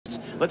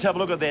Let's have a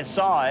look at their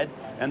side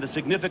and the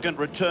significant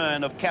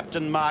return of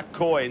Captain Mark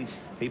Coyne.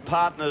 He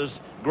partners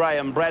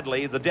Graham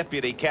Bradley, the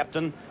deputy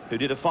captain, who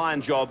did a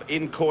fine job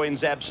in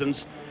Coyne's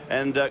absence.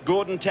 And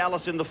Gorden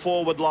Tallis in the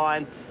forward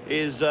line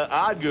is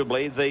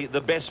arguably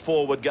the best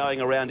forward going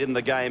around in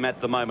the game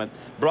at the moment.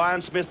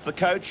 Brian Smith, the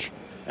coach,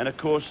 and of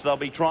course they'll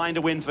be trying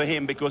to win for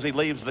him because he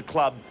leaves the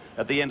club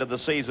at the end of the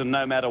season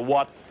no matter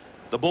what.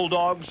 The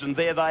Bulldogs, and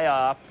there they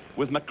are,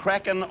 with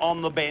McCracken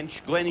on the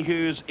bench, Glenn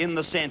Hughes in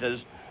the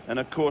centres, and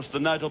of course the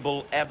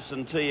notable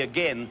absentee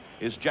again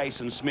is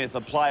Jason Smith,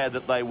 a player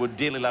that they would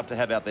dearly love to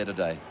have out there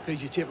today.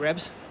 Who's your tip,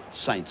 Rabs?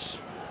 Saints.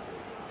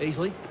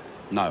 Easily?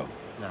 No.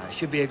 No, it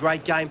should be a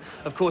great game.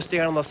 Of course,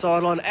 down on the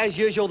sideline, as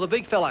usual, the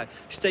big fellow,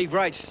 Steve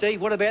Roach.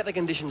 Steve, what about the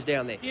conditions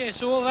down there? Yeah,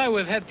 so although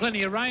we've had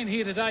plenty of rain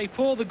here today,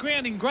 Paul, the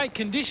ground in great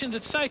conditions.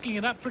 It's soaking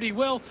it up pretty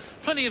well.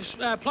 Plenty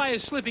of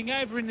players slipping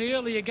over in the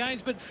earlier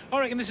games, but I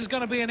reckon this is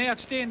going to be an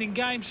outstanding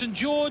game. St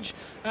George,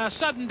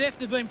 sudden death,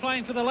 they've been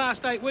playing for the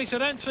last 8 weeks. I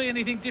don't see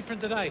anything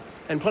different today.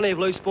 And plenty of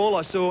loose ball.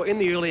 I saw in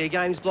the earlier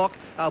games block,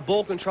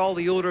 ball control,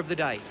 the order of the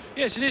day.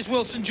 Yes, it is.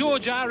 Well, St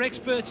George are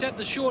experts at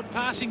the short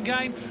passing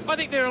game. I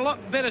think they're a lot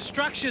better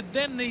structured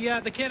than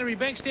the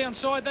Canterbury-Bankstown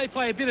side. They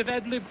play a bit of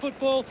ad-lib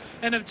football,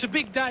 and it's a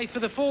big day for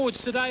the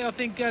forwards today. I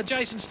think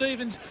Jason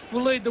Stevens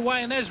will lead the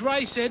way, and as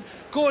Ray said,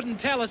 Gorden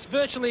Tallis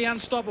virtually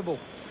unstoppable.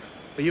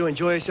 Well, you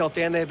enjoy yourself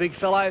down there, big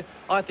fellow.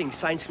 I think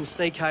Saints can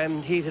sneak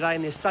home here today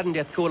in this sudden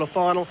death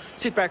quarter-final.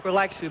 Sit back,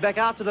 relax. We'll be back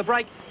after the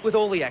break with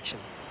all the action.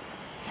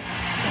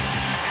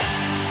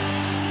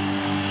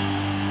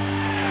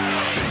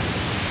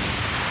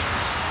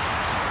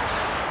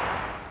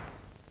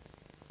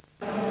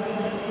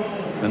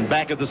 And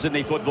back at the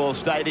Sydney Football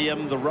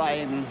Stadium, the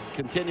rain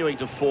continuing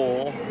to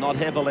fall, not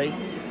heavily,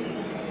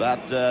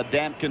 but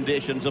damp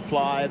conditions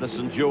apply. The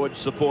St George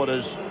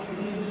supporters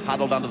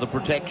huddled under the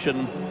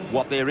protection,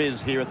 what there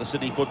is here at the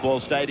Sydney Football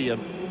Stadium.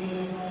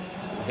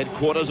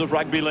 Headquarters of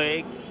rugby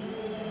league,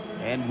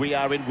 and we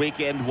are in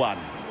weekend 1.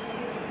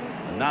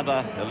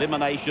 Another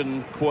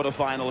elimination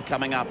quarter-final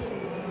coming up.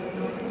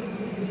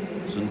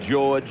 St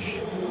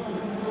George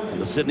and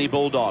the Sydney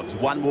Bulldogs.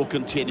 One will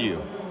continue,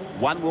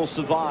 one will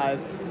survive.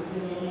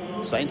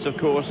 Saints, of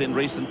course, in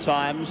recent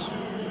times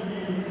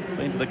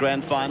been to the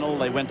grand final.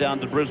 They went down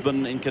to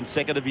Brisbane in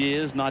consecutive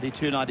years,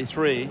 92,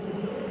 93.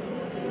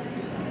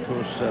 Of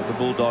course, the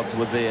Bulldogs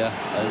were there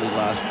only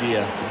last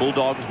year. The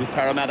Bulldogs with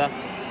Parramatta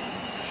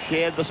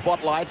shared the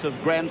spotlight of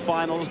grand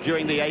finals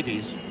during the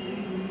 80s.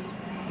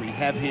 We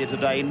have here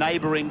today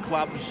neighbouring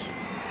clubs,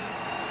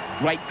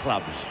 great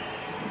clubs.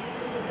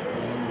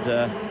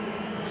 And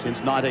since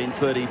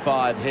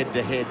 1935,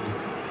 head-to-head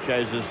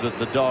shows us that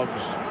the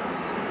Dogs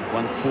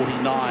won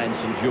 49,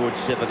 St George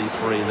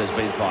 73. There's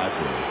been 5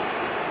 wins.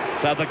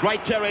 So the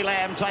great Terry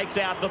Lamb takes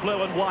out the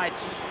blue and whites.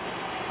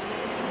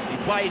 He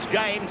plays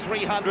game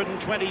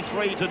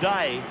 323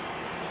 today.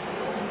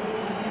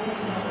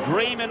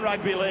 Dream in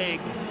rugby league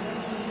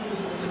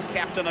to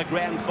captain a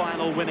grand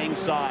final winning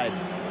side.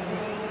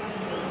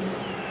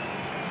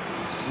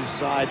 These two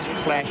sides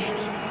clashed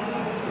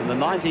in the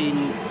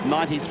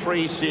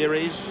 1993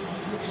 series.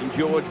 St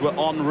George were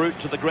en route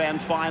to the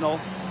grand final.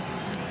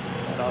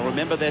 And I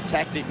remember their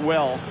tactic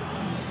well.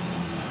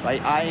 They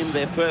aimed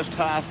their first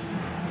half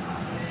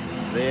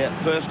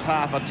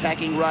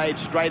attacking raid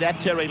straight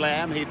at Terry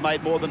Lamb. He'd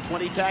made more than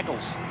 20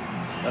 tackles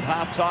at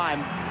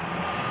half-time.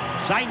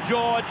 St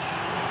George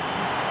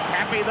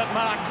happy that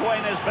Mark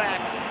Coyne is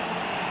back.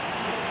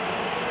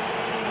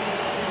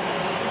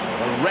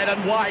 The red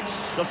and whites,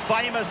 the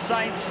famous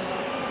Saints,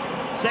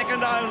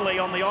 second only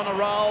on the honour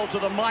roll to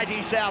the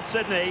mighty South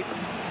Sydney,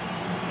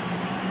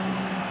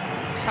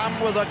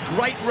 come with a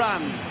great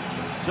run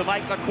to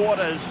make the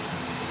quarters.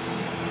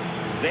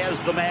 There's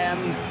the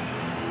man,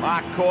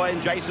 Mark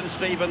Coyne, Jason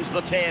Stevens,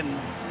 the 10.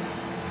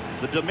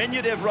 The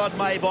diminutive Rod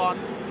Maybon,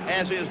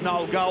 as is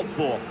Noel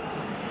Goldthorpe.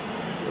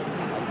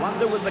 I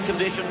wonder with the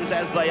conditions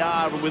as they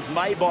are, and with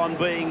Maybon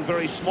being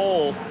very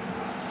small,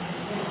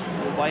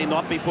 will they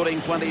not be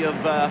putting plenty of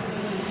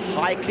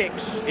high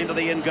kicks into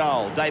the in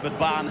goal? David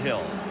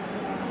Barnhill.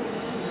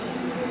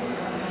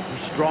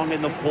 Strong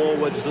in the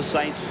forwards, the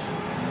Saints.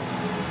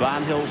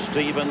 Barnhill,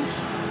 Stevens,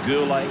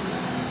 Goulet.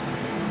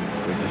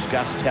 We've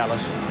discussed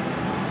Tallis.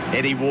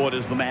 Eddie Ward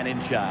is the man in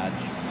charge.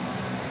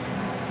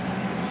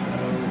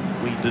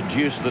 So we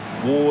deduce that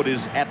Ward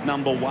is at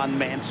number 1,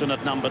 Manson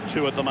at number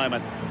 2 at the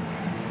moment.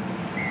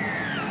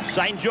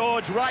 St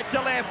George right to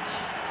left.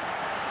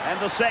 And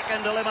the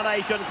second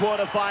elimination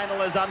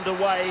quarter-final is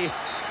underway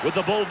with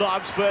the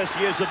Bulldogs' first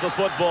use of the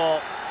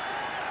football.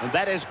 And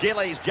that is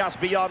Gillies just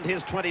beyond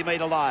his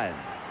 20-metre line.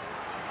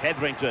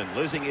 Hetherington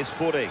losing his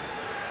footing.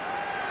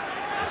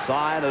 A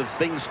sign of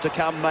things to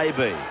come,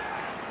 maybe.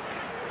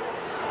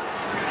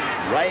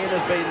 Rain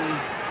has been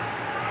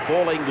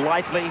falling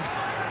lightly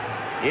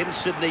in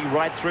Sydney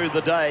right through the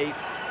day.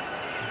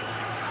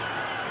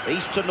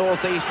 East to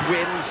northeast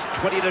winds,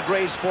 20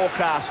 degrees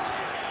forecast.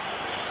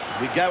 As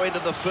we go into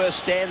the first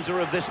stanza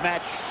of this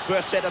match,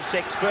 first set of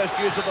 6, first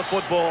use of the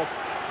football,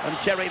 and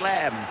Terry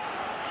Lamb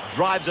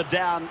drives it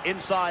down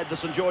inside the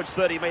St George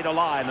 30-metre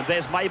line, and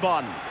there's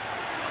Mabon,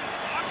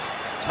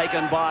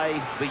 taken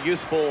by the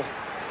youthful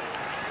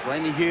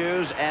Glenn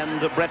Hughes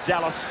and Brett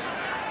Dallas.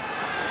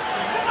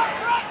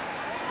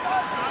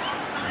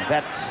 And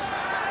that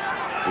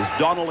is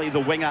Donnelly, the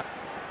winger.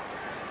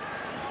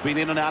 Been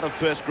in and out of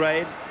first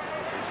grade.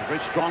 He's a very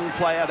strong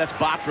player. That's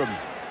Bartrim.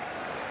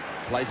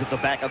 Plays at the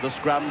back of the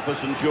scrum for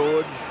St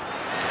George.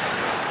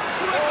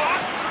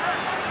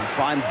 And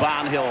find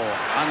Barnhill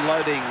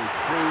unloading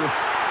through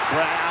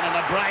Brown in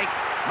a break.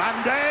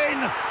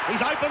 Mundine,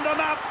 he's opened them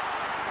up.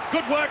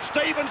 Good work,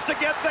 Stevens, to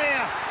get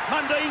there.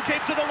 Mundine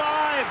keeps it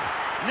alive.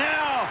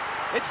 Now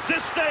it's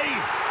Zisti,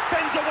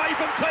 fends away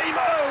from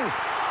Timo.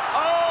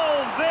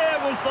 Oh, there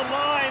was the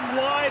line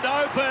wide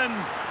open.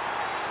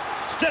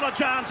 Still a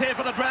chance here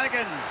for the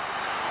Dragons.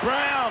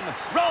 Brown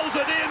rolls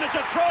it in, it's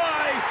a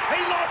try.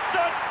 He lost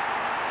it.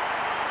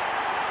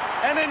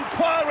 An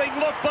inquiring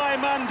look by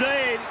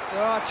Mundine.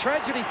 Oh,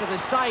 tragedy for the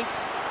Saints.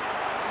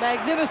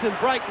 Magnificent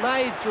break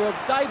made through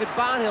a David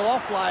Barnhill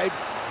offload,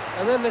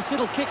 and then this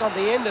little kick on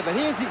the end of it.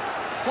 Here's the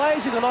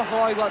players who can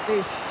offload like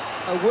this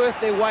are worth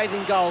their weight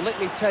in gold, let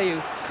me tell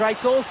you.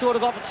 Creates all sort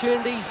of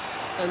opportunities,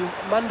 and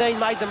Mundine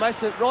made the most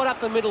of it right up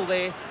the middle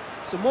there.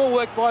 Some more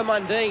work by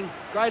Mundine.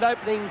 Great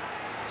opening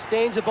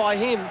stanza by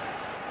him,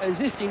 and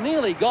Zisti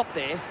nearly got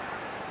there.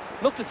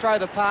 Looked to throw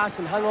the pass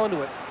and hung on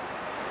to it.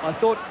 I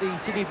thought the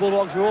Sydney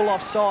Bulldogs were all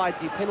offside.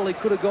 The penalty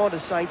could have gone to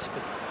Saints,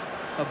 but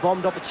a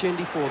bombed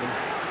opportunity for them.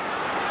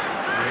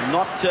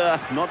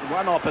 Not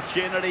one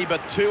opportunity,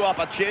 but two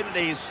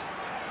opportunities.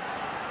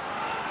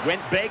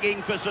 Went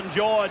begging for St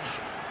George.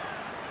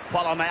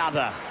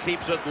 Polomauta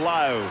keeps it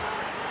low.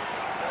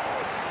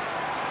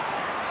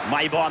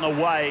 Mabon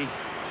away.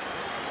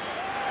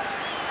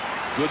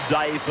 Good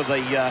day for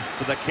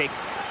the kick.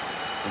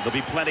 And there'll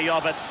be plenty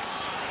of it.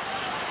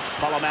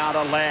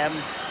 Polomauta,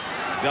 Lamb,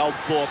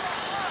 Goldthorpe.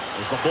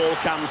 As the ball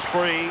comes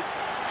free,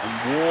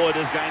 and Ward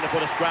is going to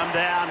put a scrum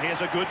down. Here's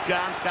a good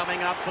chance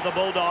coming up for the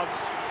Bulldogs.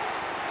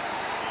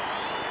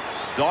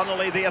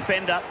 Donnelly, the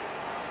offender.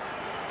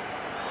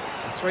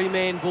 A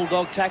three-man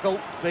Bulldog tackle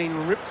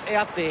being ripped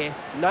out there,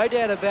 no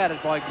doubt about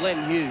it, by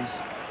Glenn Hughes.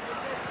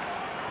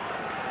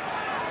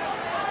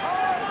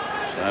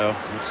 So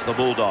it's the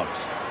Bulldogs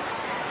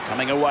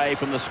coming away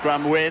from the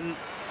scrum win.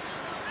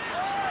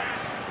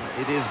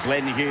 It is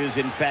Glenn Hughes,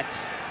 in fact,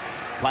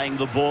 playing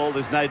the ball.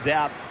 There's no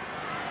doubt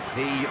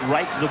he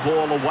raked the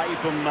ball away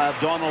from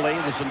Donnelly,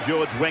 the St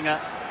George winger.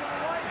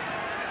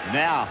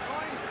 Now,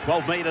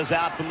 12 metres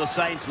out from the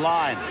Saints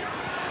line.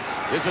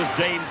 This is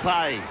Dean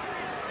Pay.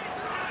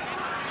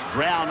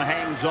 Brown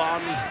hangs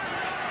on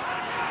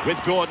with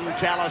Gorden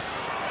Tallis.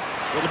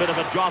 A little bit of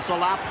a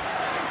jostle up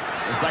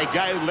as they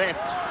go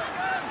left.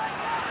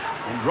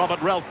 And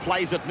Robert Ralph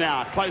plays it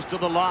now, close to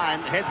the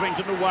line.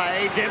 Hetherington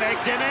away. Dimmick,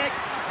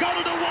 got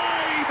it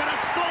away, but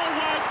it's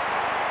forward.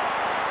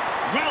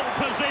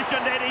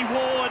 Well-positioned Eddie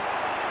Ward.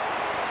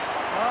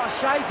 Oh,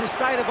 shades of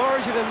State of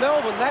Origin in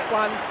Melbourne, that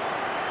one.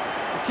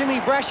 The Timmy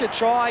Brasher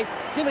try.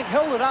 Dimmick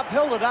held it up,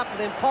 and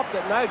then popped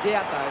it, no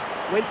doubt,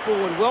 though. Went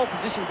forward,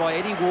 well-positioned by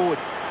Eddie Ward.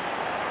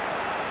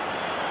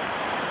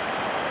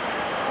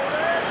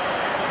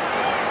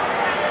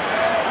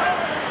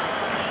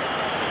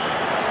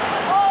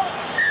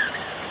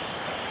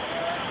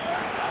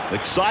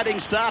 Exciting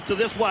start to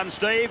this one,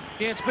 Steve.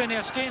 Yeah, it's been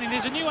outstanding.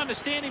 There's a new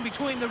understanding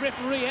between the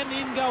referee and the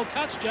in-goal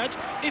touch judge.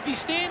 If he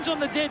stands on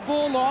the dead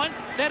ball line,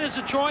 that is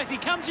a try. If he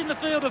comes in the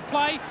field of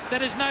play,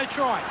 that is no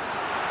try.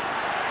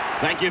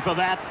 Thank you for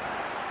that.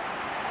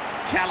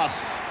 Tallis.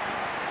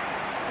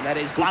 And that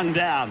is flung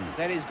down.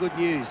 That is good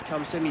news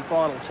come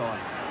semi-final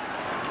time.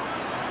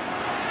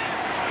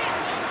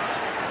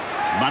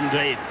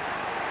 Mundine.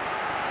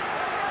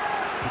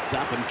 Picked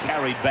up and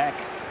carried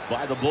back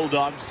by the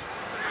Bulldogs.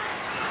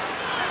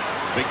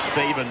 Big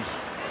Stevens,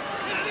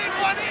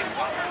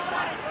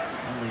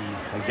 only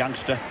a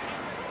youngster.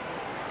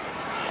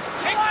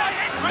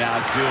 And now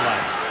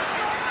Goulet.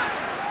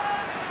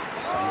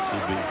 Saints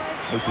will be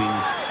hoping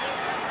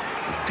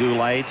for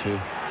Goulet to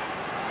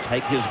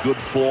take his good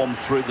form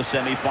through the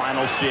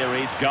semi-final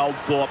series.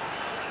 Goldthorpe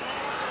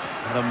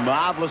had a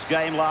marvellous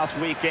game last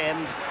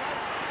weekend.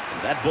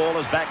 And that ball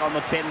is back on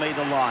the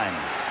 10-metre line.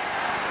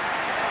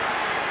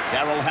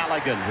 Daryl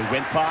Halligan, who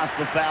went past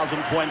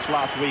 1,000 points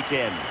last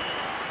weekend.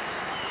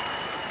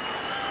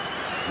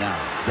 Now,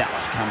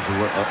 Dallas comes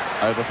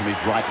over from his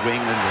right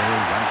wing and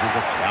runs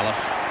into Tallis.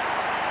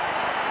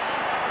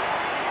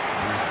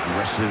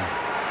 Aggressive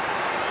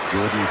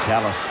Gorden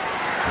Tallis,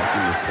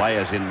 talking with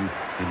players in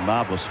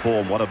marvellous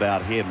form. What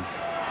about him?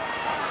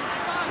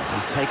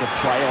 They take a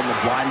play on the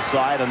blind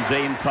side, and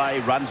Dean Pay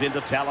runs into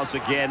Tallis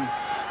again.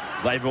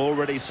 They've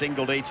already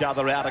singled each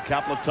other out a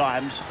couple of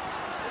times.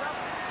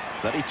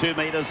 32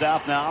 metres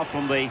out now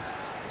from the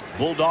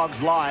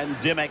Bulldogs line.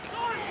 Dimmick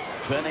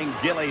turning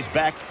Gillies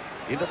back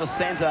into the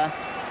centre.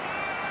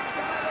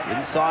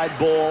 Inside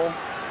ball.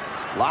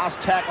 Last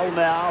tackle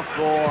now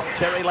for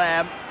Terry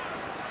Lamb.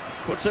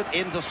 Puts it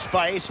into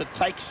space. It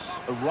takes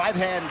a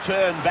right-hand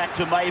turn back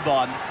to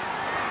Mabon.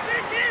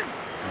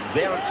 And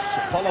There it's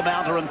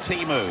Polomouta and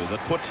Timu that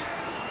put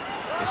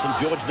St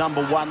George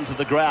 #1 to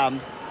the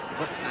ground.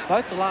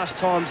 Both the last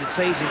times the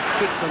teams have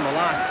kicked on the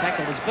last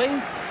tackle, there's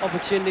been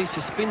opportunities to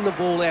spin the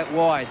ball out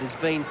wide. There's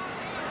been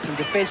some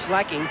defence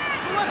lacking.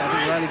 I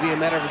think it'll only be a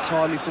matter of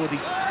time before the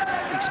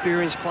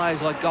experienced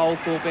players like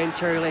Goldthorpe and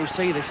Terry Lamb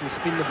see this and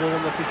spin the ball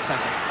on the 5th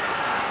tackle.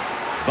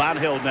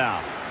 Barnhill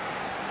now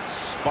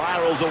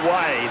spirals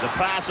away. The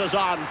pass is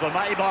on for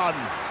Maybon,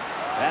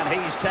 and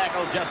he's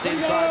tackled just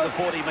inside the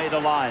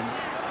 40-metre line.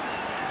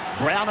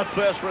 Brown at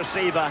first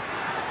receiver.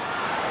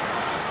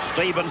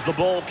 Stevens the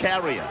ball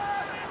carrier.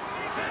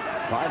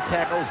 5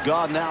 tackles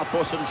gone now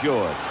for St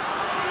George.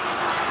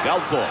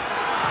 Goldthorpe.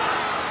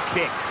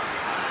 Kick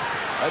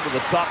over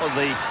the top of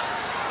the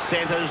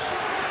centres.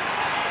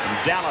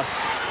 And Dallas is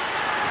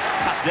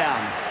cut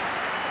down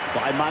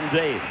by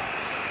Mundine.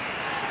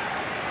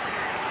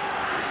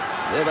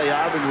 There they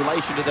are in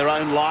relation to their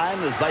own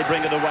line as they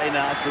bring it away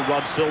now through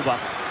Rod Silver.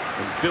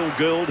 And Phil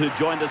Gould, who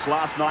joined us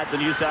last night, the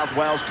New South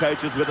Wales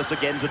coach, is with us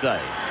again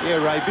today. Yeah,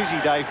 Ray, busy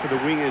day for the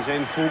wingers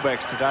and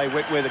fullbacks today.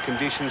 Wet weather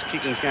conditions,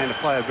 kicking's going to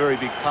play a very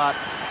big part.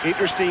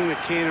 Interesting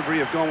that Canterbury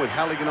have gone with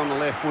Halligan on the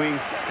left wing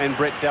and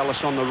Brett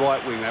Dallas on the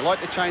right wing. They like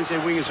to change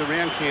their wingers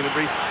around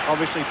Canterbury.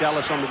 Obviously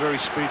Dallas on the very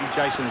speedy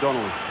Jason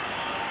Donnelly.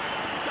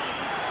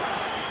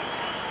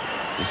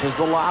 This is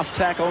the last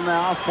tackle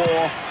now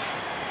for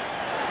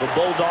the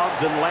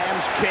Bulldogs, and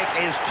Lamb's kick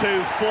is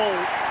too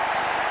full.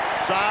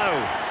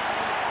 So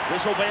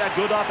this will be a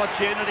good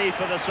opportunity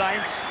for the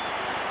Saints.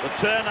 The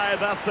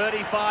turnover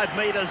 35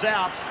 metres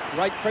out.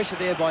 Great pressure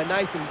there by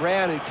Nathan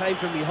Brown, who came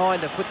from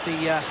behind to put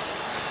the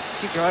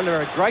kicker under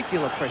a great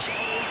deal of pressure.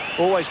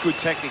 Always good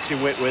tactics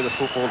in wet weather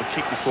football to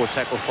kick before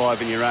tackle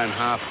 5 in your own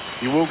half.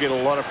 You will get a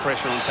lot of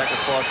pressure on tackle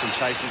 5 from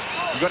chasers.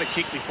 You've got to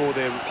kick before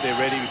they're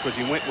ready, because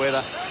in wet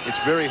weather it's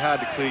very hard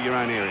to clear your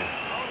own area.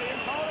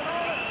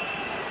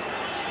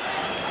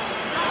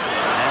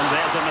 And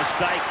there's a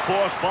mistake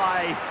forced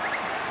by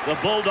the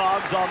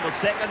Bulldogs on the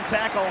second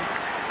tackle.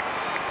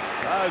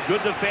 Oh,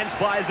 good defence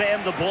by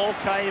them. The ball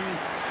came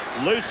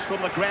loose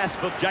from the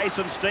grasp of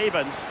Jason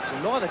Stevens.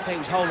 Well, neither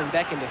team's holding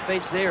back in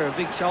defence there. A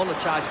big shoulder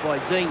charge by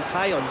Dean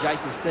Kay on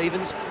Jason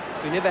Stevens,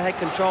 who never had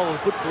control of the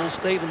football.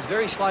 Stevens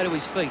very slow to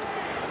his feet.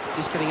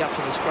 Just getting up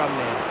to the scrum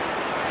now.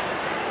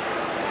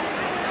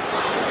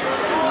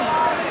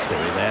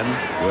 Terry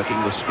Lamb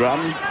working the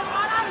scrum.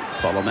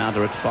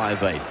 Polomouta at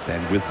 5/8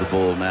 and with the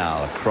ball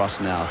now. Across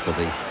now for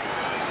the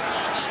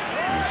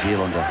New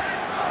Zealander,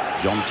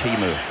 John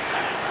Timu.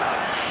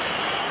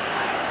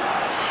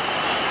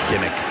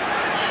 Dimmick.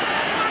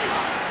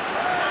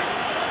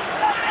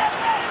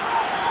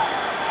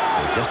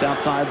 They're just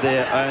outside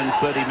their own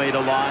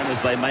 30-metre line as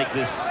they make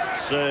this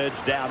surge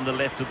down the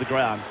left of the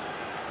ground.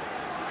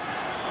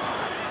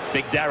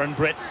 Big Darren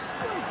Britt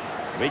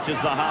reaches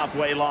the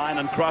halfway line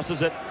and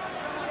crosses it.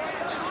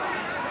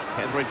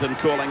 Hetherington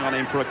calling on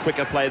him for a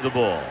quicker play of the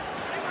ball.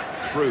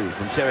 Through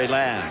from Terry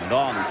Lamb and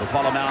on for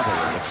Polomouta,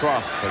 and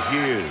across for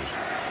Hughes.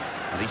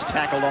 And he's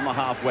tackled on the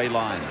halfway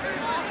line.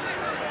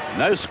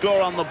 No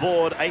score on the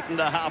board,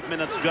 8.5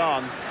 minutes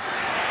gone.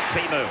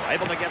 Timu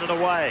able to get it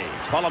away.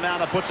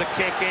 Polomouta puts a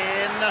kick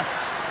in,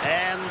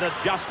 and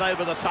just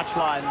over the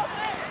touchline,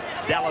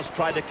 Dallas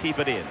tried to keep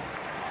it in.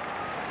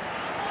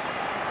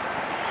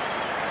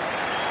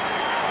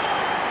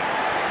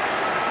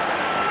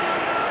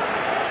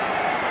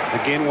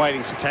 Again,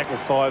 waiting to tackle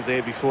 5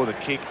 there before the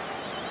kick.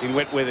 In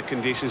wet weather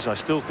conditions, I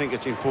still think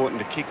it's important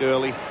to kick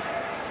early.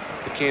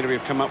 The Canterbury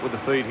have come up with the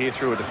feed here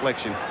through a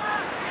deflection.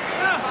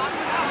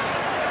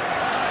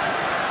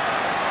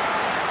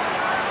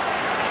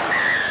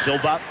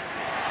 Silva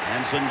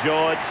and St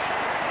George.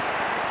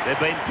 They've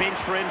been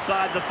pinched for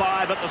inside the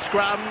 5 at the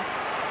scrum.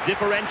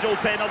 Differential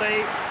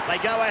penalty. They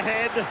go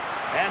ahead,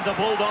 and the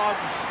Bulldogs,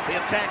 the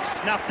attack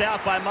snuffed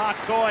out by Mark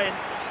Coyne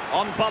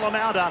on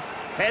Polomouta.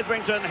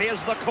 Hetherington,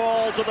 here's the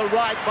call to the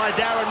right by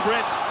Darren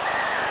Britt.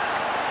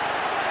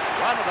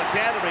 One of the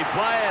Canterbury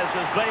players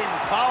has been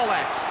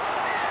poleaxed.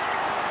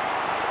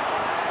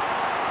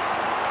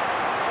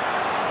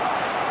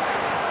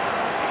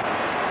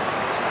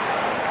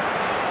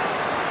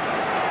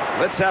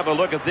 Let's have a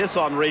look at this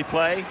on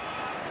replay.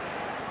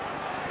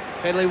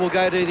 Penalty will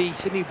go to the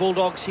Sydney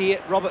Bulldogs here.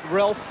 Robert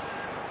Ralph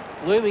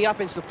looming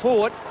up in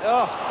support.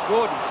 Oh,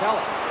 Gorden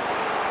Tallis.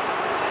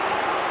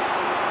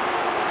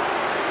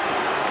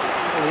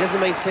 Well, he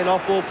hasn't been sent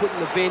off or put in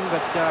the bin,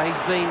 but he's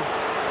been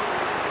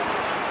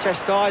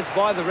chastised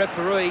by the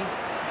referee.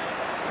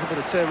 Look at the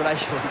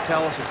determination on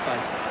Tallis's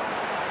face.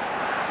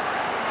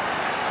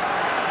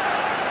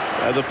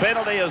 The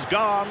penalty has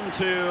gone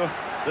to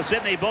the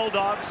Sydney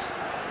Bulldogs.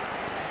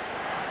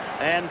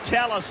 And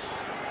Tallis,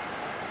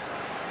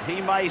 he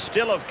may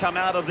still have come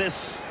out of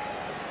this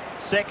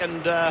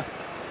second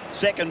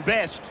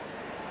best.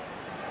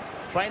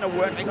 Trainer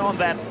working on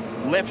that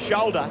left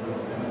shoulder.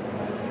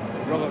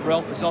 Robert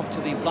Ralph is off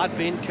to the blood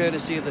bin,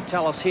 courtesy of the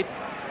Tallis hit.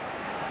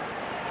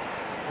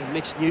 And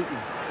Mitch Newton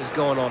has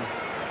gone on.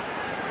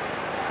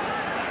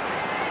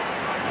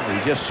 Well,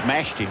 he just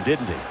smashed him,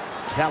 didn't he?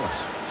 Tallis.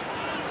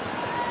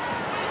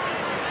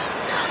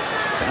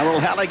 Daryl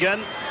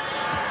Halligan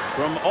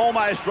from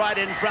almost right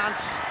in front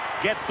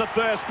gets the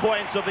first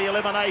points of the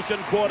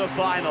elimination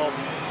quarter-final.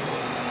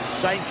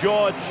 St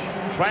George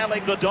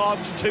trailing the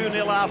Dogs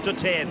 2-0 after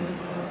 10.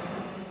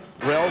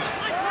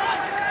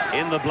 Ralph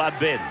in the blood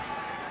bin.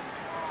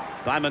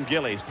 Simon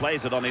Gillies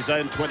plays it on his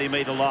own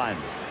 20-metre line.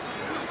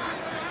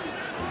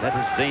 And that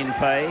is Dean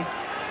Pay,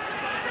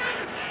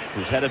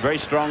 who's had a very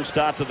strong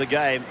start to the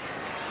game.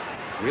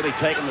 Really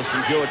taken the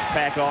St George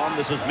pack on.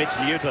 This is Mitch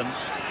Newton.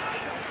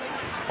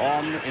 He's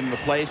on in the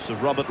place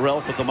of Robert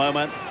Ralph at the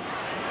moment.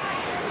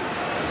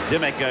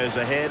 Dimmock goes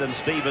ahead and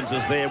Stevens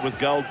is there with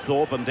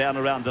Goldthorpe, and down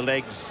around the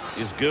legs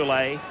is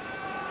Goulet.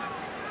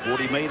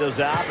 40 metres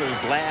out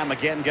as Lamb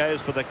again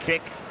goes for the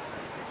kick.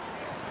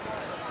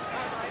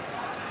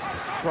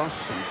 Cross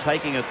and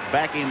taking it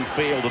back in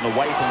field and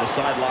away from the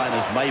sideline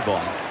is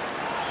Maybon.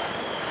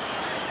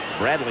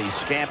 Bradley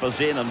scampers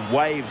in and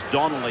waves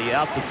Donnelly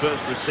out to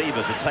first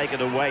receiver to take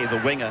it away, the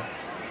winger.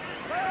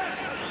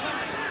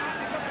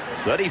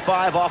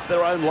 35 off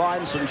their own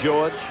line, St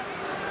George.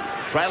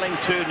 Trailing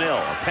 2-0.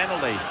 A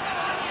penalty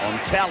on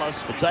Tallis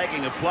for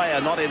taking a player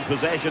not in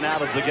possession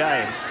out of the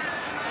game.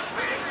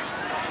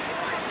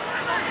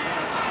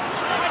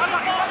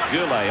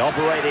 Goulet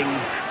operating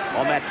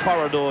on that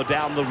corridor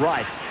down the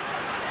right.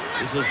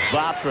 This is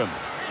Bartrim.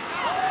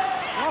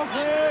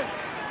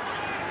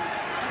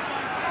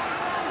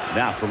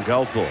 Now from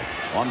Goldthorpe,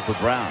 on for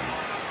Brown.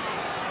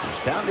 He's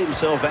found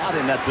himself out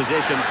in that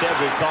position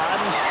several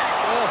times.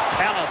 Oh,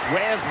 Tallis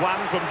wears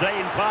one from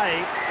Dean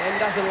Pay. And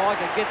doesn't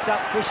like it, gets up,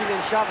 pushing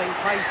and shoving.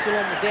 Pay still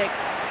on the deck.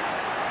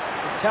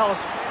 And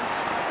Tallis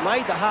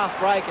made the half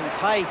break and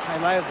Pay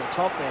came over the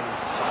top and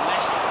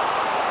smashed it.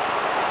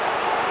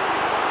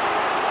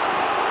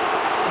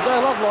 There's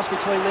no love lost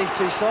between these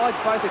two sides.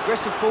 Both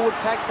aggressive forward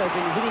packs. They've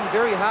been hitting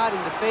very hard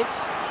in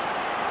defence.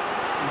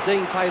 And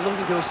Dean Pay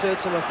looking to assert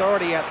some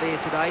authority out there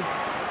today.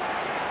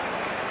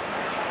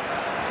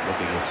 Just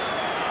looking at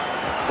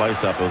a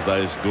close-up of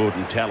those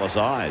Gorden Tallis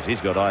eyes.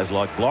 He's got eyes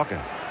like Blocker.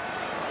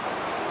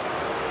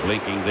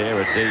 Blinking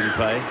there at Dean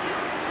Pay.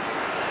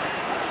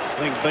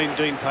 I think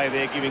Dean Pay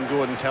there giving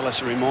Gorden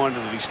Tallis a reminder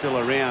that he's still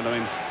around. I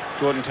mean,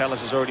 Gorden Tallis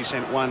has already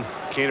sent one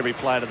Canterbury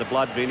player to the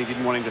blood bin. He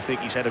didn't want him to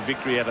think he's had a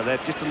victory out of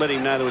that, just to let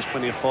him know there was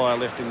plenty of fire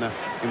left in the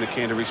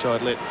Canterbury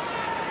side let.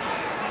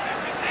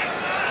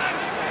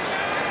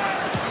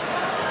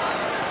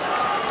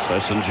 So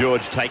St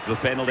George take the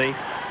penalty.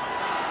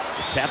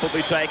 The tap will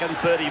be taken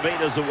 30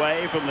 metres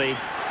away from the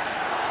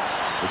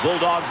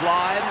Bulldogs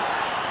line.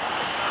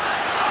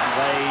 And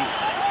they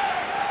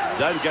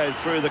don't go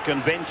through the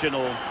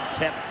conventional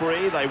tap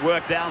free. They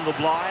work down the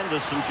blind,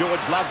 as St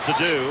George loves to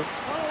do.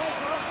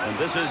 And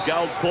this is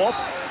Goldthorpe.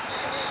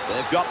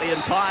 They've got the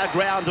entire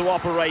ground to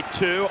operate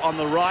to on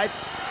the right.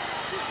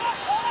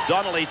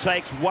 Donnelly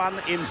takes one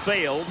in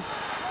field.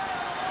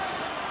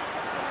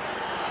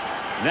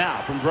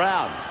 Now from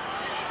Brown.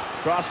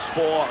 Cross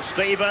for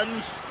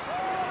Stevens.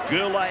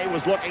 Goulet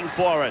was looking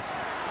for it.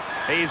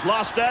 He's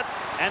lost it,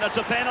 and it's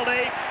a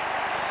penalty.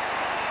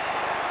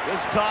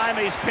 This time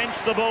he's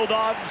pinched the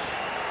Bulldogs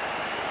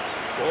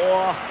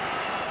for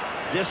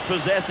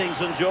dispossessing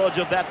St George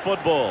of that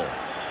football.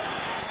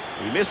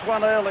 He missed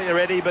one earlier,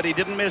 Eddie, but he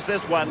didn't miss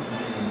this one.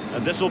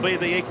 And this will be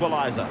the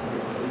equaliser.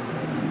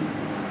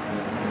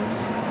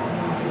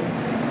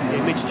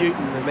 Yeah, Mitch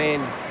Newton, the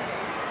man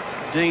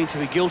deemed to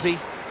be guilty,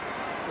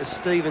 as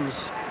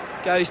Stevens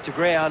goes to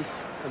ground,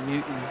 and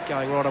Newton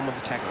going right on with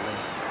the tackle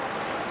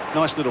there.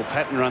 Nice little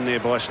pattern run there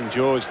by St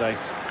George. They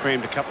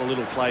crammed a couple of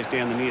little plays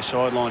down the near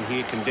sideline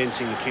here,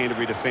 condensing the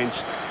Canterbury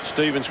defence.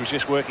 Stevens was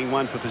just working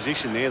one for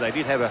position there. They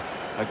did have a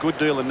good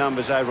deal of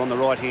numbers over on the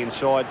right-hand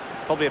side.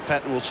 Probably a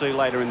pattern we'll see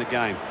later in the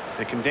game.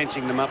 They're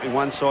condensing them up in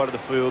one side of the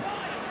field,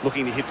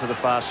 looking to hit to the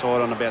far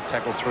side on about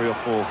tackle 3 or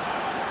 4.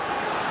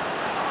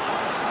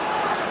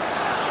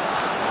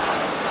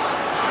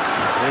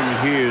 Glenn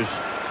Hughes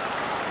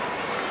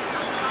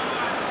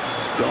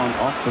has gone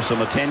off for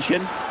some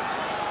attention.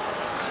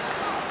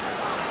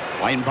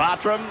 Wayne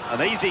Bartrim,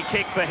 an easy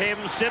kick for him,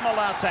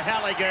 similar to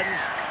Halligan's.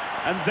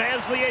 And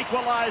there's the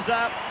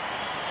equaliser.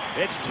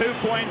 It's 2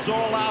 points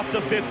all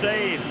after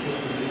 15.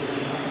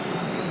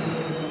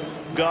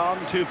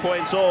 Gone, 2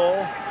 points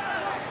all.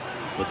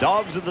 The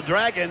Dogs and the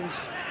Dragons,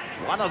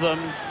 one of them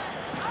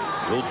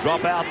will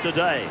drop out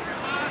today.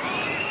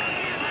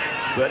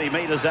 30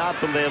 metres out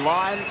from their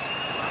line.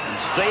 And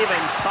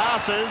Stevens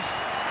passes,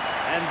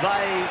 and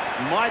they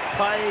might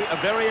pay a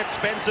very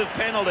expensive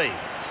penalty.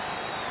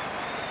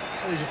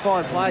 He's a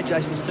fine player,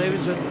 Jason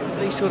Stevens, but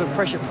these sort of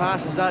pressure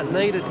passes aren't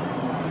needed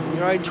in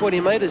your own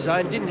 20-metre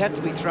zone. Didn't have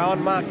to be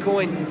thrown. Mark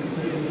Coyne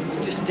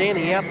just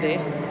standing out there.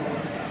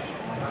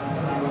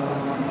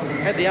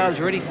 Had the arms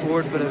ready for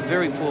it, but a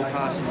very poor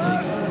pass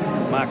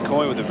indeed. Mark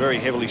Coyne with a very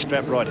heavily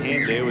strapped right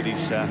hand there with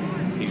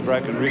his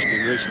broken wrist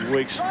in recent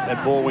weeks.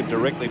 That ball went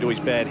directly to his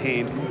bad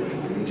hand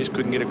and just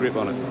couldn't get a grip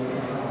on it.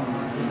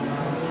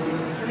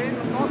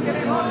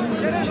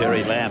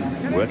 Terry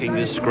Lamb working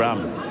this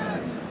scrum.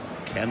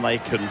 Can they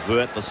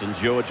convert the St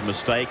George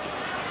mistake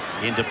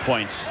into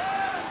points?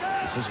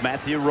 This is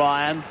Matthew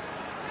Ryan.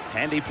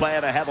 Handy player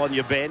to have on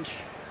your bench.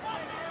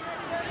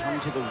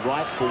 Come to the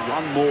right for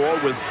one more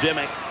with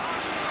Dimmick.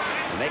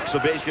 An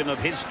exhibition of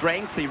his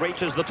strength. He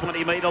reaches the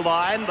 20-metre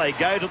line. They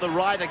go to the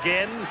right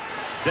again.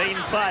 Dean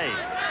Play.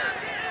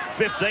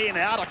 15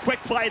 out. A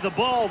quick play the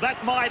ball.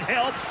 That might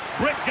help.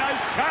 Britt goes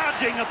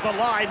charging at the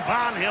line.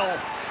 Barnhill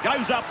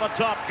goes up the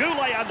top.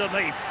 Goulet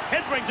underneath.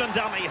 Hetherington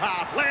dummy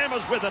half. Lamb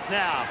is with it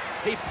now.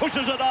 He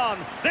pushes it on.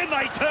 Then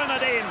they turn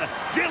it in.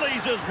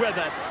 Gillies is with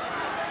it.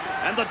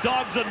 And the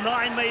Dogs are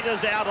 9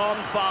 metres out on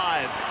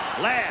 5.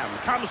 Lamb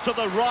comes to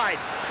the right.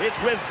 It's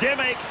with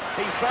Dimmick.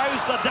 He throws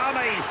the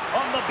dummy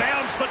on the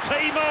bounce for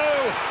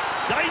Timu.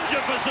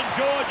 Danger for St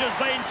George has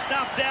been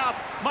snuffed out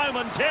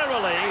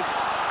momentarily.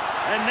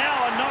 And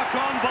now a knock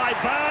on by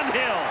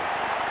Barnhill.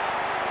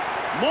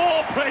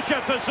 More pressure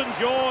for St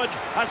George.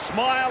 A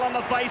smile on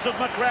the face of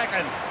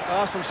McCracken.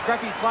 Oh, some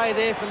scrappy play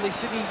there from the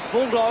Sydney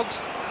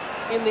Bulldogs.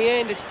 In the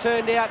end, it's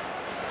turned out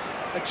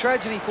a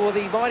tragedy for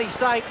the mighty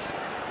Saints.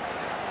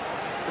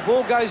 The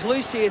ball goes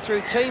loose here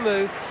through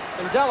Timu,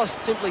 and Dallas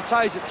simply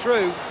toes it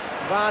through.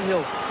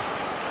 Barnhill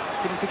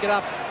couldn't pick it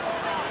up.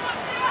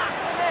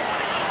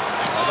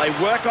 Well, they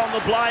work on the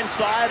blind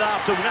side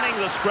after winning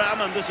the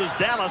scrum, and this is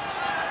Dallas.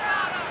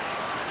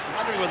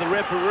 Wondering whether the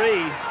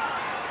referee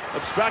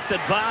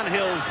obstructed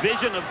Barnhill's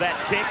vision of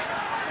that kick.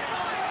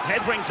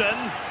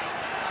 Hetherington,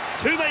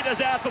 2 metres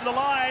out from the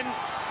line.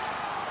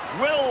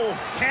 Will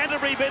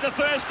Canterbury be the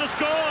first to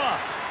score?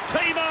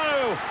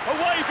 Timo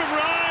away from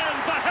Ryan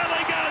for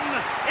Halligan.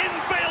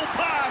 Infield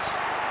pass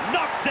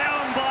knocked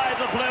down by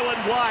the blue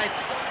and white.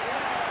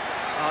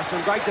 Oh,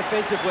 some great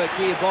defensive work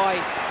here by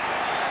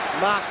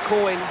Mark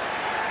Coyne.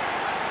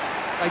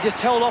 They just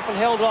held off and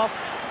held off.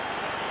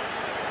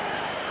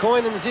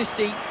 Coyne and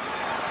Zisti,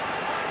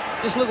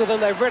 just look at them,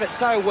 they've read it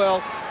so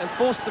well and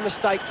forced the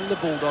mistake from the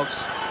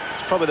Bulldogs.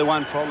 It's probably the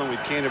one problem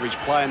with Canterbury's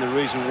play and the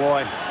reason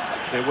why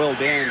they're well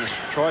down in the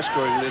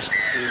try-scoring list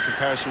in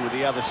comparison with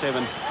the other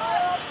 7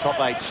 top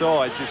 8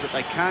 sides is that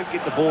they can't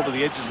get the ball to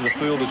the edges of the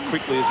field as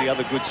quickly as the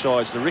other good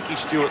sides. The Ricky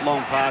Stewart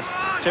long pass,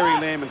 Terry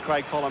Lamb and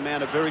Craig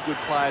Colomount are very good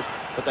players,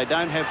 but they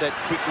don't have that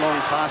quick long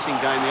passing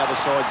game the other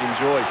sides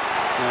enjoy.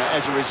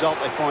 As a result,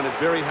 they find it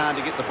very hard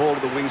to get the ball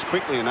to the wings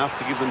quickly enough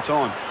to give them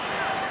time.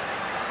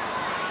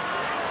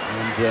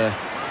 And a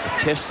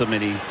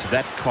testimony to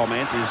that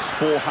comment is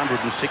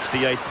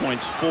 468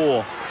 points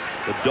for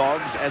the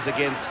Dogs as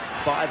against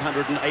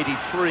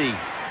 583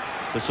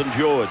 for St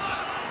George.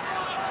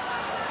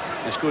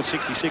 They scored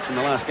 66 in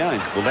the last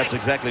game. Well, that's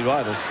exactly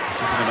right. I was just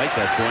going to make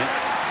that point.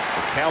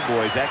 The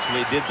Cowboys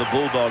actually did the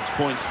Bulldogs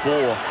points for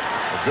a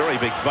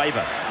very big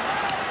favour.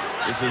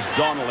 This is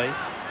Donnelly.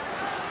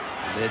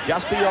 They're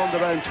just beyond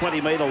their own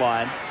 20-metre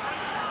line.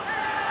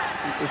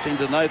 Interesting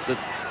to note that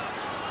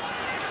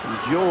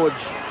St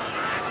George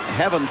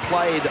haven't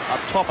played a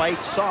top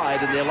 8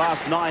 side in their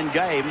last 9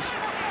 games.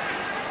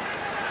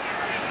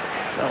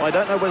 So I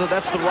don't know whether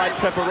that's the right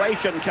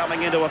preparation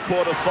coming into a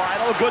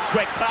quarter-final. Good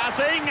quick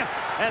passing,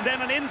 and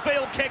then an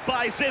infield kick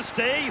by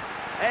Zisti,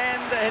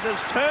 and it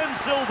has turned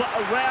Silva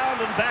around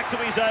and back to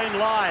his own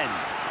line.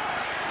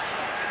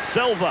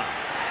 Silva.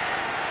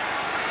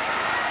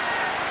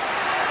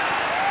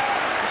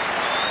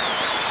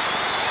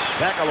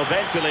 Tackle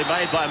eventually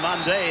made by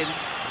Mundine.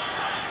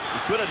 He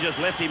could have just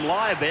left him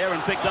live there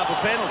and picked up a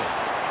penalty.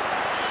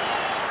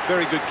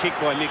 Very good kick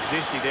by Nick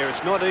Zisti there.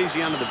 It's not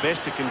easy under the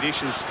best of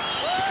conditions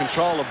to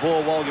control the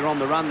ball while you're on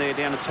the run there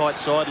down a tight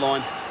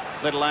sideline,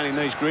 let alone in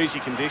these greasy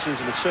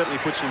conditions, and it certainly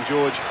puts St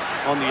George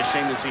on the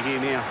ascendancy here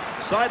now.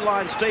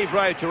 Sideline Steve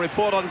Roach to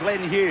report on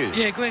Glenn Hughes.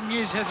 Yeah, Glenn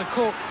Hughes has a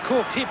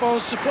corked hip. I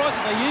was surprised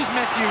that they used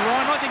Matthew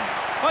Ryan.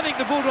 I think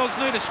the Bulldogs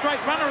need a straight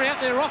runner out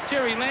there off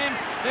Terry Lamb.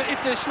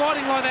 If they're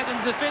sliding like that in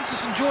the defence of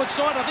St George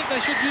side, I think they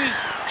should use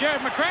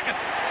Jared McCracken.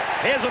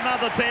 Here's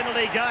another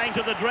penalty going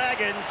to the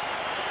Dragons.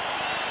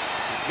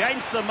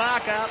 Against the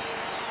marker,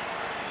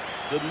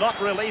 the not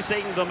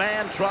releasing the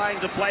man trying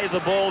to play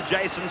the ball,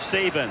 Jason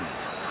Stevens.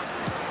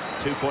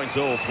 2 points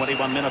all,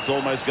 21 minutes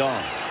almost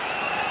gone.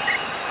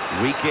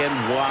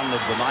 Weekend 1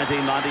 of the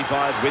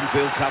 1995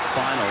 Winfield Cup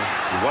Finals.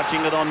 You're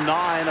watching it on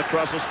 9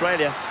 across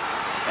Australia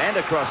and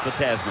across the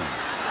Tasman.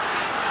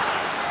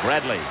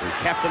 Bradley, who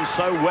captained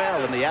so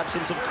well in the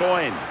absence of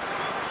Coyne.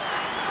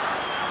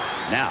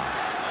 Now,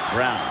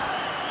 Brown.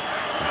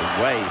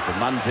 Away for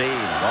Mundine,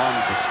 and on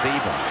for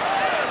Stevens.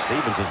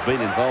 Stevens has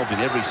been involved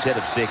in every set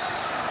of 6. He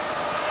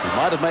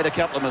might have made a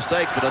couple of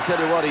mistakes, but I'll tell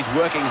you what, he's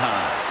working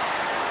hard.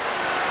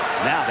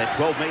 Now they're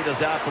 12 metres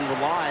out from the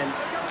line.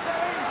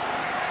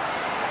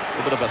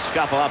 A bit of a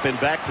scuffle up in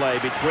back play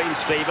between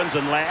Stevens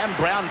and Lamb.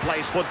 Brown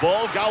plays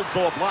football.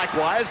 Goldthorpe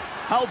likewise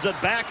holds it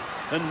back,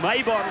 and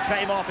Maybon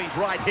came off his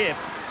right hip.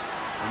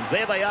 And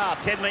there they are,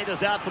 10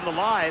 metres out from the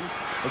line.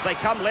 As they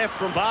come left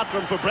from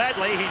Bartrim for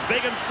Bradley. He's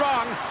big and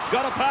strong.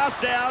 Got a pass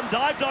down.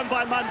 Dived on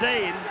by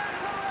Mundine.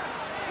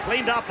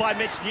 Cleaned up by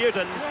Mitch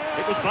Newton.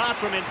 It was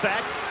Bartrim, in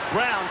fact.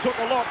 Brown took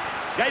a look.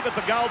 Gave it for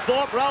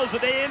Goldthorpe. Rolls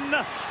it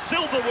in.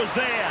 Silva was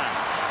there.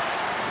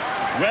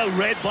 Well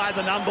read by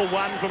the number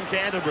 1 from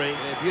Canterbury.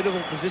 Yeah,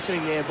 beautiful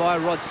positioning there by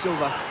Rod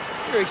Silva.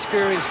 Very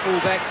experienced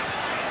fullback.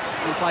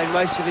 He played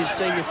most of his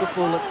senior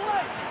football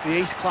at the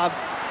East Club.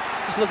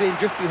 Just look at him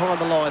drift behind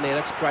the line there.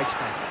 That's great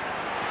stuff.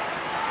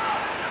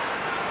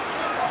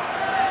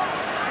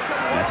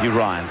 Matthew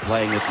Ryan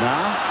playing it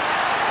now.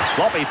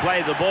 Sloppy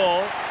played the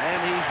ball,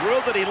 and he's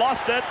ruled that he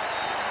lost it.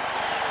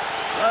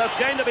 So it's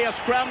going to be a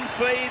scrum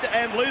feed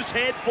and loose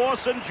head for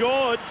St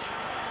George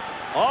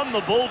on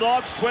the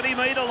Bulldogs'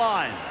 20-metre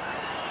line.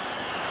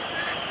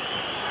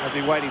 They'll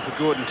be waiting for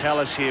Gorden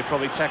Tallis here,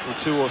 probably tackle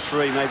 2 or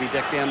 3, maybe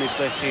deck down this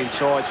left-hand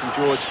side. St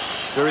George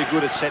very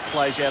good at set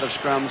plays out of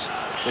scrums.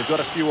 They've got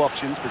a few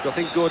options, but I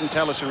think Gorden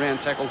Tallis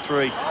around tackle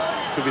 3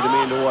 could be the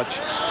man to watch.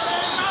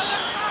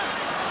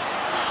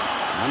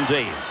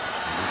 Mundine,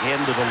 the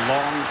end of a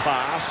long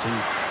pass,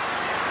 and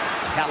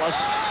Tallis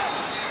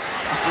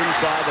just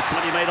inside the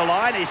 20-metre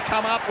line. He's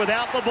come up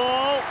without the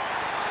ball,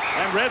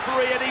 and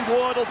referee Eddie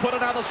Ward will put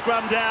another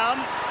scrum down.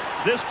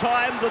 This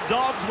time the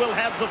Dogs will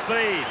have the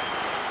feed.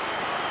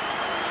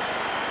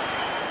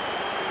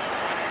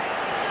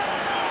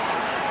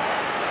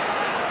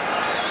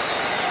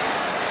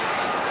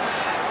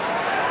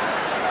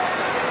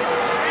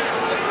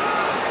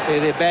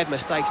 They're bad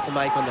mistakes to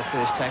make on the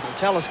first tackle.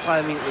 Tallis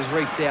claiming it was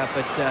reefed out,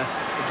 but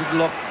it didn't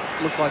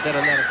look like that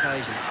on that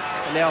occasion.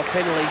 And now a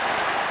penalty,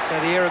 so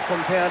the error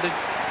compounded.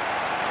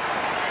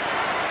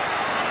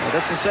 So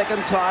that's the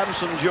second time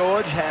St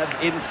George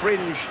have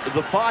infringed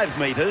the 5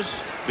 metres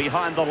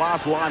behind the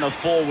last line of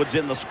forwards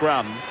in the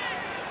scrum.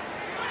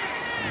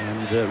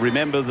 And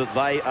remember that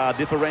they are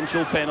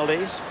differential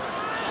penalties.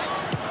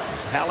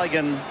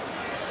 Halligan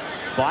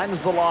finds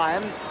the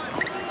line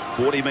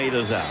 40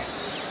 metres out.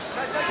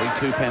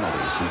 3-2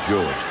 penalties, St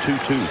George.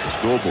 2-2 the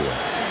scoreboard.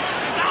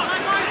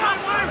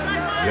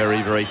 And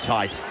very, very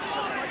tight.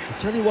 I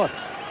tell you what,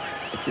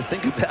 if you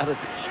think about it,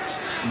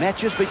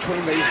 matches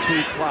between these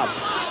two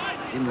clubs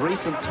in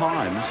recent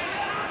times,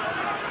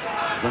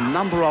 the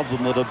number of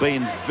them that have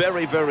been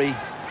very, very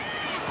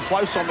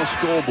close on the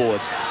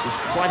scoreboard is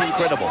quite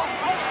incredible.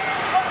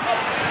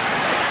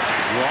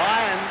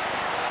 Ryan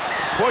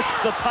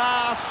pushed the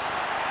pass.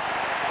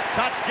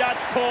 Touch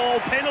judge call,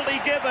 penalty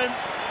given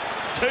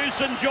to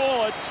St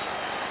George.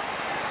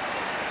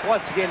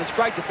 Once again, it's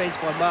great defence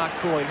by Mark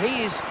Coyne.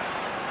 He is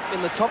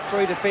in the top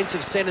 3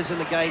 defensive centres in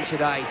the game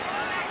today.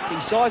 He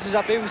sizes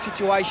up every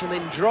situation,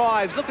 then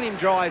drives. Look at him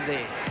drive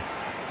there.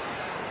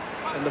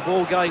 And the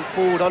ball going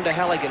forward onto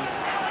Halligan.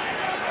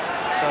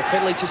 So a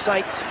penalty to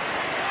Saints.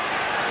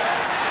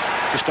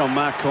 Just on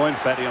Mark Coyne,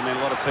 Fatty, I mean,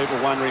 a lot of people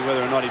wondering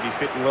whether or not he'd be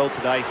fitting well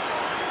today.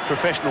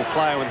 Professional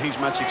player with his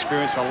much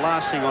experience, the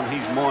last thing on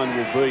his mind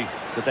will be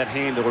that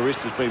hand or wrist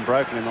has been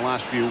broken in the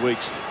last few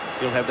weeks.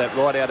 He'll have that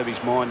right out of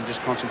his mind and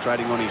just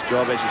concentrating on his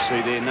job, as you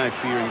see there. No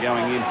fear in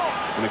going in,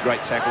 and a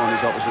great tackle on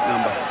his opposite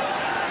number.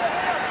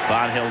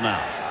 Barnhill now.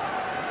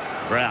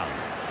 Brown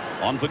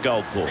on for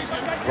Goldthorpe.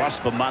 Cross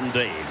for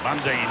Mundine.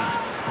 Mundine.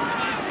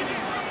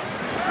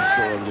 We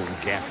saw a little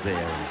gap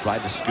there and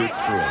tried to scoot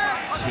through it.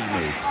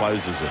 Timu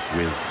closes it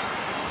with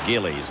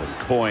Gillies, and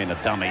Coyne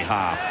a dummy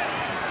half.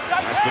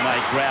 Has to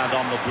make ground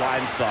on the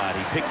blind side.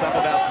 He picks up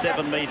about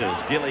 7 metres.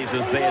 Gillies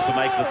is there to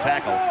make the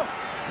tackle.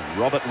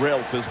 Robert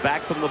Relf is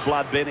back from the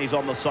blood bin. He's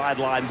on the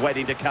sideline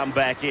waiting to come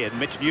back in.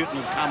 Mitch Newton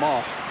will come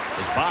off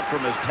as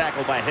Bartrim is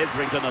tackled by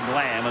Hetherington and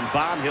Lamb, and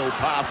Barnhill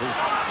passes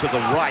to the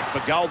right for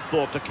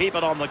Goldthorpe to keep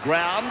it on the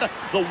ground.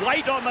 The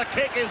weight on the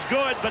kick is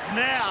good, but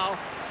now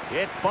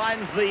it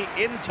finds the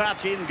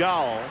in-touch in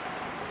goal.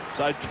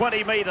 So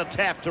 20-metre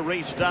tap to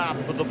restart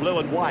for the blue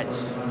and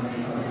whites.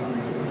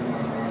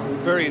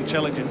 Very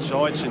intelligent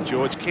side, St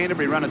George.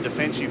 Canterbury run a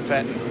defensive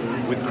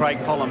pattern with Craig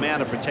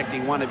Polamatta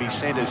protecting one of his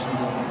centres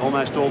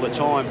almost all the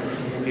time.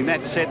 In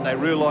that set, they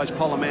realised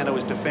Polamatta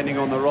was defending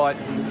on the right.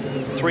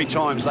 3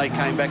 times they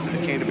came back to the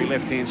Canterbury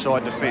left-hand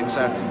side defence.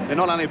 So they're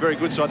not only a very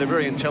good side, they're a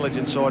very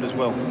intelligent side as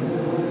well.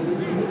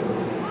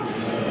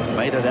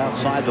 Made it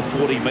outside the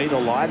 40-metre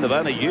line. They've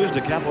only used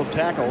a couple of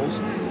tackles.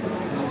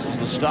 This is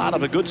the start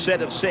of a good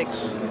set of 6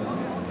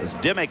 as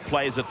Dimmick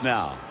plays it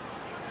now.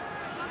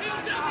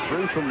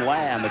 Through from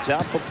Lamb. It's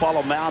out for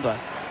Polamatta.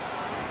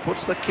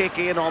 Puts the kick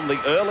in on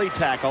the early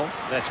tackle.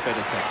 That's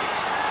better tactics.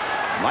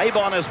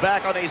 Mabon is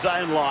back on his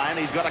own line.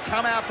 He's got to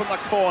come out from the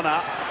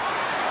corner.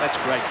 That's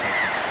great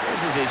tactics.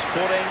 This is his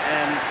footing,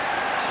 and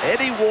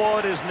Eddie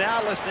Ward is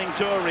now listening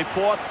to a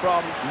report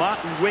from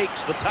Martin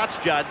Weeks, the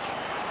touch judge.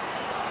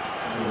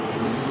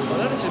 I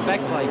notice in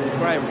back play,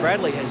 Graham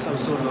Bradley has some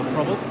sort of a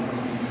problem.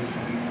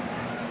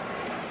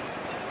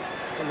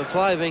 And the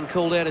player being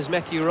called out is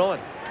Matthew Ryan.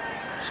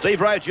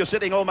 Steve Roach, you're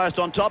sitting almost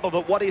on top of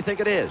it. What do you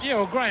think it is? Yeah,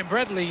 well, Graham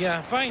Bradley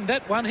feigned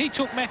that one. He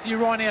took Matthew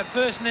Ryan out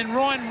first, and then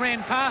Ryan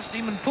ran past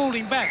him and pulled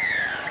him back.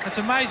 It's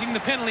amazing the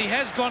penalty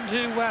has gone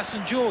to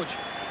St George.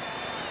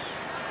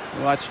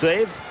 Right,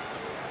 Steve.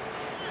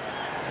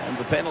 And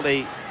the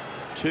penalty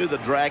to the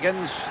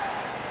Dragons,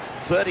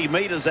 30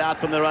 metres out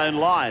from their own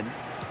line.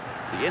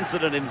 The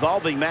incident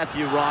involving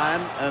Matthew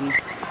Ryan and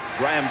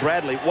Graham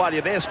Bradley. While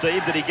you're there,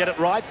 Steve, did he get it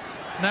right?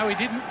 No, he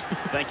didn't.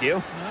 Thank you.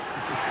 No.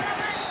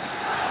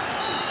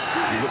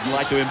 You wouldn't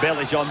like to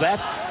embellish on that.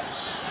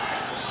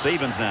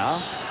 Stevens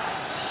now.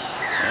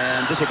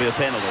 And this will be a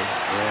penalty.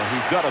 Yeah,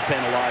 he's got to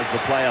penalise the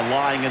player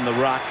lying in the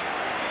ruck.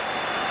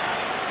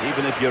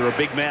 Even if you're a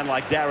big man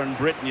like Darren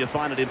Britton, you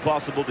find it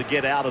impossible to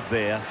get out of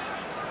there.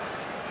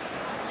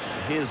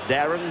 Here's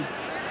Darren,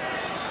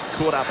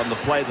 caught up on the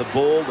play of the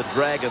ball. The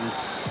Dragons,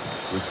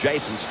 with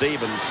Jason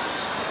Stevens,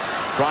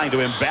 trying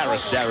to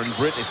embarrass Darren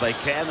Britt if they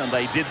can, and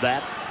they did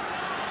that.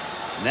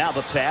 Now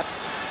the tap.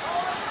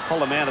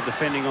 Polamatta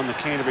defending on the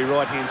Canterbury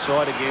right-hand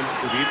side again.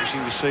 It'll be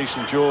interesting to see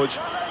St George.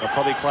 They'll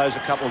probably close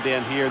a couple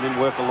down here and then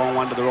work a long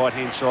one to the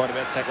right-hand side,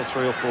 about tackle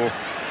 3 or 4.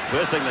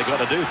 First thing they've got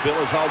to do, Phil,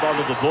 is hold on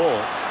to the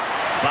ball.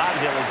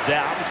 Barnhill is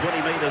down,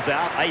 20 metres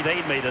out,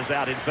 18 metres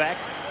out, in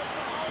fact.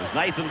 As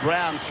Nathan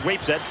Brown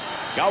sweeps it,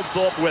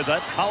 Goldthorpe with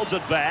it, holds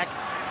it back.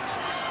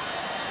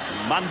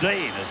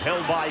 Mundine is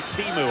held by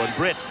Timu and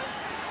Britt.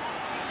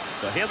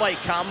 So here they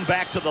come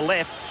back to the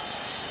left.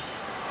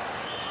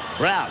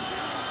 Brown.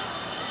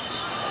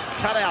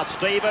 Cut out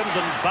Stevens,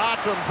 and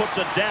Bartrim puts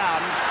it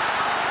down.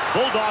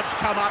 Bulldogs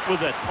come up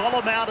with it.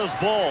 Polamatta's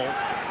ball.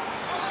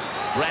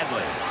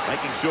 Bradley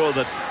making sure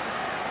that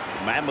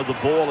the man with the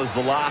ball is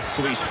the last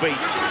to his feet.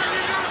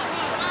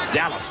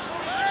 Dallas.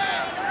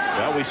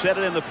 Well, we said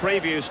it in the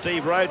preview.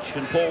 Steve Roach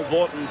and Paul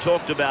Vautin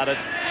talked about it.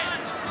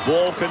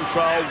 Ball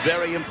control,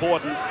 very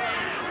important.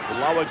 The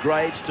lower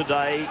grades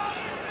today,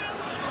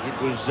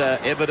 it was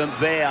evident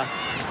there.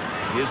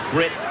 Here's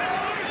Britt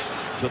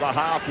to the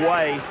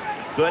halfway.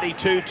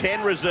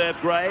 32-10 reserve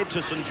grade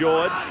to St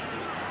George.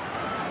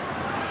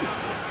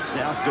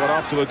 South got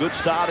off to a good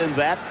start in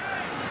that.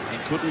 He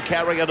couldn't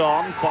carry it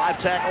on. 5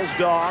 tackles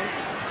gone.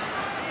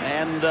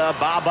 And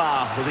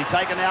Baba, was he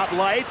taken out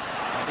late?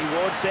 Andy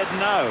Ward said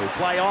no,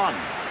 play on.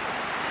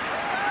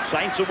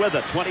 Saints are with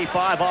it,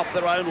 25 off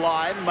their own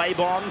line.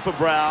 Mabon for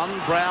Brown.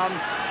 Brown,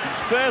 his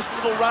first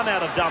little run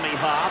out of dummy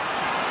half.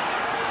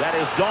 That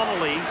is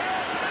Donnelly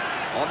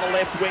on the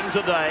left wing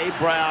today.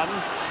 Brown,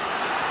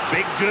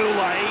 big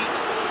Goulet.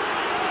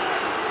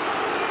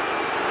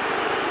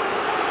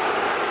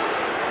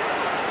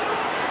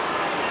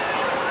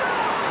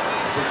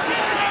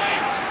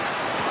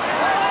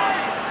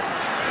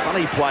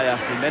 Funny player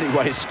in many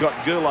ways, Scott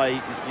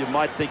Goulet. You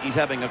might think he's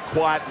having a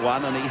quiet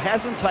one, and he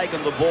hasn't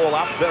taken the ball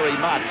up very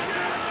much.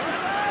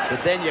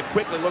 But then you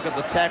quickly look at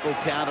the tackle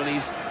count, and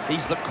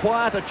he's the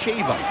quiet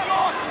achiever.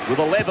 With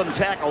 11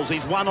 tackles,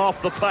 he's one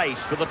off the pace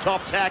for the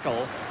top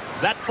tackle.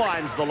 That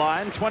finds the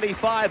line,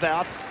 25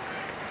 out.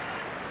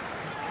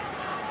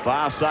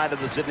 Far side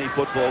of the Sydney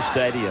Football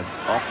Stadium,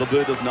 off the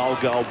boot of Noel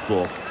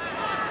Goldthorpe.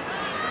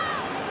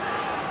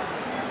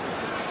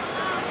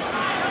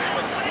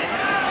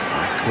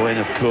 Coyne,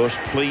 of course,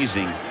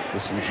 pleasing the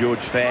St George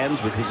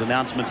fans with his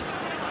announcement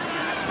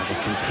of a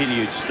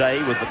continued stay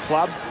with the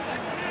club.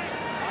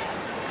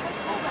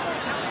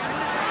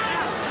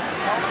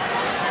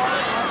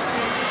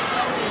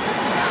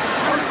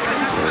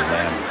 Terry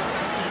Lamb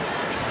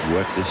to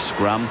work this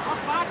scrum.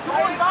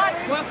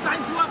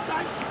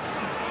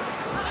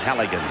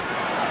 Halligan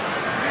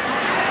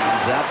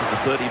comes out to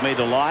the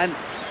 30-metre line.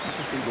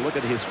 Interesting to look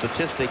at his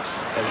statistics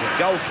as a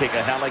goal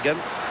kicker, Halligan.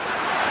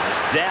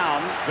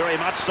 Down, very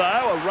much so.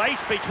 A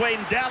race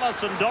between Dallas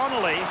and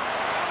Donnelly.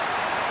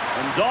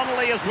 And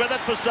Donnelly is with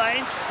it for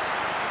Saints.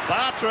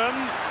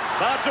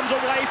 Bartrim's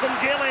away from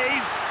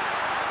Gillies.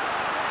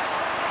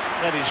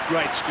 That is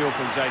great skill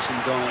from Jason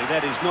Donnelly.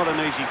 That is not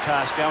an easy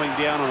task, going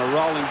down on a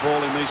rolling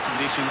ball in these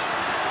conditions,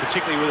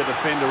 particularly with a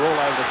defender all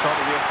over the top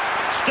of you.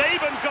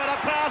 Stevens got a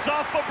pass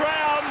off for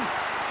Brown.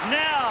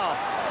 Now,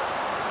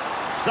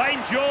 St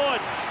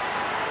George.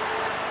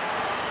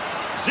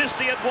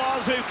 Zisti it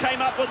was who came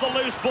up with the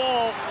loose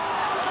ball.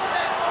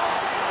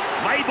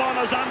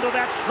 Mabon is under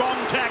that strong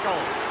tackle.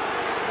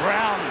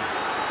 Brown.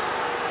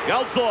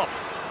 Goldthorpe.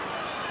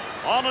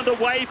 On and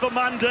away for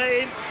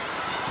Mundine.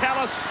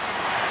 Tallis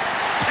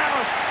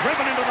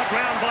driven into the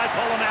ground by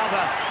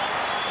Polamatta.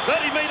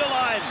 30-metre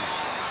line.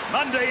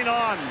 Mundine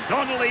on.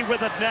 Donnelly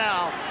with it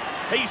now.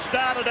 He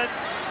started it.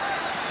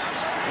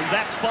 And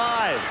that's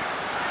 5.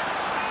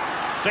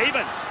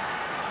 Stevens.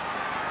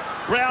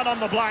 Brown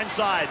on the blind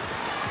side.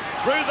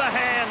 Through the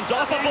hands,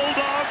 off a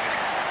Bulldog.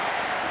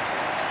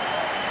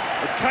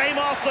 It came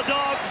off the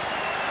Dogs.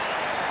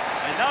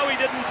 I know he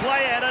didn't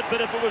play at it,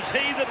 but if it was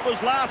he that was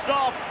last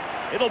off,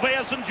 it'll be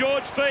a St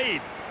George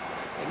feed.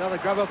 Another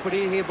grubber put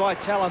in here by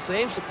Tallis. I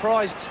am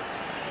surprised,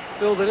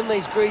 Phil, that in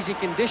these greasy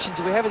conditions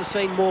we haven't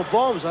seen more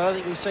bombs. I don't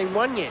think we've seen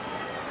one yet.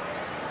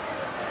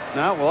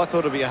 No, well, I thought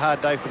it'd be a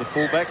hard day for the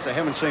fullbacks. They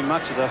haven't seen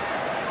much of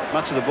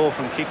the ball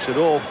from kicks at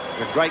all.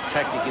 A great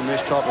tactic in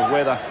this type of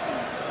weather.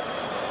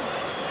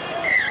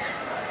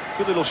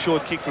 Good little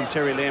short kick from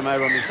Terry Lamb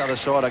over on this other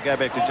side. I go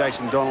back to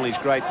Jason Donnelly's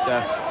great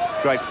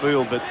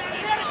field, but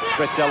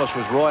Brett Dallas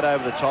was right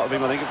over the top of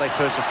him. I think if they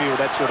persevere with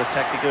that sort of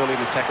tactic early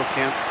in the tackle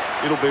count,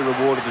 it'll be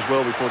rewarded as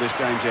well before this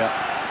game's out.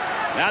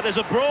 Now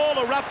there's a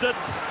brawl erupted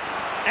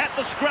at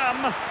the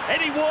scrum.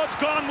 Eddie Ward's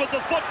gone with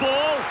the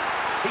football.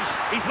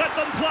 He's let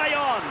them play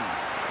on.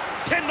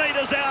 10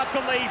 metres out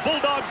from the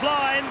Bulldogs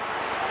line.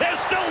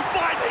 They're still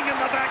fighting in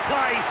the back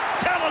play.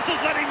 Tallis Tallis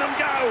is letting them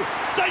go.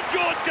 St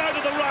George go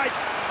to the right.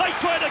 They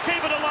try to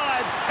keep it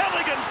alive.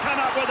 Halligan's come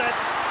up with it.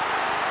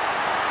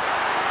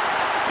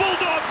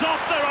 Bulldogs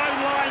off their own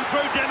line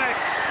through Dimmock.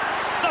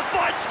 The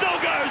fight still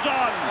goes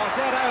on. Oh, it's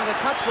out over the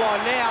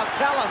touchline now.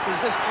 Tallis has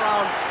just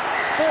thrown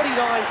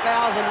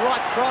 49,000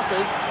 right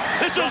crosses.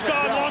 This has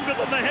gone longer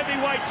than the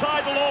heavyweight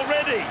title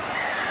already.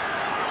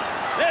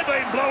 They've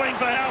been blowing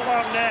for how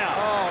long now?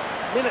 Oh,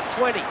 minute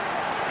 20.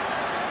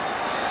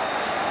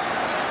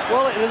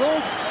 Well,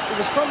 it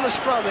was from the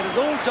scrum. It had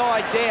all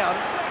died down,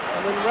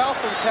 and then Ralph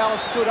and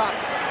Tallis stood up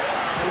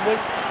and went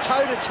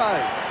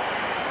toe-to-toe.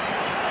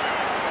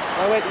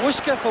 They went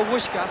whisker for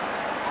whisker,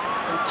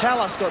 and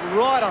Tallis got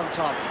right on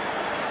top.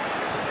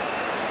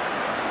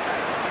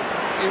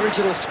 The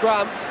original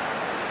scrum.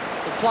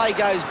 The play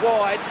goes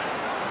wide.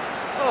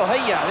 Oh,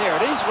 there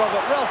it is.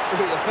 Robert Ralph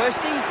threw the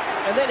firstie,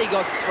 and then he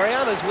got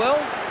Brown as well.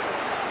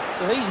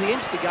 So he's the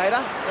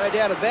instigator, no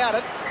doubt about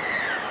it.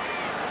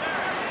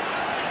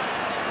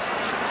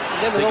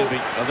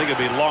 I think it'd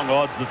be long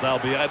odds that they'll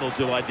be able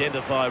to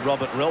identify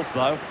Robert Ralph,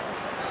 though.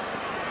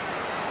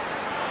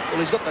 Well,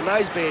 he's got the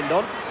noseband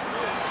on.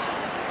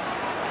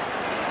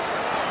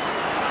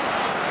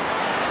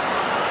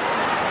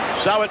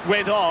 So it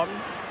went on,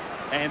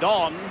 and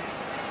on,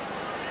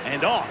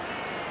 and on.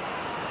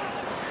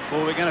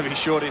 Well, we're going to be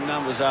short in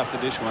numbers after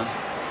this one.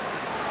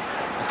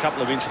 A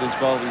couple of incidents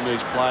involving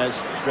these players.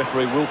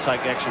 Referee will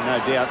take action, no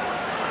doubt.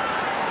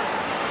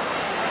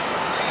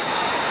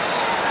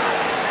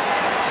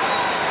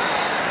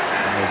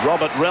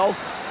 Robert Ralph,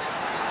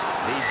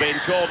 he's been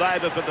called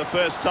over for the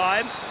first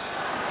time.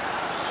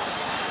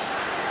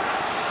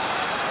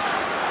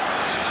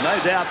 There's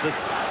no doubt that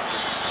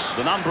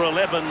the number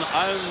 11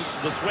 owned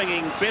the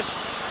swinging fist.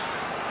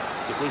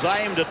 It was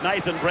aimed at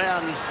Nathan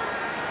Brown's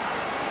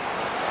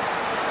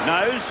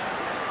nose.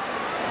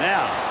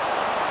 Now,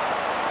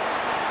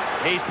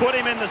 he's put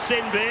him in the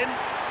sin bin.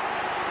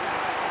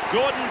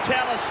 Gorden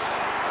Tallis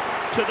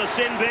to the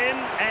sin bin,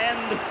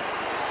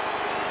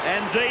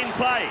 and Dean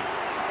Pay.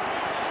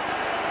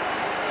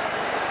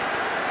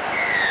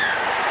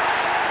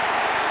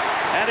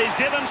 And he's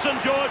given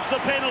St George the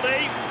penalty.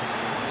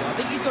 I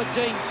think he's got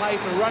Dean Pay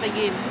for running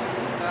in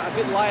a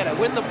bit later.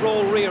 When the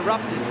brawl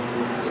re-erupted,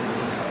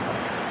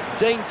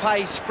 Dean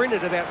Pay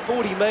sprinted about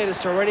 40 metres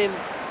to run in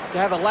to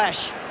have a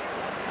lash.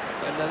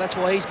 And that's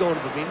why he's gone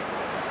to the bin.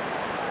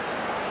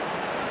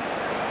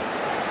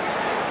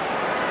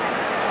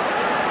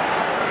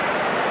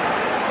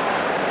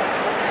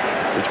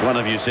 Which one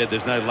of you said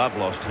there's no love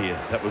lost here?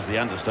 That was the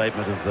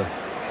understatement of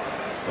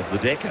the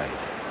decade.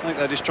 I think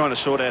they're just trying to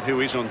sort out who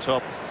is on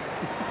top.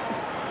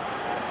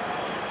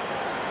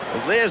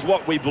 Well, there's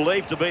what we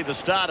believe to be the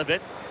start of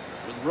it,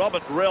 with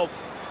Robert Ralph.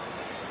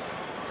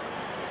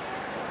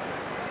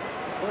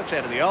 Well, that's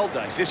out of the old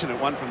days, isn't it?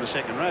 One from the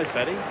second row,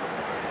 Fatty.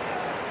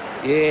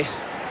 Yeah.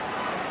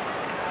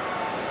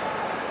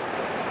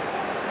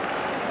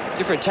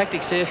 Different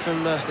tactics there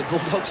from the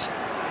Bulldogs.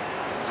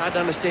 It's hard to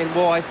understand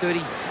why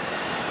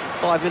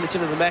 35 minutes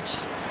into the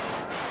match.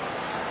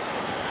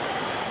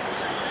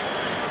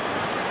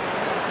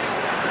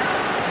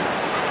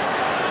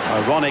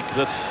 Ironic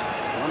that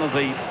one of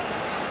the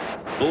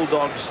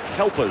Bulldogs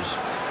helpers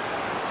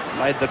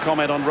made the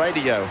comment on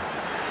radio.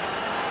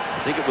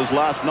 I think it was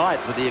last night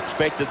that he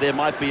expected there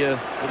might be a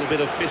little bit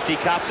of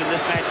fisticuffs in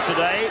this match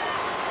today.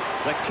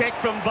 The kick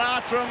from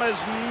Bartrim is...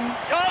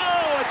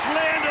 Oh, it's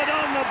landed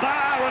on the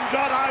bar and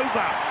got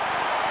over.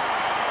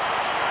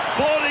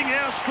 Boarding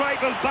house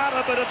scrape of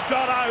butter, but it's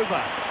got over.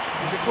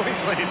 He's a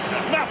Queenslander.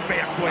 Must be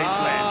a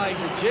Queenslander. Ah,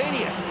 he's a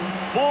genius.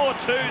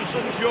 4-2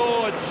 St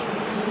George.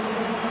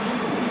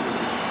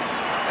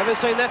 Haven't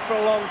seen that for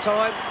a long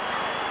time.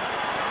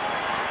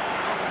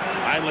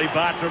 Only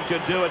Bartrim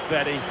could do it,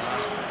 Fatty.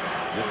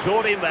 You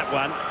taught him that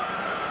one.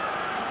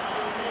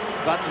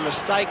 But the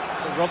mistake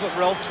of Robert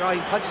Ralph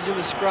throwing punches in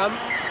the scrum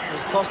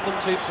has cost them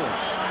 2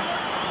 points.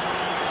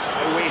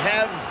 So we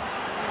have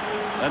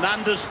an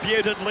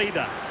undisputed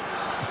leader.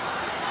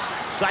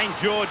 St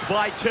George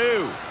by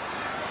 2.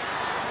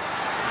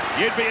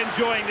 You'd be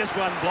enjoying this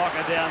one,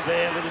 Blocker, down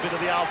there. A little bit of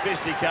the old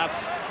fisticuffs.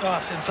 Oh,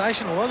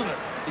 sensational, wasn't it?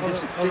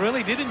 I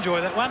really did enjoy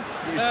that one.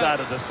 You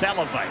started to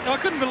salivate. I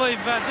couldn't believe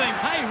Dean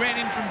Pay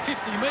ran in from 50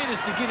 metres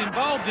to get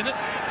involved in it.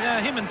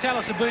 Him and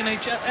Tallis have been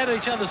at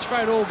each other's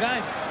throat all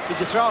game. Did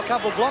you throw a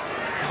couple block?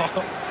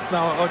 Oh,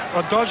 no,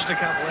 I dodged a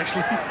couple,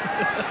 actually.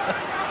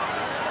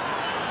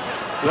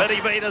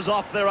 30 metres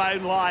off their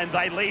own line.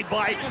 They lead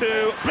by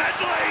 2.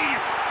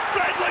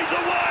 Bradley's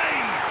away.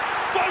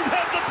 Won't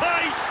have the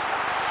pace.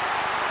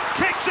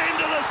 Kicks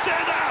into the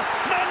centre.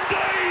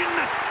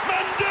 Mundine.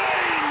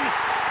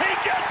 He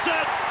gets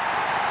it.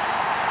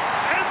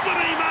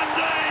 Anthony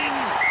Mundine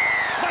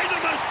made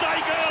a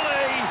mistake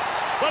early,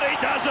 but he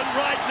doesn't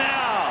right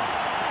now.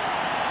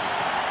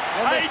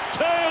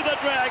 8-2 the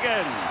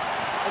Dragons.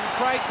 And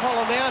Craig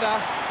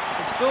Colomouta,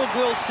 as Phil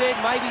Gould said,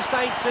 maybe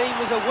St. Seam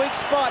was a weak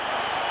spot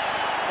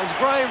as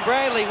Graham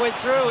Bradley went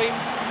through him,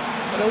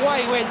 and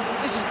away he went.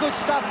 This is good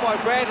stuff by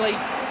Bradley.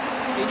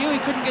 He knew he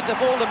couldn't get the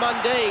ball to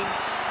Mundine,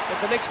 But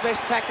the next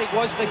best tactic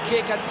was the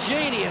kick, a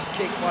genius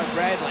kick by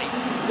Bradley.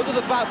 Look at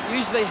the bump,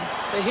 used the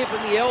hip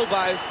and the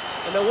elbow,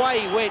 and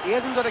away he went. He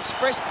hasn't got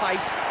express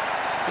pace,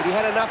 but he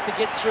had enough to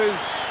get through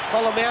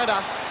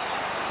Polamatta,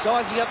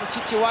 sizing up the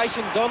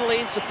situation. Donnelly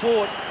in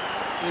support.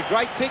 The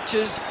great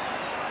pictures.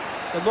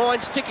 The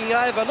mind's ticking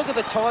over. Look at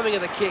the timing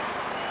of the kick.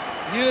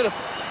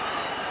 Beautiful.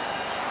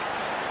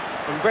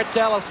 And Brett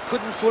Dallas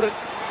couldn't foot it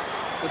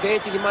with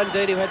Anthony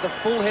Mundine, who had the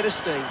full head of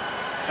steam.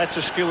 That's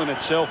a skill in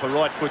itself, a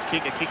right foot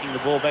kicker kicking the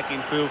ball back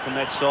in field from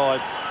that side.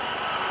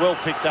 Well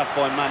picked up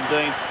by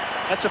Mundine.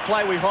 That's a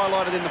play we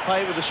highlighted in the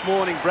paper this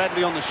morning.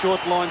 Bradley on the short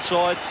line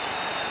side.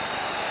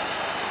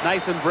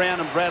 Nathan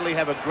Brown and Bradley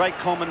have a great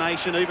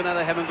combination, even though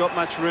they haven't got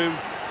much room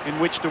in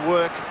which to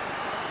work.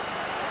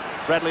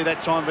 Bradley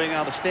that time being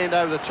able to stand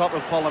over the top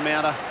of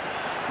Polamatta.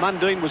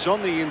 Mundine was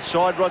on the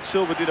inside. Rod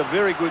Silver did a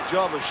very good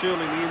job of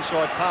shielding the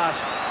inside pass,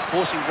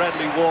 forcing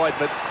Bradley wide,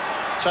 but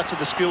such are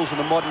the skills of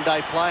the modern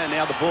day player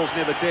now. The ball's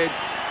never dead.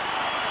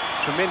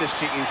 Tremendous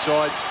kick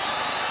inside.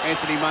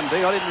 Anthony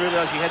Mundine, I didn't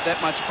realise he had that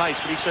much pace,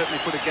 but he certainly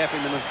put a gap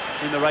in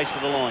the race to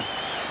the line.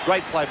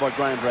 Great play by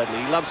Graham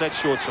Bradley. He loves that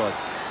short side.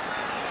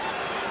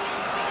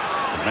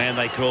 The man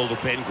they called a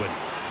penguin.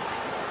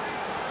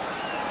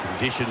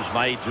 Conditions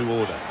made to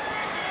order.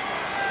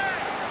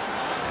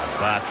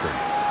 Bartrim.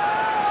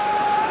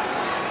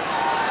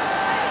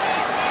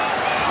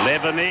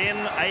 11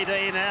 in,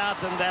 18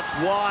 out, and that's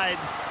wide.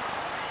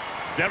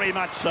 Very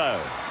much so.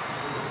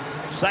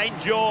 St.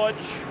 George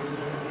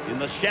in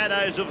the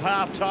shadows of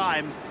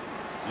half-time,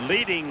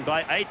 leading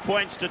by 8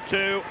 points to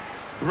 2.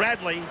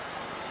 Bradley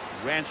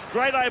ran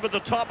straight over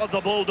the top of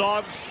the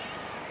Bulldogs,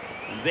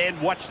 and then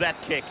watch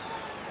that kick.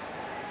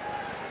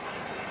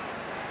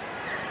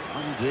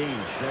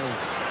 Mundine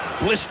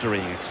showed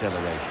blistering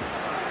acceleration.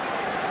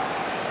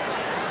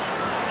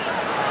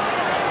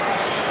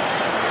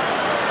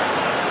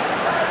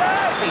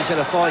 He's had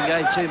a fine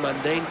game too,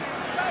 Mundine.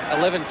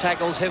 11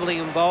 tackles, heavily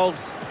involved.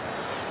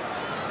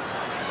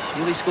 He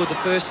only scored the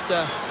first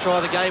try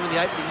of the game in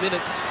the opening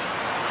minutes.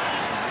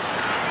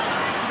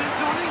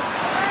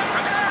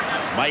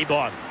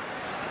 Maybon.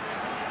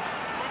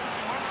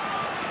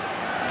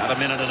 About a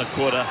minute and a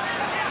quarter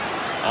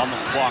on the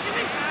clock.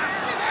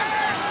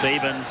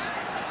 Stevens.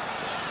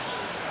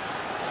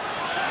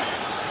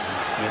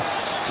 And Smith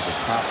to the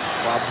Park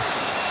Club.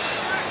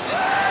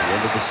 At the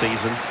end of the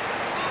season.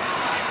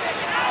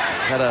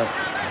 He's had a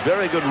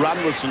very good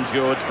run with St.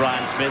 George,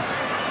 Brian Smith.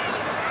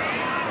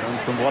 And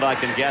from what I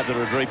can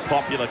gather, a very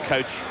popular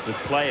coach with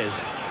players.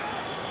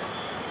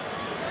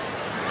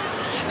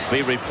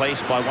 Be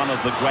replaced by one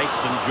of the great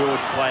St.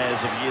 George players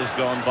of years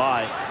gone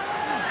by.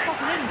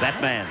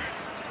 That man,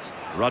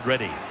 Rod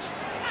Reddy.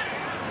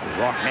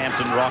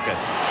 Rockhampton Rocket.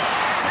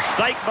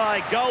 Mistake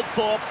by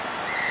Goldthorpe.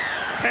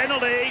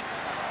 Penalty.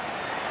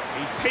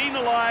 He's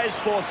penalised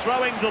for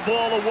throwing the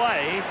ball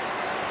away.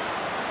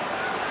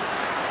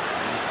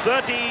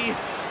 30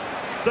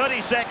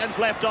 seconds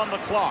left on the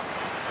clock.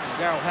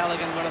 Daryl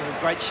Halligan, one of the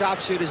great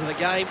sharpshooters of the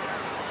game.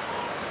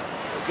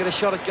 We'll get a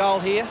shot at goal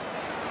here.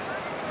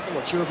 I'm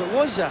not sure if it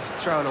was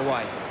thrown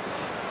away.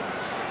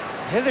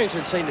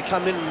 Hetherington seemed to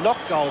come in and knock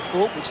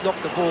Goldthorpe, which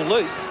knocked the ball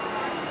loose.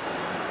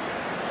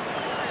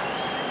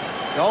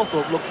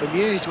 Goldthorpe looked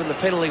bemused when the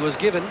penalty was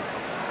given,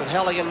 but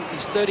Halligan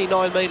is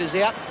 39 metres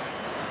out.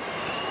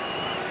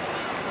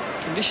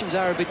 Conditions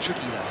are a bit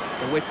tricky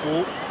though. The wet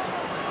ball.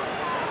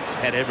 It's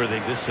had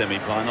everything this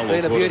semi-final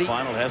or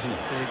quarter-final, hasn't it?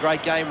 Been a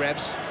great game,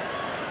 Rabs.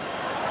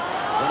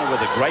 I don't know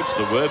whether great's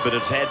the word, but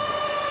it's had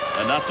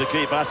enough to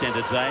keep us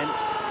entertained.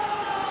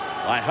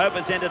 I hope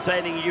it's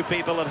entertaining you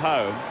people at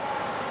home.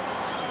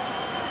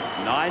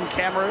 9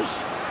 cameras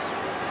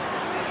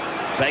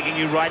taking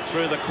you right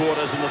through the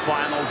quarters and the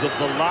finals of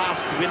the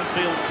last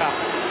Winfield Cup.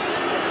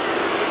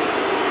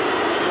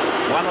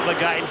 One of the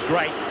game's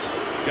great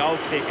goal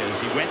kickers.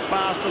 He went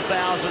past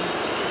 1,000. I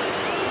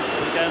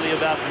think only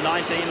about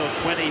 19 or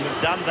 20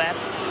 have done that.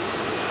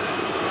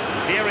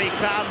 Here he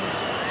comes.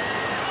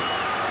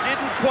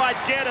 Didn't quite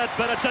get it,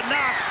 but it's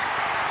enough.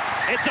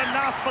 It's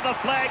enough for the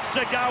Flags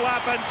to go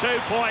up and 2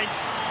 points.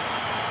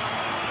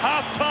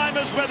 Half-time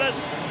is with us.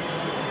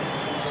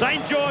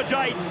 St. George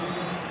 8,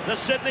 the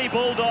Sydney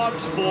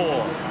Bulldogs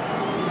 4.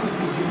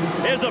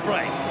 Here's a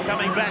break.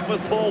 Coming back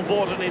with Paul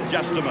Vautin in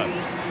just a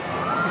moment.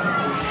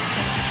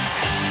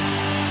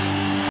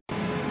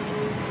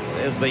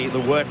 There's the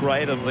work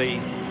rate of the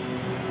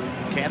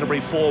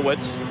Canterbury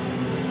forwards.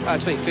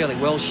 It's been fairly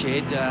well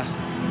shared.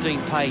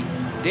 Dean Pay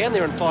down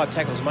there on 5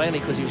 tackles, mainly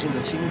because he was in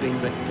the sin bin,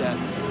 but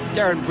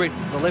Darren Britt,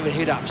 11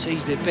 hit-ups.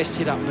 He's their best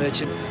hit-up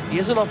merchant. He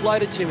hasn't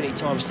offloaded too many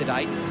times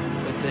today,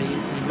 but he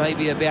may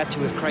be about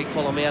to if Craig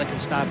Polamatta can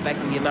start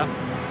backing him up.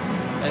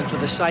 And for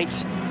the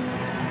Saints,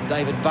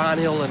 David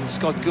Barnhill and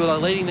Scott Goula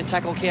leading the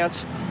tackle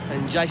counts,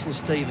 and Jason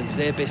Stevens,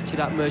 their best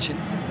hit-up merchant,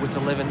 with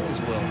 11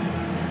 as well.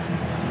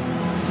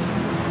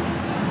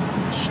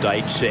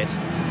 Stage set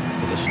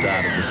for the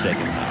start of the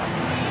second half.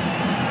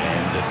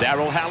 And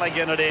Daryl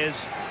Halligan it is.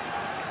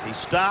 He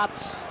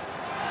starts.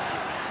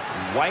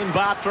 Wayne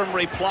Bartrim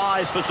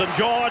replies for St.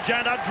 George,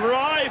 and a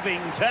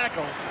driving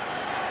tackle.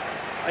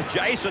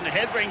 Jason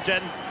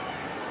Hetherington.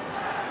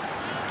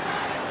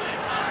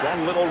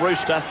 Strong little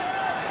rooster.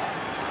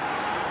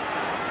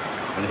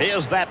 And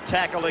here's that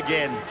tackle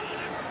again.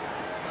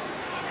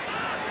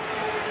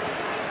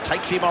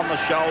 Takes him on the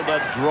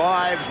shoulder,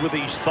 drives with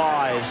his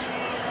thighs,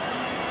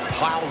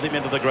 piles him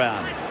into the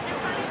ground.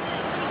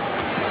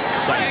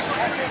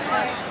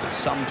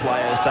 Some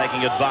players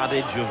taking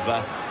advantage of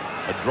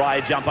a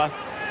dry jumper.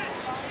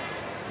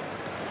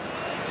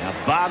 Now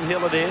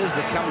Barnhill it is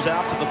that comes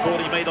out to the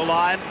 40-metre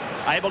line,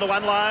 able to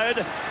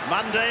unload.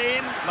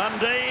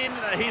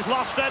 Mundine, he's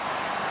lost it.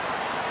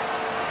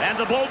 And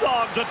the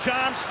Bulldogs a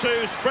chance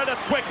to spread it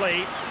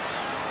quickly.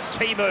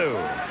 Timu.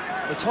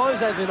 The times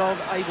they've been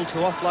able to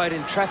offload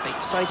in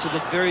traffic, Saints have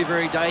looked very,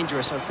 very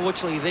dangerous.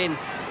 Unfortunately then,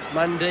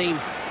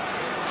 Mundine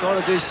trying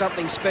to do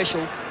something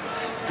special,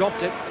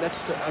 dropped it.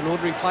 That's an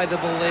ordinary play the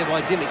ball there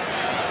by Dimmick.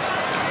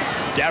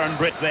 Darren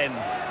Britt then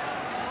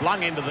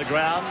flung into the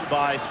ground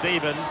by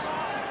Stevens.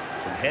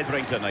 From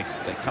Hetherington, they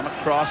come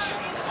across.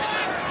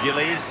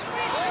 Gillies.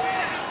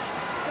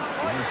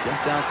 He's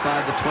just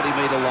outside the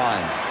 20-metre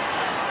line.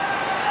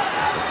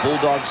 The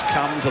Bulldogs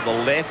come to the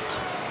left.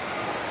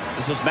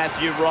 This is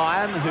Matthew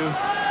Ryan, who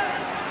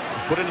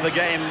was put into the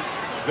game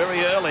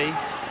very early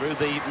through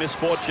the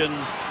misfortune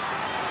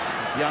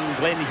of young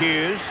Glenn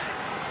Hughes.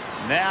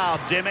 Now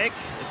Dimmick.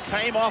 It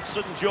came off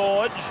St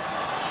George.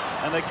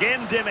 And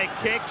again Dimmick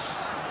kicks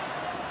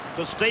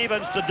for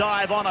Stevens to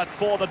dive on it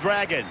for the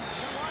Dragons.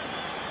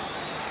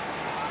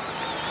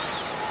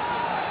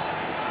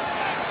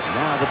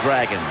 Now the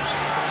Dragons,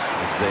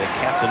 with their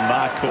captain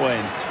Mark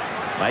Coyne,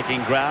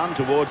 making ground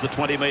towards the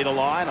 20-metre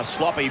line. A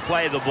sloppy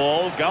play the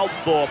ball.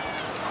 Goldthorpe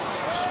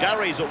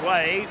scurries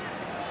away.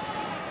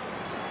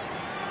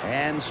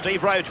 And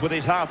Steve Roach with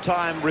his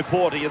half-time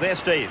report. Are you there,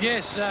 Steve?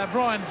 Yes,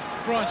 Brian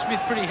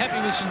Smith pretty happy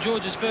with St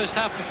George's first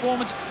half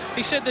performance.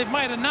 He said they've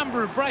made a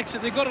number of breaks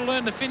that they've got to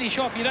learn to finish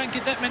off. You don't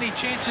get that many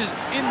chances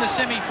in the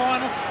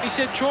semi-final. He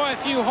said try a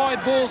few high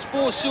balls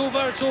for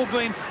Silver. It's all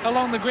been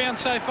along the ground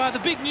so far. The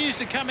big news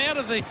to come out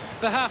of the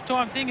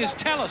half-time thing is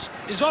Tallis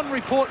is on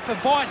report for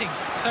biting.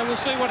 So we'll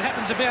see what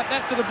happens about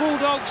that for the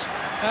Bulldogs.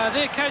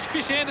 Their coach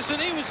Chris Anderson,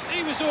 he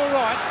was all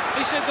right.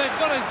 He said they've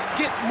got to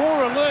get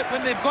more alert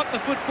when they've got the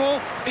football.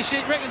 He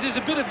said reckons there's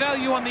a bit of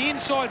value on the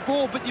inside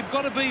ball, but you've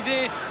got to be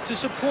there to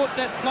support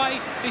that play.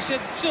 He said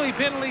silly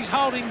penalties,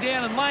 holding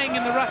down and laying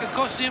in the ruck have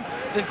cost him.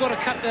 They've got to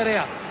cut that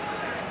out.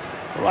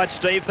 All right,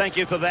 Steve, thank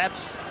you for that.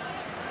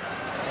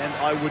 And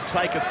I would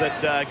take it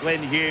that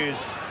Glenn Hughes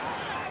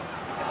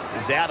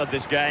is out of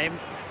this game.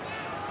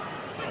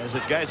 As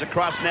it goes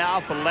across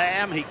now for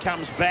Lamb, he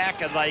comes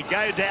back and they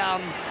go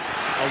down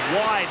a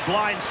wide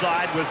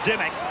blindside with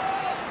Dimmick.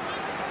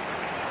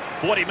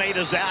 40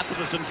 metres out for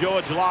the St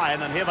George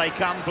line, and here they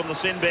come from the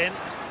sin bin.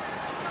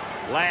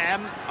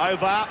 Lamb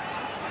over,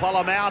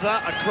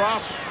 Pollamouta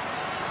across,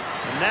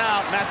 and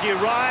now Matthew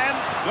Ryan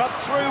got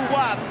through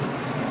one,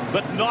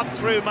 but not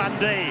through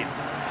Mundine.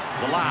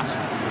 The last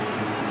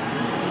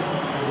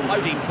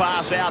floating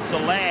pass out to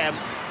Lamb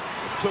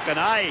took an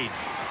age.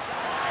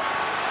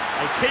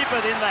 They keep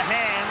it in the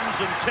hands,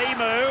 and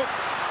Timu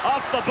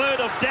off the boot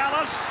of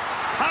Dallas.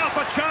 Half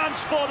a chance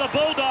for the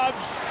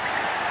Bulldogs.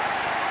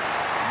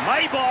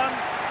 Maybon,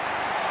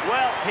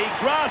 well, he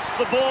grasped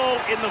the ball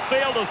in the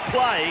field of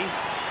play,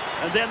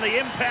 and then the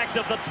impact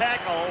of the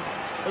tackle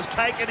has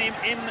taken him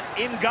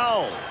in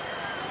goal.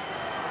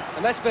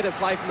 And that's better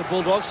play from the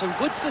Bulldogs. Some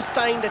good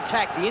sustained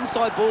attack. The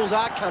inside balls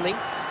are coming,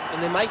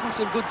 and they're making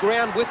some good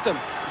ground with them.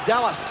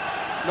 Dallas,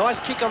 nice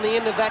kick on the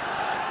end of that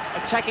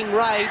attacking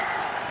raid,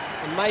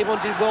 and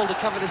Maybon did well to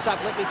cover this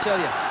up, let me tell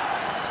you.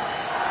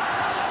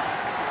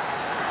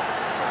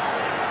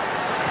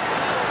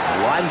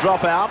 Line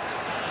drop out.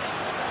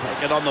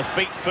 Taken on the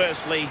feet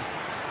firstly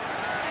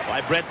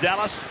by Brett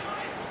Dallas.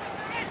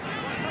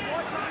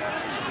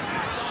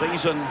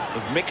 Season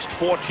of mixed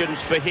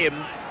fortunes for him.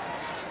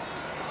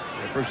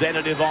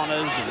 Representative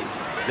honours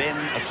and then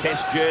a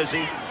test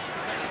jersey.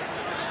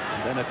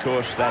 And then, of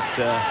course, that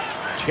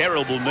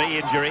terrible knee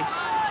injury.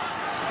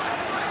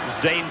 It's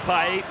Dean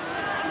Pay.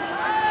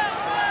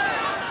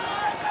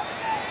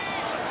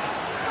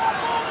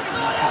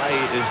 Pay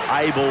is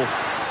able,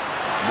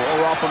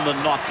 more often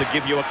than not, to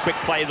give you a quick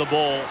play the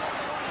ball.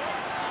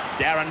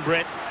 Darren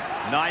Britt,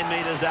 9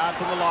 metres out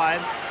from the line.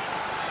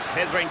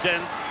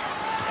 Hetherington,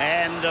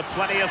 and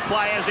plenty of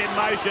players in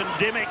motion.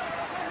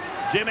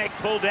 Dimmick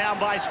pulled down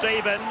by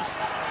Stevens.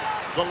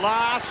 The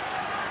last,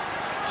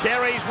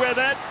 Terry's with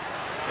it.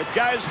 It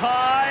goes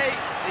high.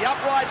 The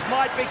uprights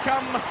might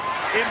become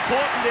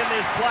important in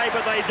this play,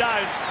 but they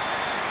don't.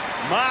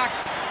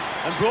 Marked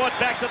and brought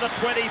back to the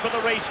 20 for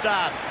the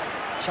restart.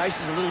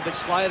 Chase is a little bit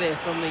slow there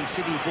from the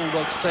Sydney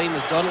Bulldogs team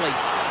as Donnelly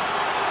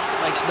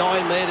makes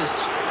 9 metres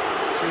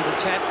through the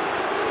tap.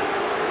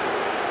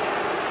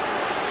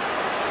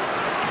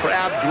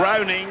 Crowd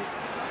groaning,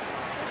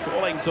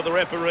 calling to the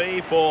referee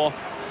for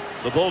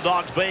the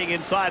Bulldogs being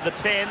inside the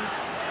 10.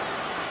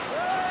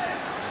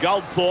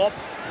 Goldthorpe,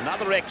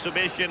 another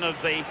exhibition of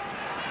the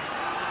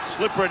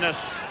slipperiness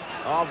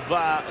of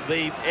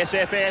the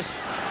SFS.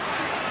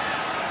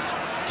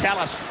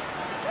 Tallis.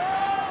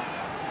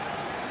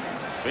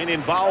 Been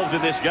involved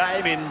in this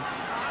game in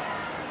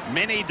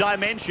many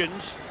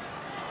dimensions.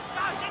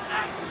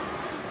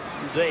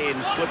 Mundine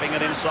slipping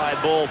an inside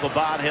ball for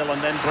Barnhill,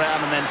 and then Brown,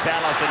 and then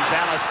Tallis, and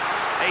Tallis.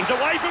 He's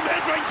away from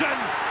Hetherington.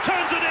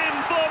 Turns it in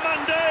for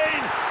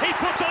Mundine. He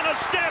puts on a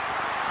step.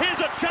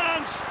 Here's a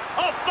chance.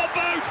 Off the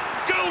boot.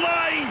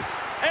 Goulet.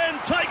 And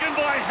taken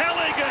by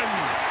Halligan.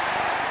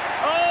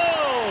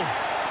 Oh,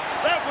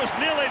 that was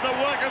nearly the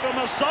work of a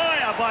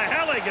messiah by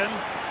Halligan.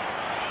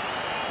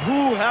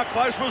 Ooh, how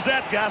close was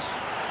that, Gus?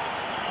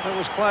 That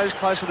was close,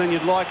 closer than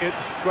you'd like it.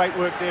 Great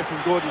work there from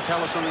Gorden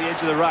Tallis on the edge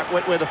of the ruck.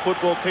 Wet weather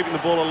football, keeping the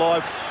ball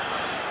alive.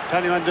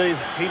 Tony Mundine,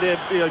 he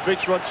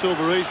beats Rod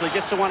Silver easily.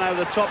 Gets the one over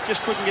the top,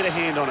 just couldn't get a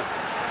hand on it.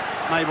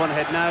 Mabon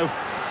had no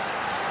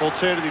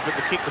alternative but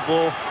to kick the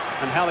ball,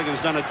 and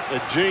Halligan's done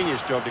a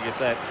genius job to get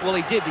that. Well,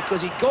 he did,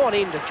 because he'd gone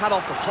in to cut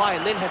off the play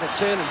and then had to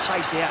turn and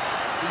chase out.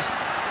 He's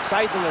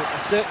saved them a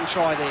certain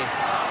try there.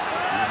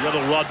 Here's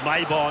little Rod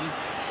Mabon.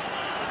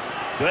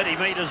 30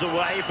 metres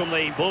away from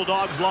the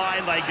Bulldogs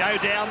line. They go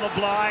down the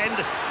blind.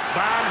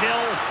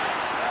 Barnhill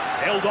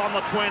held on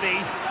the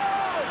 20.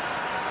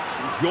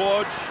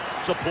 George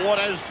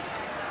supporters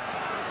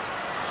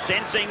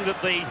sensing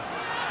that the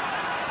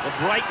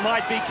break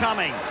might be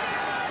coming.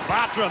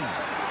 Bartrim,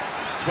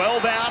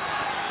 12 out.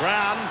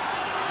 Brown,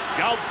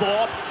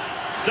 Goldthorpe,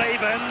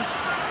 Stevens.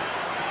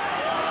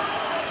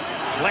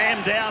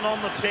 Slammed down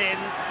on the 10.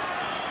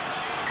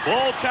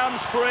 Ball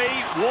comes free.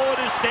 Ward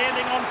is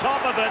standing on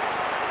top of it.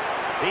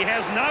 He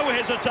has no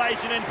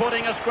hesitation in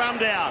putting a scrum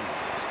down.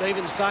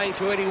 Stevens saying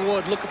to Eddie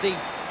Ward, look at the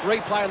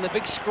replay on the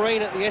big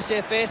screen at the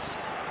SFS.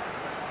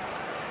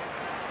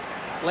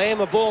 Lamb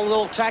a ball and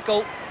little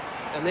tackle,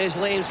 and there's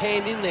Lamb's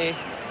hand in there.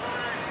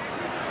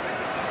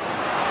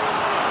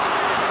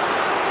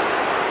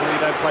 Well, you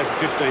don't play for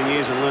 15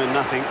 years and learn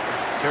nothing.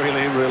 Terry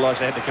Lamb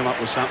realised they had to come up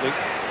with something.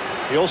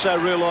 He also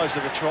realised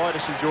that a try to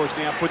St George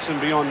now puts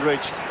them beyond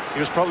reach. He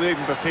was probably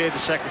even prepared to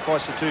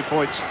sacrifice the 2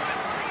 points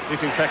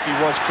if in fact he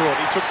was caught.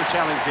 He took the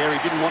challenge there. He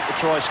didn't want the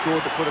try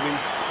scored to put him in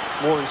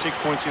more than 6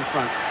 points in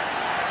front.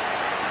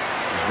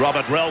 There's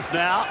Robert Ralph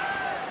now.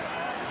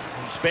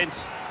 He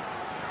spent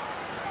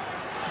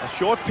a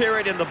short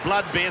period in the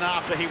blood bin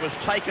after he was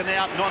taken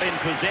out, not in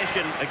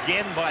possession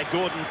again by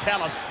Gorden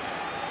Tallis.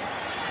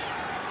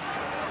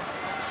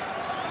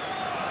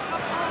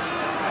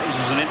 This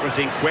is an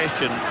interesting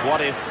question.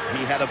 What if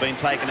he had been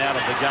taken out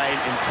of the game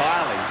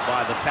entirely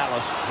by the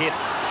Tallis hit?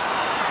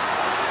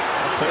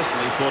 I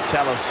personally thought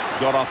Tallis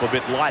got off a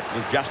bit light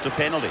with just a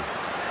penalty.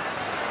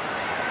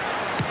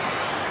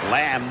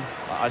 Lamb,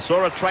 I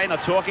saw a trainer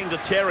talking to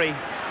Terry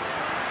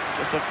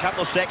just a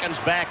couple of seconds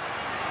back.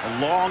 A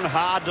long,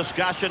 hard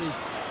discussion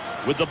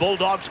with the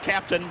Bulldogs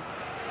captain.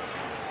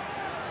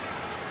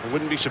 I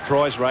wouldn't be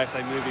surprised, Ray, if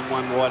they move in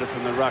one wider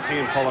from the ruck. He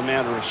and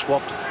Polomouta have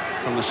swapped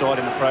from the side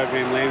in the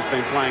program. Lamb's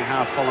been playing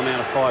half,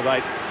 Polomouta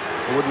 5'8".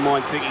 I wouldn't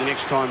mind thinking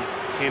next time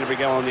Canterbury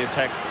go on the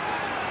attack,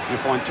 you'll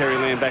find Terry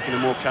Lamb back in a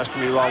more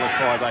customary role at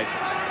 5'8".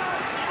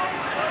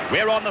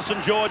 We're on the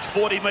St George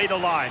 40-metre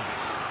line,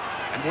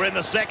 and we're in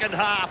the second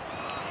half,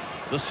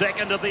 the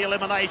second of the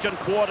elimination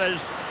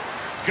quarters.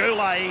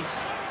 Goulet,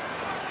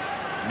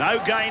 no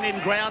gain in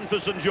ground for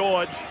St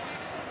George.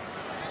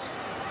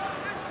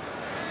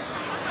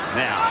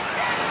 Now,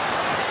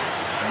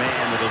 this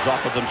man that has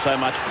offered them so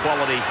much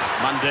quality,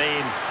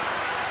 Mundine.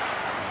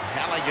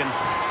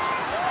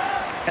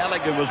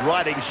 Halligan was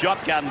riding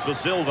shotgun for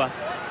Silver.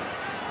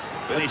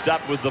 Finished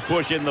up with the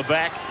push in the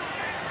back.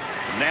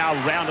 Now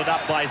rounded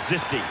up by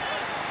Zisti.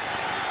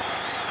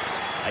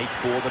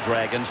 8-4 the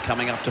Dragons,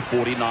 coming up to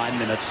 49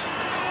 minutes.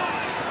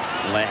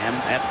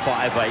 Lamb at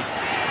 5'8".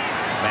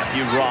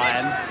 Matthew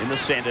Ryan in the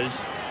centres.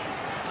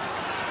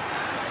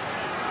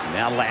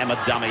 Now Lamb a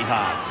dummy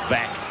half.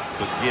 Back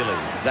for Gilly.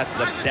 That's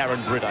the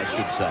Darren Britt, I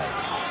should say.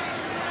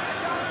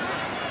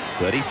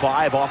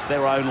 35 off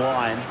their own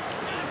line.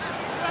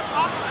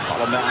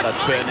 Polomouta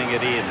turning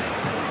it in.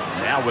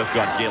 Now we've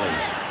got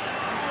Gillies.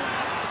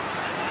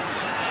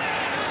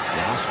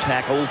 Last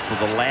tackle for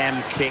the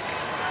Lamb kick.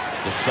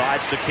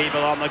 Decides to keep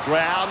it on the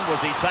ground.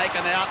 Was he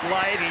taken out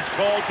late? He's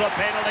called for a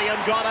penalty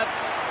and got it.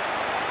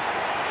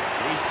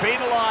 He's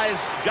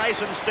penalised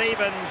Jason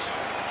Stevens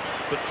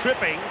for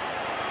tripping.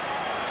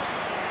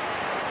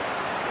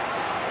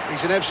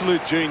 He's an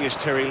absolute genius,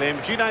 Terry Lamb.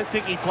 If you don't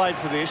think he played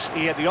for this,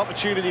 he had the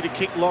opportunity to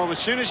kick long. As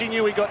soon as he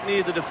knew he got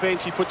near the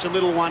defence, he puts a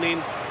little one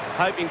in,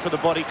 hoping for the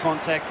body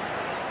contact,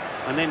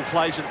 and then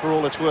plays it for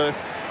all it's worth.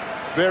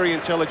 Very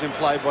intelligent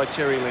play by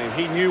Terry Lamb.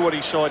 He knew what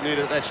his side needed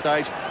at that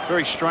stage.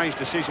 Very strange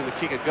decision to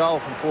kick a goal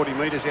from 40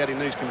 metres out in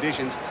these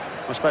conditions.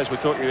 I suppose we're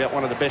talking about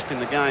one of the best in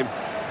the game.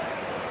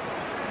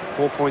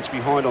 4 points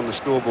behind on the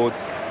scoreboard.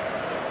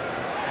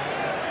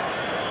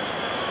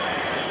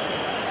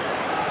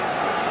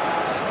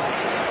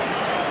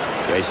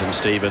 Jason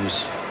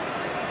Stevens,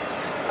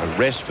 a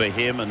rest for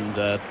him,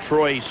 and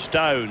Troy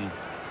Stone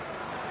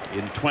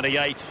in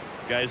 28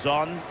 goes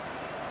on.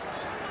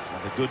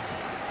 One of the good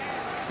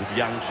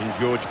young St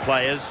George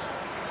players.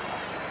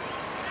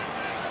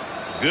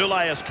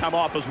 Goulet has come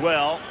off as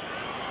well.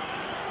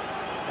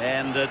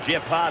 and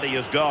Jeff Hardy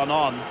has gone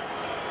on.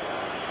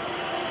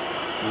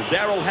 Well,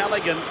 Daryl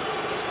Halligan,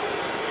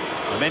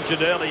 I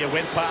mentioned earlier,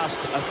 went past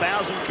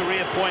 1,000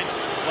 career points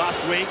last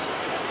week.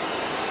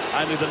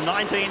 Only the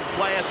 19th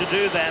player to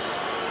do that,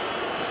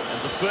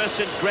 and the first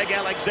since Greg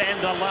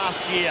Alexander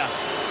last year.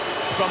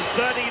 From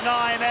 39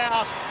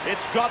 out,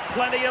 it's got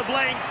plenty of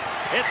length,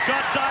 it's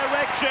got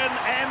direction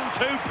and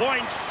 2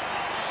 points.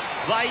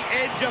 They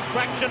edge a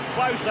fraction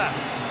closer.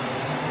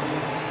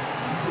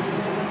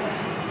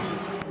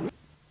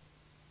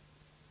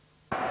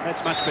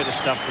 That's much better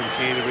stuff from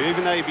Canterbury.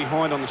 Even though you're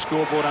behind on the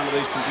scoreboard under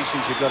these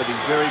conditions, you've got to be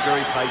very,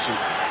 very patient.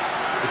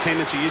 The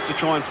tendency is to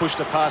try and push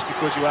the pass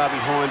because you are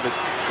behind, but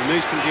in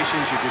these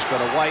conditions, you've just got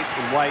to wait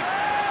and wait.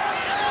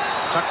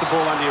 Tuck the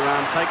ball under your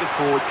arm, take it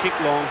forward, kick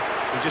long,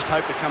 and just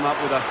hope to come up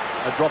with a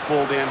drop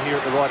ball down here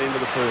at the right end of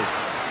the field.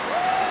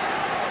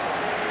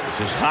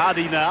 This is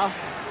Hardy now.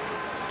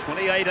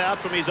 28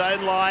 out from his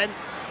own line.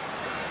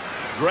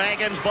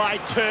 Dragons by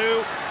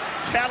 2.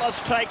 Tallis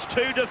takes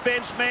 2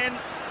 defence men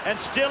and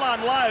still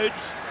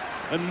unloads,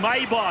 and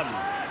Maybon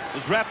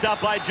is wrapped up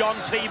by John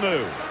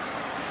Timu.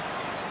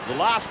 The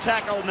last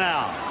tackle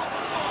now.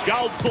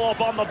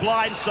 Goldthorpe on the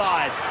blind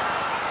side.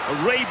 A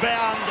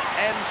rebound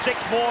and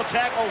 6 more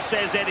tackles,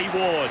 says Eddie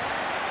Ward.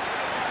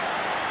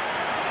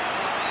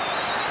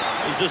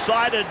 He's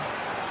decided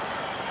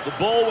the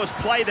ball was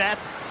played at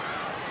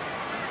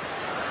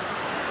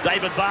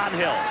David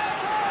Barnhill.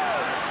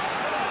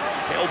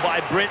 Held by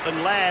Britt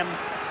and Lamb.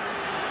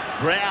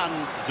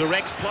 Brown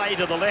directs play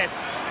to the left.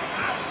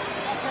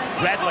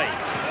 Bradley.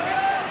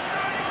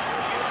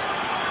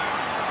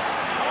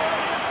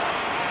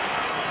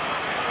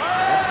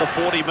 That's the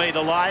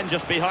 40-metre line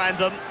just behind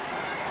them.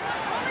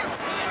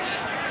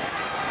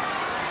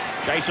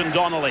 Jason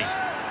Donnelly.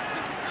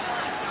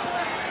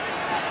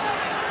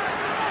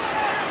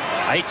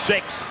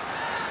 8-6.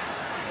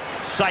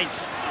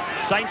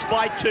 Saints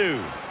by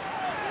 2.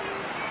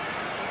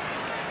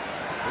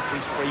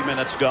 53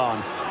 minutes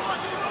gone.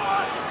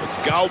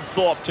 But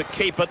Goldthorpe to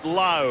keep it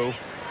low.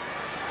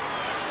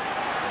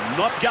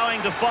 Not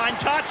going to find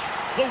touch.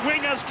 The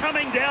winger's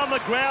coming down the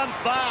ground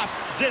fast,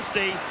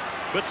 Zesty,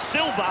 but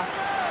Silva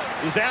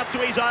is out to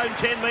his own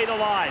 10-metre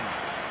line.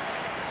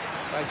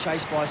 Great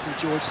chase by St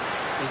George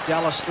as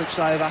Dallas slips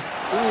over.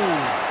 Ooh,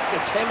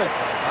 gets hammered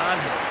by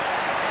Barnhill.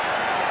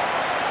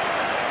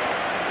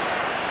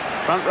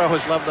 Front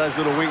rowers love those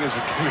little wingers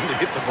that come in to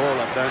hit the ball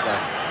up, don't they?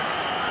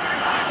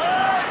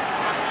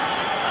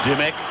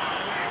 Dimmick.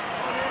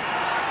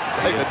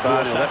 David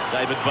Barnhill.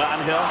 David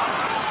Barnhill.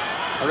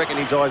 I reckon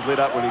his eyes lit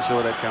up when he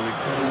saw that coming.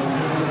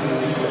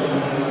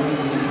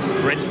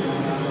 Britt.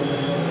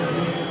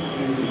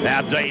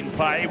 Now Dean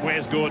Pay.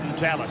 Where's Gorden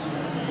Tallis?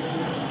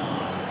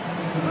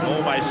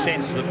 Almost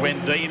sense that when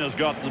Dean has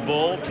got the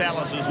ball,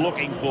 Tallis is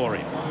looking for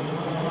him.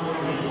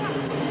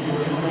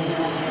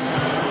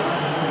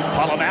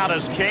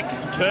 Palomauta's kick.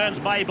 Turns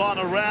Maybon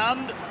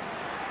around.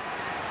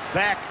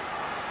 Back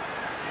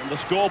in the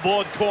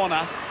scoreboard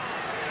corner.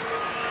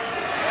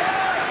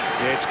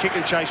 Yeah, it's kick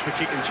and chase for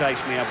kick and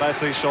chase now. Both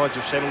these sides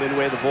have settled in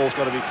where the ball's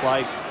got to be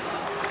played.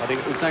 I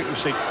think we'll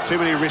see too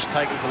many risks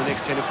taken for the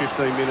next 10 or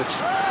 15 minutes.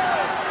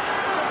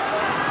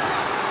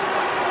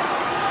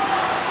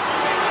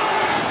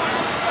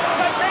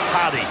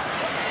 Hardy.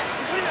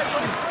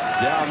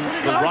 Down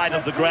the right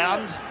of the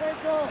ground.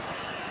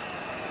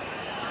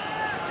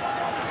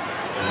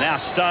 And now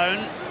Stone.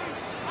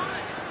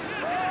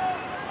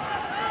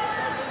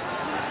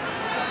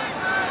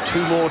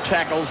 2 more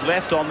tackles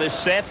left on this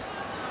set.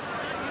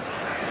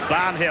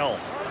 Barnhill.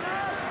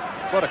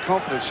 What a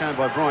confidence shown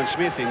by Brian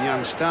Smith in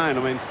young Stone.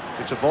 I mean,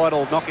 it's a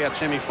vital knockout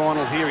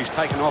semi-final here. He's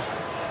taken off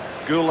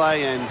Goulet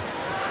and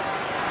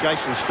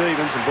Jason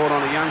Stevens and brought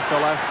on a young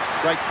fellow.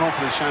 Great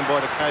confidence shown by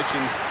the coach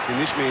in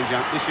this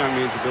young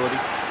man's ability.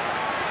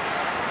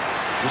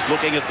 Just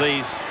looking at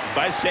these,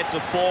 both sets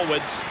of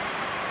forwards,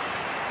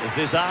 as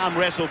this arm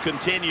wrestle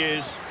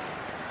continues.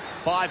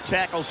 5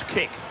 tackles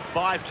kick,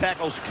 5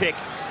 tackles kick.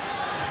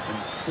 And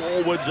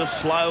forwards are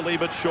slowly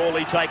but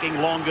surely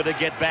taking longer to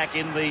get back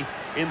in the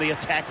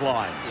attack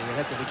line. Yeah, they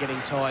have to be getting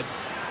tired.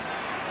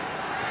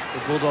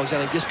 The Bulldogs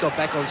only just got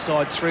back on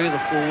side 3 of the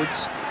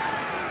forwards,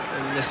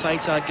 and the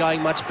Saints aren't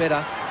going much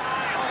better.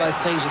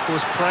 Both teams, of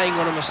course, preying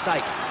on a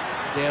mistake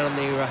down in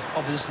their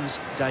opposition's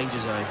danger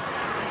zone.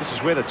 This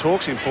is where the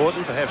talk's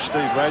important. Perhaps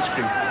Steve Roach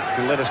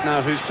can let us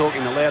know who's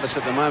talking the loudest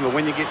at the moment.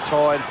 When you get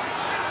tired,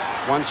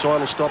 one side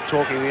will stop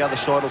talking, the other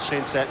side will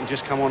sense that and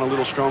just come on a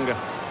little stronger.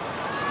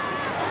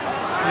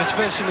 It's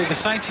virtually the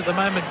Saints at the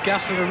moment,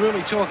 Gus, that are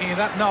really talking it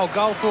up. Noel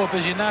Goldthorpe,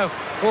 as you know,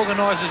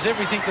 organises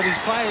everything that his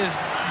players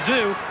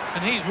do,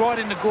 and he's right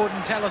into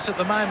Gorden Tallis at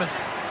the moment.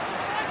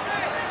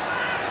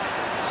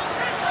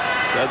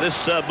 So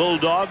this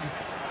Bulldog,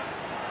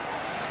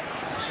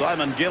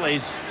 Simon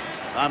Gillies,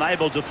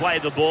 unable to play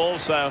the ball,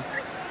 so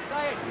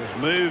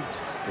he's moved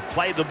to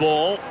play the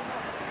ball.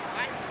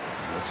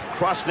 It's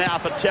cross now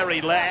for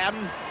Terry Lamb.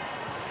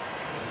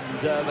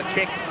 And the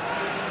kick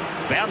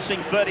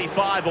bouncing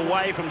 35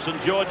 away from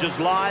St George's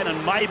line, and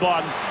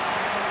Maybon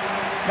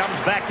Comes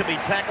back to be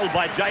tackled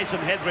by Jason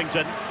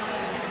Hetherington.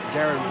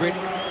 Darren Britt,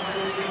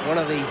 one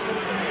of the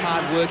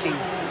hard-working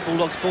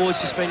Bulldogs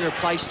forwards, has been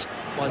replaced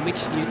by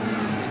Mitch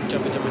Newton,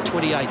 jumper number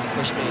 28, the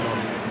fresh man on.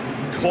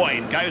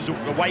 Coyne goes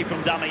away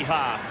from dummy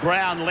half.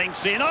 Brown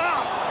links in.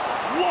 Oh,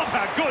 what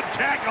a good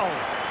tackle.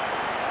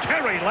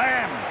 Terry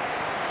Lamb.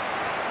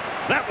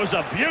 That was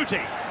a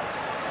beauty.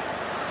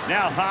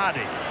 Now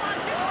Hardy.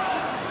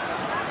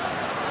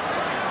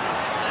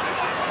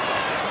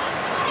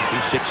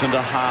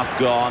 56.5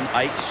 gone,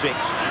 8-6.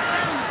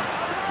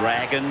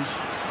 Dragons.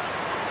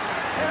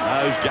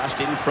 Those just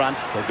in front.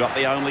 They've got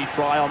the only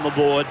try on the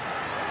board.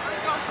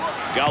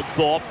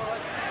 Goldthorpe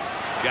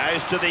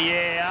goes to the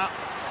air.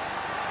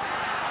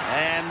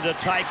 And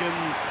taken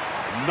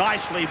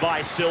nicely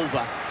by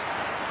Silver.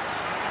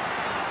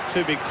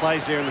 Two big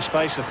plays there in the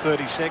space of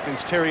 30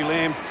 seconds. Terry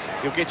Lamb,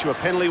 he'll get you a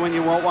penalty when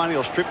you want one.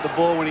 He'll strip the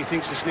ball when he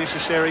thinks it's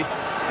necessary.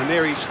 And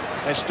there he's,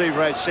 as Steve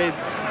Rhodes said,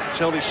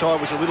 Selby's side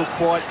was a little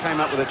quiet, came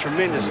up with a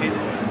tremendous hit.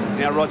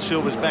 Now Rod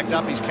Silver's backed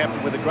up his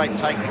captain with a great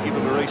take to give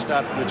him a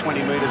restart from the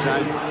 20-metre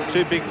zone.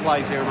 Two big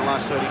plays there in the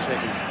last 30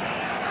 seconds.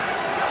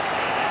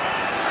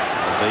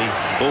 The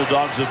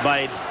Bulldogs have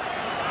made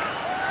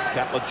a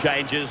couple of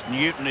changes.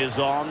 Newton is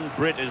on,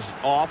 Britt is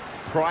off,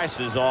 Price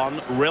is on,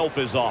 Relf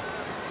is off.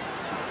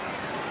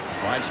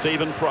 Find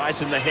Stephen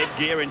Price in the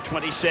headgear in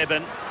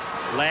 27.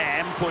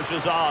 Lamb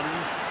pushes on.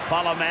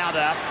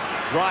 Palomouta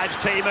drives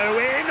Timu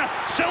in.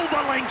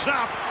 Silver links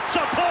up.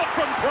 Support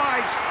from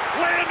Price.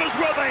 Lamb is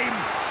with him.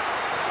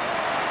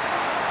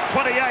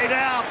 28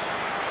 out.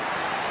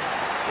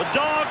 The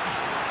Dogs.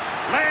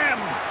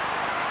 Lamb.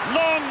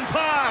 Long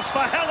pass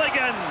for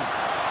Halligan.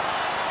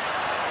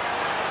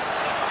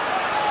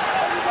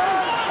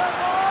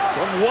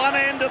 From one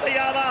end to the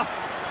other.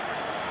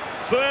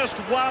 First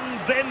one,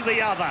 then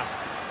the other.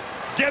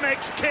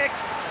 Dimmick's kick.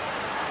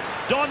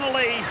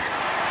 Donnelly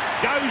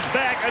goes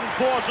back and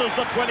forces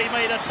the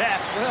 20-metre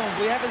tap. Well,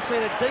 we haven't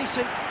seen a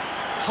decent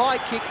high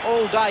kick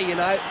all day, you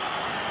know.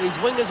 These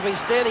wingers have been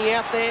standing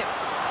out there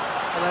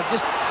and they've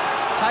just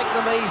taken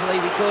them easily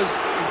because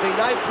there's been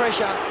no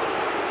pressure.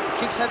 The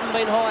kicks haven't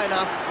been high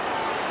enough.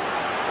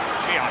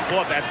 Gee, I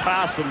thought that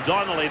pass from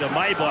Donnelly to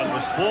Maybon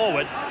was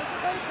forward.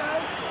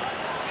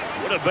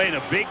 Would have been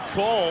a big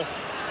call. I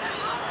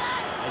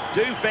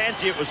do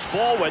fancy it was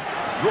forward.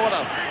 Brought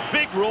a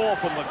big roar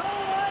from the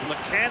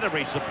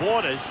Canterbury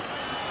supporters.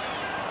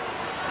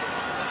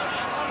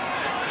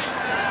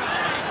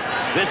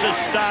 This is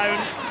Stone.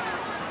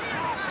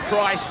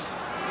 Price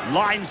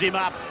lines him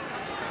up.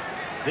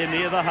 They're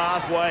near the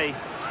halfway.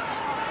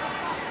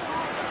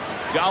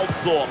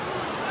 Goldthorpe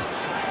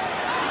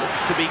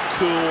looks to be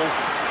cool.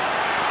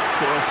 Of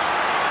course,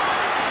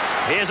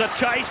 here's a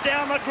chase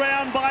down the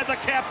ground by the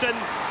captain.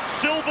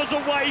 Silver's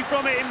away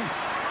from him.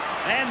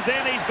 And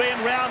then he's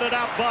been rounded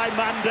up by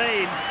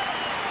Mundine.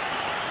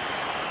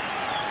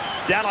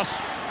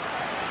 Dallas.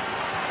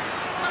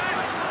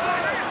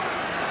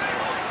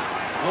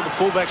 Well, the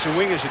fullbacks and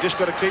wingers have just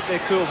got to keep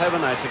their cool,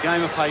 haven't they? It's a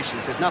game of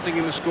patience. There's nothing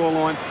in the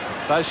scoreline.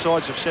 Both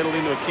sides have settled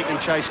into a kick and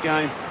chase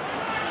game.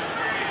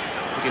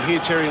 You can hear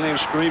Terry Lamb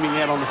screaming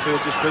out on the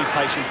field, just be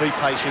patient, be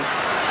patient.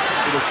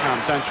 It'll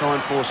come. Don't try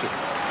and force it.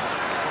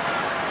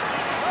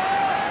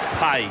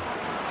 Pay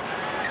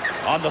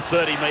on the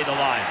 30-metre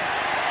line.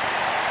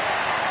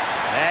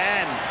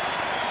 And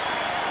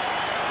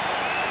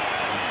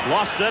he's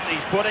lost it.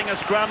 He's putting a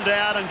scrum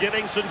down and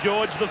giving St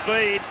George the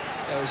feed.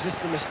 So is this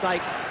the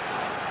mistake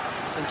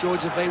St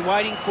George have been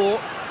waiting for?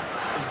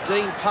 Is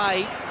Dean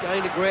Pay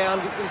going to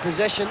ground in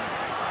possession?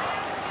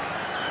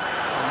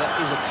 And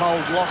that is a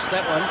cold loss,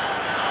 that one.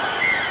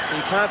 So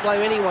you can't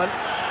blame anyone.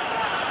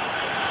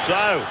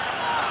 So,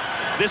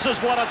 this is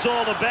what it's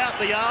all about,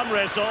 the arm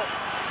wrestle.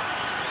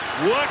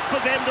 Work for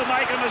them to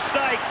make a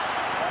mistake.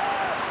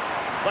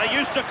 They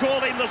used to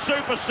call him the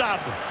super sub.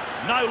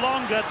 No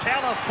longer.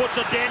 Tallis puts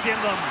a dent in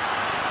them.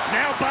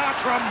 Now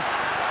Bartrim.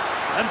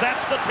 And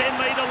that's the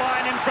 10-metre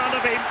line in front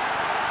of him.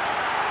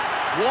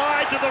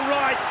 Wide to the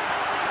right.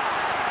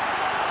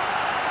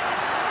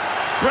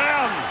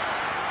 Brown.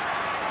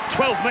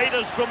 12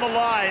 metres from the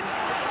line.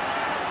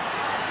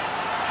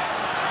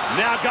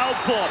 Now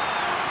Goldthorpe.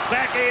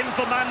 Back in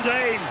for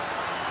Mundine.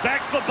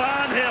 Back for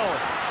Barnhill.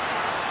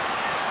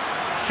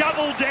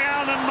 Shovel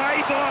down and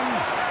Maybon.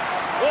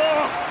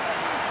 Oh!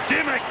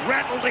 Dimmick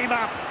rattled him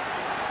up.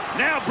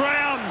 Now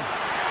Brown.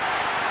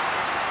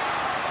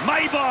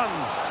 Maybon.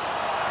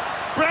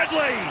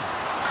 Bradley.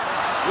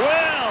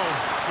 Well,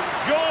 St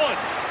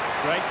George.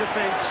 Great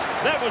defence.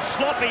 That was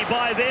sloppy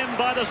by them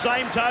by the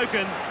same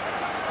token.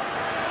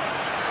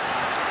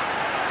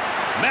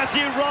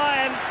 Matthew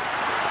Ryan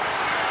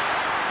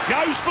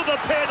goes for the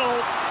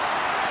pedal.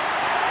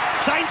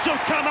 Saints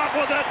have come up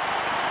with it.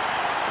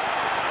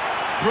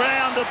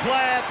 Brown to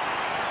play it.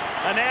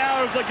 An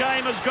hour of the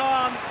game has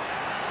gone.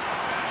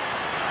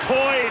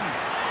 Coyne.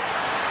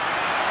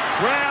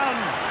 Brown.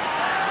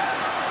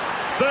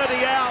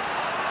 30 out.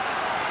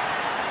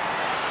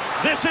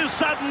 This is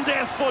sudden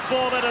death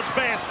football at its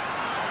best.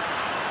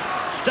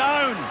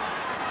 Stone.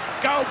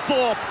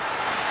 Goldthorpe.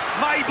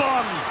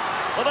 Maybon.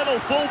 The little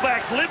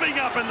fullbacks living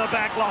up in the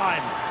back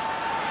line.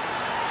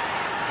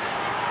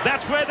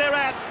 That's where they're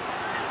at.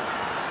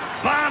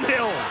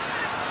 Barnhill.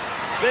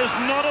 There's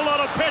not a lot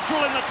of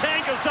petrol in the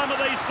tank of some of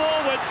these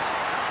forwards.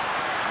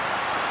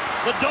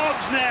 The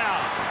Dogs now.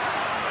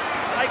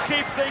 They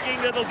keep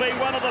thinking that it'll be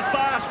one of the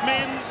fast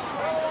men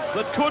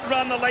that could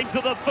run the length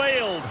of the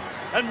field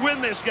and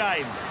win this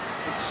game.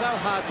 It's so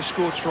hard to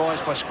score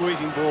tries by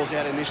squeezing balls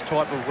out in this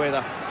type of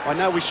weather. I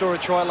know we saw a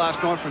try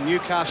last night from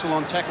Newcastle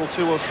on tackle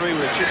 2 or 3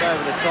 with a chip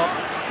over the top.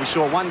 We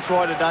saw one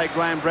try today,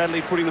 Graham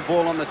Bradley putting the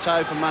ball on the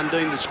toe for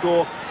Mundine to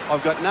score.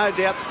 I've got no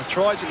doubt that the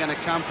tries are going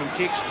to come from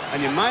kicks,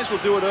 and you may as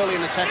well do it early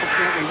in the tackle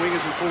count when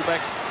wingers and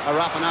fullbacks are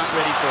up and aren't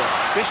ready for it.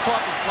 This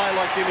type of play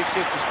like Dimmick's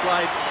just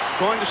displayed,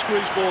 trying to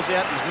squeeze balls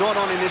out, is not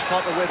on in this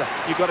type of weather.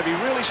 You've got to be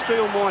really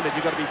steel-minded.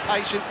 You've got to be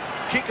patient,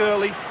 kick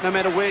early, no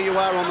matter where you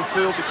are on the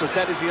field, because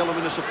that is the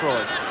element of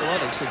surprise. Well, I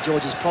think St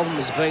George's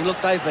problem has been, look,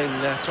 they've been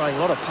throwing a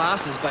lot of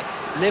passes, but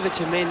never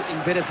to men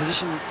in better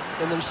position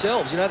than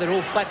themselves. You know, they're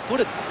all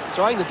flat-footed,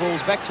 throwing the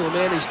balls back to a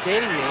man who's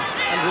standing there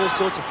under all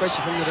sorts of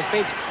pressure from the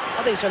defence.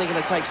 I think it's only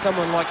going to take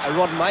someone like a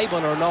Rod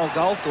Maybon or a Noel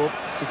Goldthorpe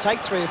to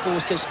take 3 or 4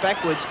 steps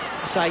backwards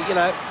and say, you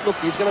know, look,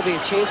 there's going to be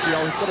a chance here.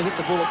 I've got to hit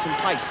the ball at some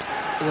pace,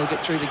 and they'll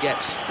get through the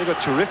gaps. They've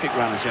got terrific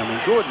runners. I mean,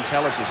 Gorden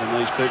Tallis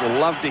and these people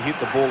love to hit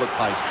the ball at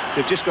pace.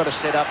 They've just got to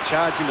set up,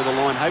 charge into the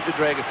line, hope to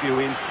drag a few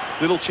in,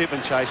 little chip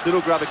and chase,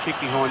 little grubber kick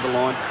behind the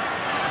line.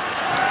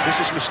 This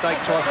is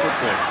mistake-type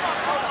football.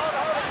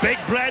 Big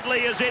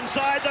Bradley is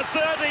inside the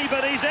 30,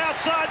 but he's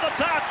outside the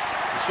touch.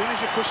 As soon as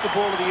you push the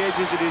ball to the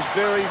edges, it is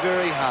very,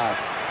 very hard.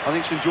 I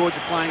think St George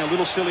are playing a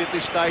little silly at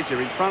this stage.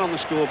 They're in front on the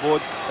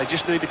scoreboard. They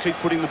just need to keep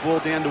putting the ball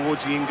down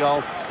towards the in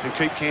goal and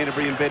keep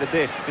Canterbury embedded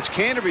there. It's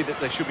Canterbury that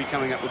they should be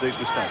coming up with these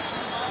mistakes.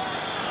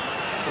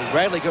 Well,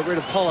 Bradley got rid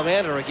of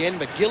Polamander again,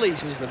 but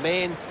Gillies was the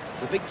man,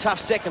 the big tough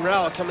second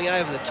rower coming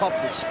over the top,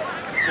 which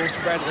forced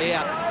Bradley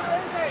out.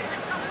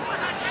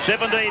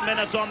 17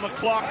 minutes on the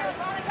clock.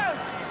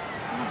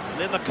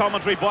 And in the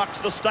commentary box,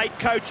 the state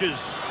coaches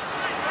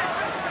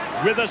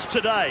with us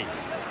today.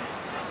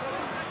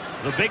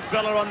 The big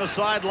fella on the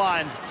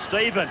sideline,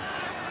 Stephen.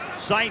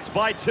 Saints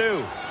by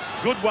 2.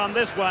 Good one,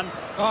 this one.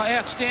 Oh,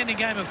 outstanding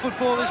game of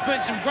football. There's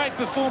been some great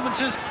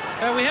performances.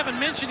 We haven't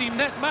mentioned him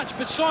that much,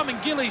 but Simon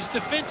Gillies'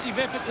 defensive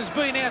effort has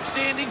been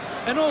outstanding.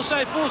 And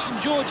also for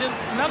St George,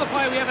 another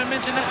player we haven't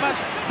mentioned that much,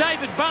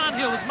 David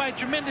Barnhill, has made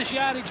tremendous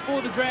yardage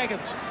for the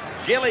Dragons.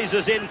 Gillies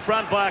is in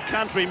front by a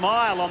country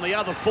mile on the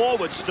other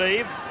forward,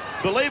 Steve.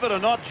 Believe it or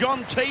not,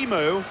 John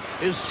Timu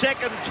is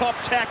second top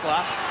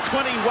tackler,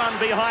 21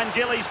 behind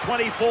Gillies,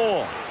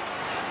 24.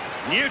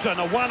 Newton,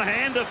 a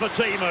one-hander for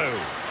Timu.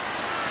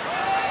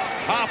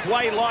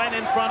 Halfway line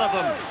in front of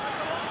them.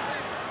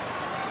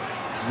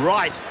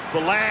 Right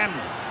for Lamb.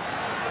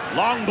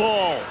 Long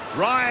ball.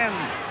 Ryan.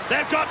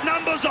 They've got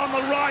numbers on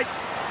the right.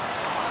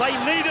 They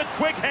needed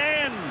quick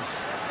hands.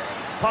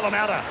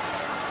 Polamander.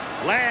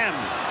 Lamb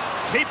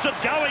keeps it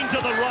going to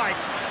the right.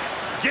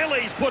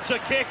 Gillies puts a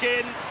kick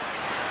in.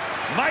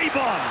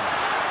 Maybon.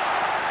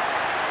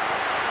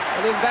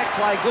 And in back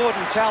play,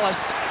 Gorden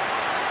Tallis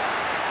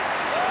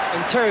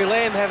and Terry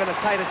Lamb having a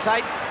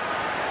tete-a-tete.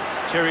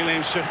 Terry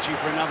Lamb searching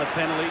for another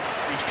penalty.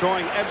 He's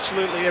trying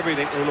absolutely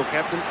everything to look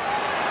at them.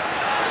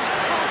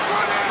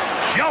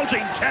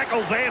 Jolting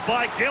tackle there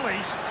by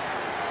Gillies.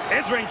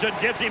 Etherington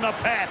gives him a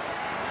pat.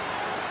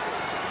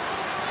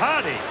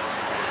 Hardy.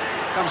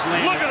 Comes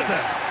Lamb. Look at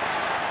that.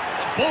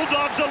 The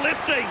Bulldogs are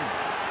lifting.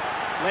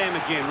 Lamb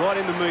again,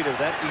 right in the meat of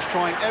that. He's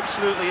trying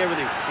absolutely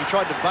everything. He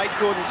tried to bait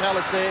Gorden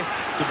Tallis there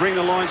to bring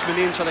the linesman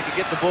in so they could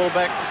get the ball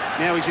back.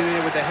 Now he's in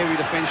there with the heavy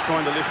defence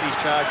trying to lift his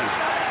charges.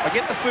 I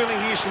get the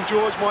feeling here St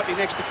George might be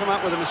next to come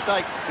up with a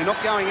mistake. They're not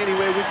going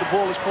anywhere with the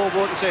ball, as Paul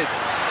Vautin said.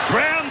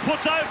 Brown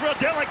puts over a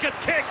delicate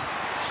kick.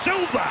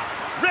 Silver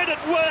read it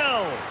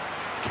well.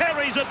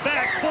 Carries it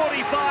back,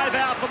 45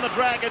 out from the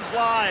Dragons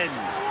line.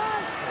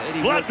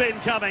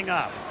 Bloodbin coming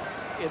up.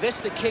 Yeah,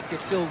 that's the kick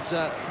that Phil's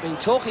been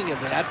talking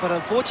about, but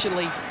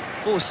unfortunately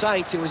for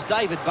Saints, it was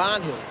David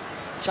Barnhill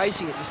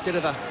chasing it instead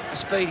of a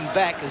speedy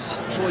back as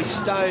Troy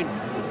Stone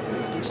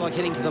looks like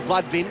heading to the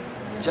blood bin.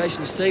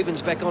 Jason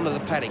Stevens back onto the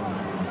padding.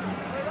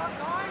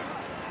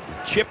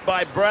 Chip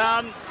by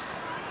Brown.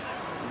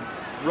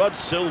 Rod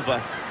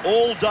Silver,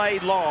 all day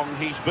long,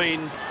 he's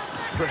been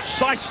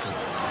precisely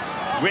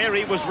where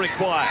he was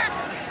required.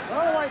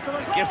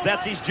 I guess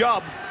that's his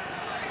job.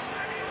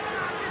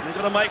 They've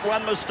got to make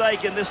one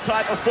mistake in this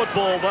type of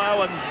football,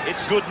 though, and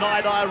it's good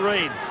night,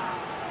 Irene.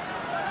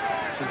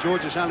 St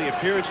George's only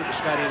appearance at the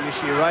stadium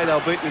this year, Ray. They were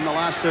beaten in the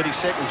last 30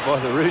 seconds by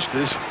the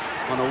Roosters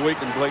on a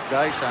weak and bleak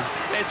day, so...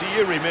 Fancy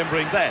you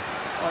remembering that.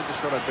 I just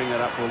thought I'd bring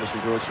that up for all the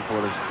St George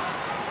supporters.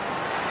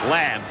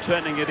 Lamb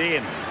turning it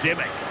in.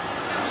 Dimmick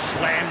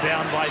slammed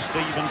down by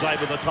Stevens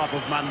over the top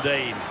of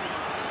Mundine.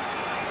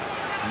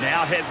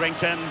 Now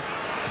Hetherington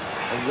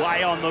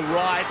away on the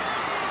right.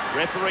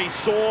 Referee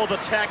saw the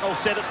tackle,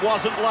 said it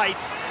wasn't late.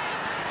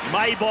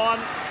 Maybon.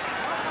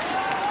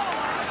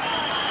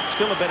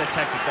 Still a better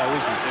tactic, though,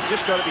 isn't it? They've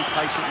just got to be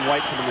patient and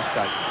wait for the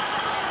mistake.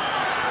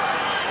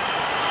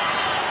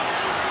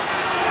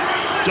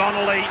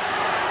 Donnelly.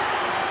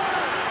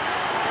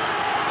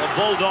 The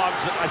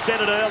Bulldogs, I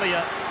said it earlier,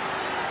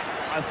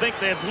 I think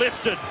they've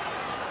lifted,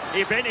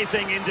 if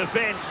anything, in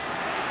defence.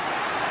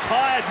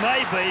 Tired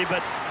maybe,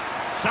 but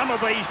some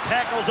of these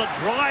tackles are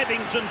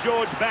driving St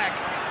George back.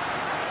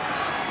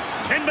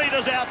 10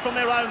 metres out from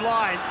their own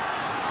line.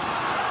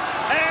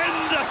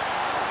 And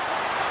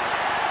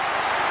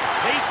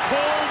he's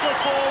called the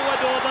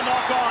forward or the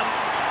knock-on.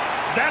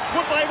 That's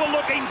what they were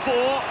looking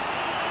for.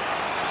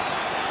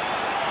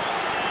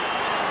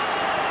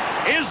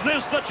 Is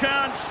this the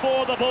chance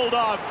for the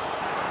Bulldogs?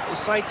 The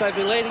Saints, they've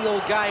been leading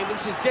all game.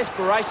 This is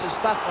desperation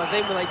stuff by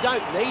them when they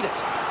don't need it.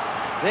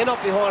 They're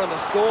not behind on the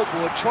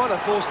scoreboard, trying to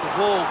force the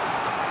ball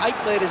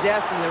 8 metres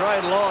out from their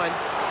own line.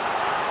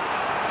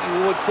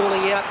 Ward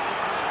calling out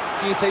a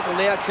few people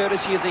now,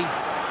 courtesy of the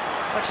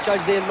touch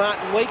judge there,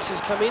 Martin Weeks,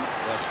 has come in.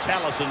 Well, it's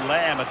Tallis and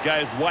Lamb. It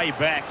goes way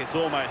back. It's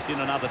almost in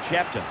another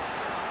chapter.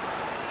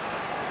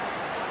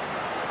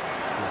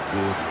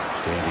 Good.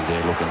 Standing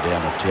there looking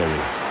down at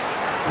Terry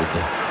with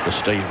the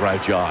Steve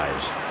Roach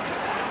eyes.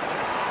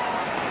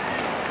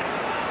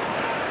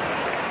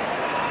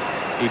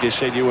 He just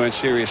said you weren't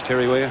serious,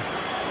 Terry, were you?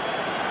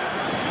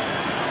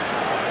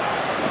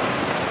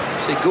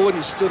 See,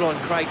 Gordon stood on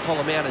Craig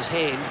Polamauta's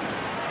hand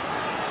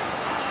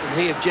and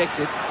he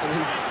objected, and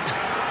then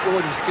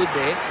Gordon stood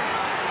there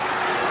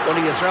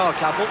wanting to throw a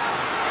couple,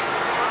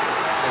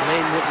 and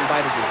then wouldn't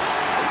bait again.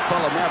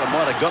 Pollamauta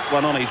might have got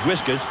one on his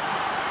whiskers.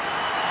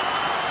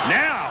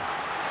 Now,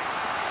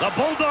 the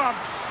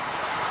Bulldogs,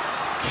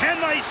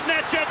 can they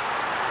snatch it?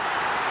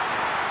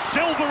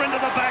 Silver into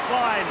the back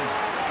line.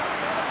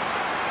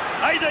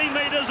 18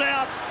 metres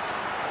out.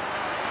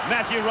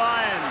 Matthew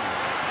Ryan.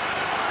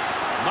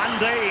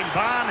 Mundine,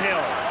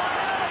 Barnhill.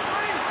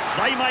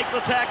 They make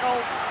the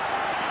tackle.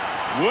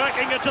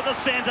 Working it to the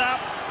centre.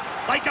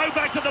 They go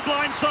back to the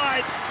blind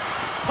side.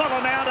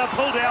 Pollamauta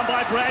pulled down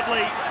by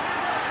Bradley.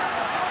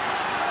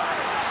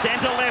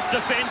 Centre-left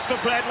defence for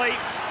Bradley.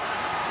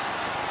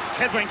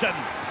 Hetherington. A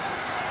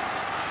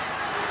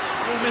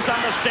little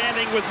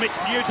misunderstanding with Mitch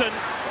Newton,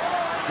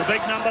 the big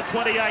number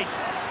 28.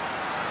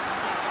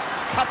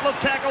 Couple of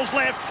tackles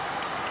left.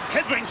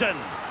 Hetherington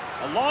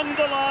along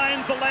the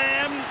line for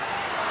Lamb.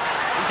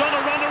 He's on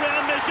a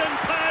run-around mission.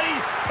 Pay!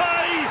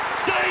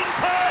 Dean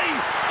Pay!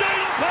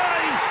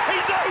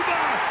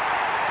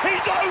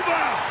 He's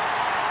over!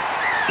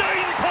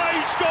 Dean Pay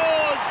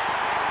scores!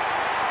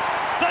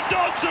 The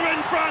Dogs are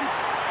in front.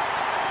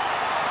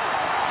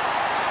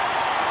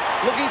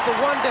 Looking for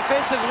one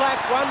defensive lap,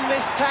 one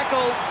missed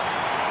tackle.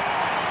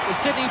 The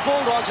Sydney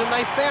Bulldogs, and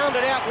they found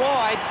it out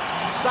wide.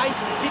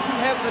 Saints didn't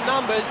have the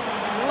numbers.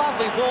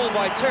 Lovely ball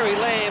by Terry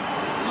Lamb.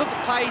 Look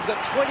at Pay, he's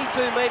got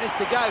 22 metres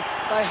to go.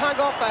 They hung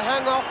off.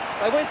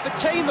 They went for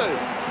Timu.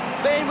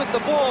 Man with the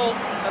ball,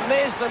 and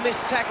there's the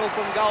missed tackle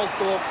from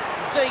Goldthorpe.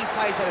 Dean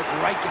Pay's had a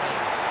great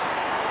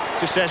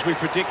game. Just as we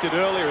predicted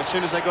earlier, as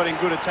soon as they got in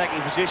good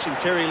attacking position,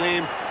 Terry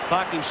Lamb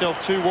parked himself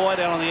too wide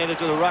out on the edge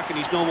of the ruck in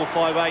his normal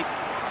 5'8",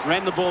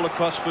 ran the ball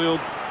across field.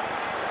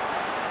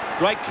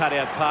 Great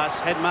cutout pass,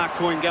 had Mark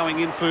Coyne going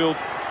infield.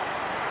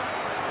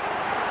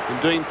 And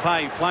Dean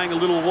Pay playing a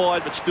little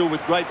wide, but still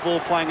with great ball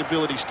playing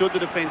ability. Stood the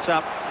defence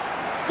up,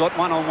 got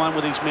one-on-one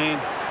with his man.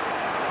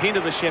 Hint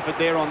of a shepherd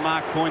there on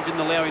Mark Coyne, didn't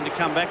allow him to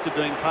come back to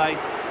Dean Pay,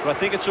 but I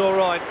think it's all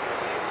right.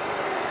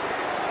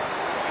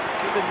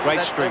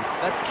 Great strength.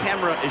 That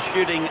camera is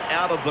shooting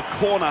out of the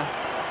corner.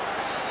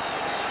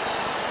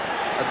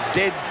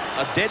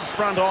 A dead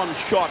front-on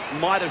shot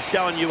might have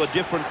shown you a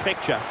different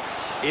picture.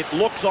 It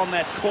looks on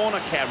that corner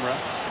camera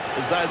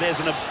as though there's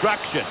an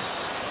obstruction.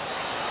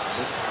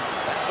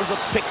 That was a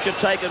picture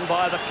taken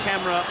by the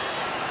camera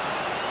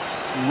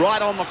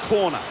right on the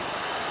corner.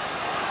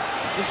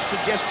 I just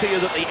suggest to you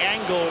that the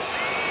angle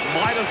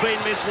might have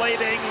been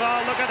misleading.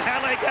 Oh, look at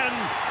Halligan.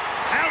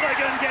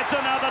 Halligan gets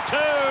another 2.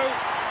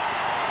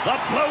 The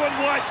blue and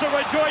whites are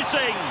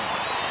rejoicing.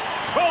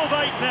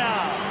 12-8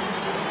 now.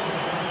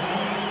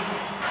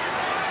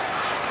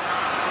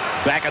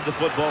 Back at the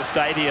football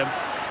stadium.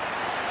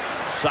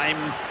 Same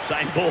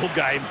ball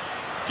game,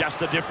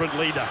 just a different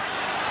leader.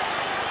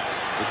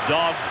 The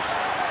Dogs,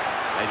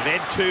 they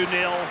led 2-0.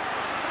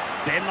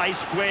 Then they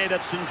squared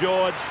at St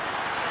George.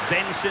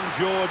 Then St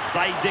George,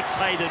 they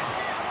dictated.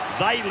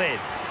 They led.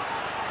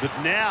 But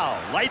now,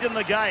 late in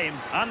the game,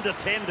 under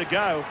 10 to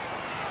go,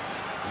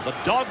 the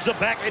Dogs are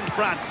back in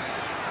front.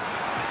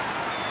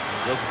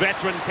 The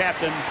veteran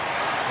captain,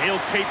 he'll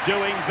keep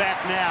doing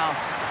that now.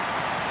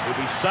 He'll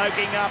be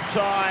soaking up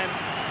time,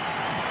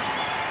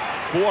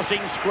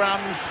 forcing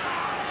scrums,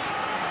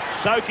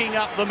 soaking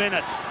up the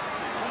minutes.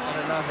 I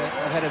don't know if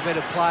they've had a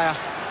better player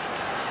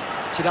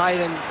today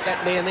than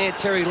that man there,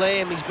 Terry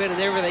Lamb. He's better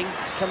than everything.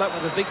 He's come up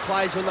with the big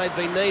plays when they've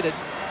been needed,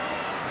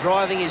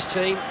 driving his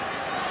team.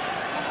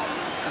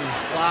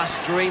 His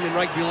last dream in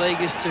rugby league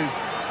is to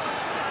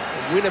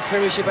win a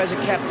premiership as a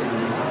captain.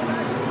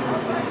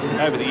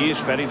 Over the years,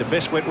 Fatty, the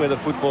best wet weather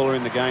footballer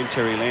in the game,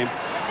 Terry Lamb.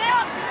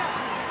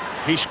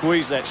 He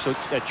squeezed that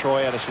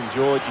try out of St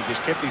George. He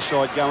just kept his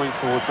side going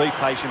forward. Be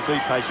patient,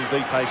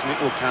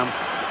 it will come.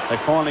 They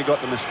finally got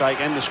the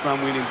mistake and the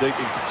scrum win in deep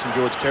into St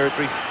George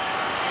territory.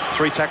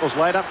 3 tackles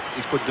later,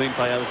 he's put Dean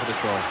Pay over for the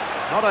try.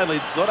 Not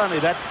only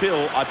that,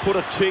 Phil, I put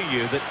it to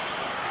you that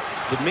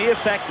the mere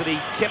fact that he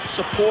kept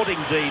supporting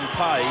Dean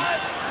Pay,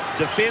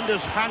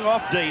 defenders hung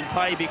off Dean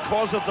Pay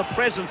because of the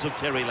presence of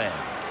Terry Lamb.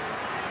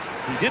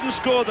 He didn't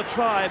score the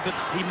try, but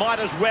he might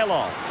as well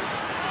have.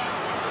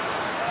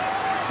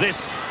 This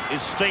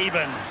is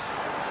Stevens.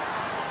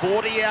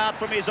 40 out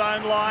from his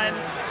own line.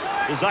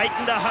 There's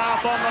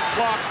 8.5 on the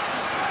clock.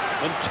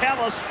 And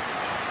Tallis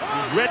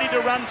is ready to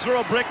run through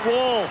a brick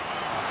wall.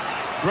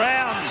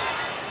 Brown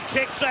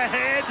kicks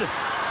ahead.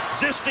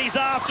 Zisti's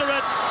after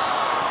it.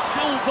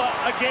 Silva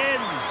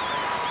again.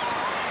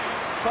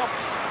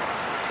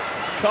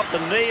 He's copped a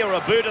knee or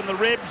a boot in the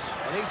ribs.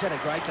 I think he's had a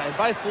great game.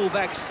 Both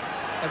fullbacks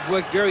have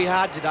worked very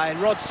hard today,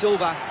 and Rod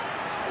Silva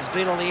has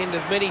been on the end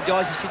of many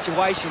dicey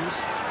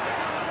situations.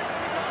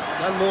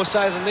 None more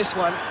so than this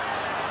one.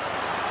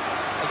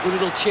 A good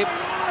little chip.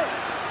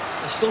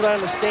 I still don't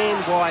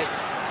understand why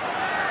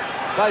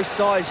both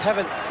sides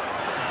haven't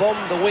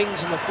bombed the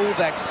wings and the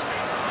fullbacks.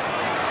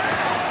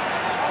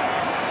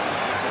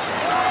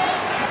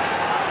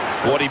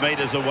 40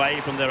 metres away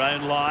from their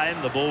own line,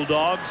 the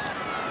Bulldogs,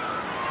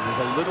 with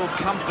a little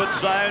comfort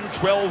zone,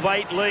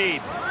 12-8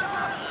 lead.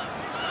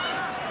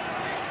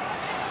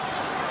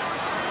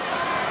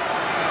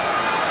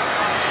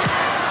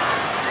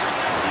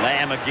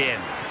 Lamb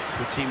again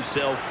puts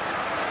himself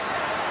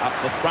up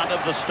the front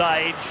of the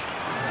stage.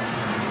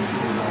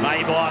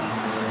 Maybon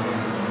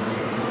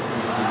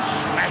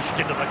smashed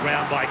into the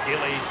ground by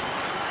Gillies.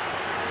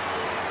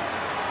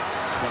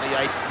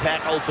 28th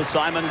tackle for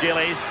Simon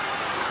Gillies.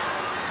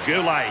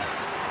 Goulet.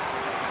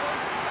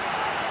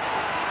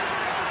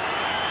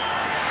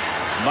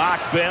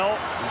 Mark Bell,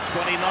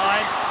 29.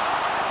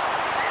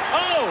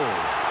 Oh!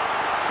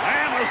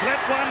 Lamb has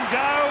let one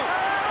go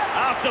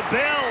after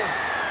Bell.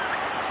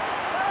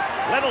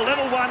 Let a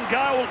little one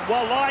go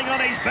while lying on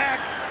his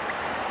back.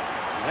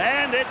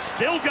 And it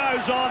still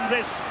goes on,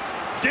 this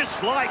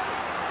dislike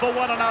for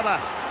one another.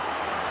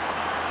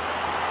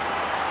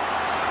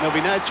 There'll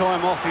be no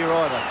time off here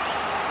either.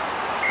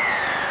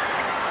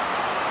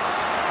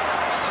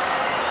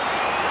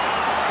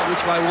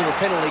 Which way will the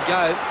penalty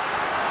go?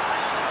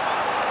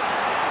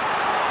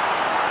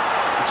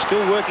 It's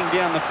still working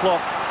down the clock.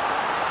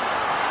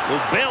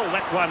 Well, Bell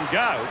let one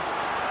go.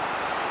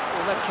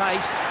 In that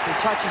case, the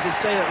touches have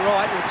seen it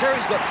right. Well,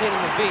 Terry's got 10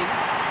 in the bin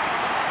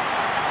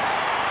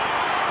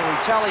for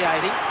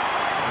retaliating.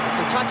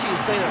 The touchy has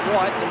seen it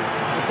right, and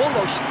the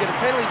Bulldogs should get a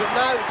penalty, but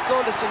no, it's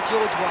gone to St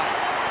George way.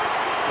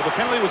 Well, the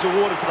penalty was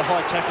awarded for the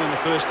high tackle in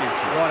the first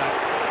instance. Righto.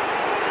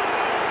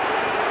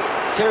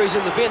 Terry's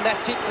in the bin.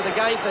 That's it for the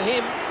game for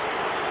him.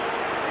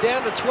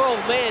 Down to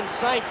 12-man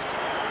Saints.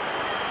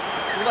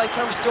 Will they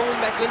come storming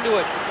back into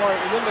it? If I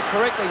remember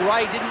correctly,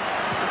 Ray didn't.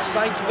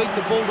 Saints beat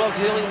the Bulldogs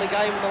early in the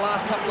game in the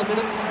last couple of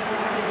minutes.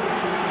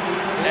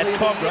 At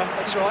Cogra.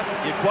 That's right.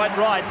 You're quite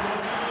right.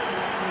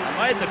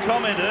 I made the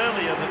comment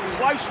earlier, the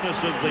closeness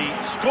of the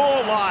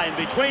score line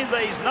between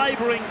these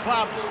neighbouring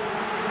clubs.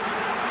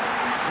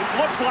 It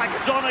looks like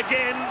it's on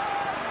again.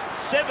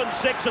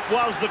 7-6 it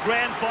was the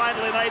grand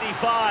final in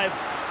 '85.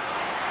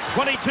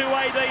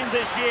 22-18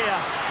 this year.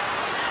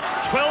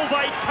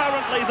 12-8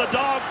 currently, the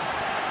Dogs.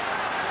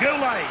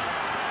 Goulet.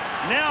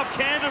 Now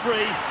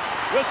Canterbury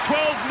with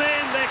 12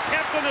 men. Their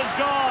captain is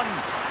gone.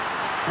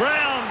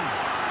 Brown.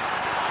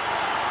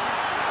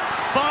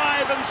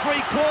 5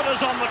 3/4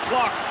 on the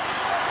clock.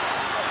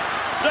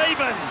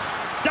 Stevens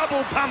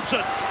double pumps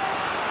it.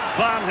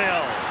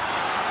 Barnhill.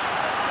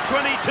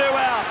 22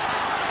 out.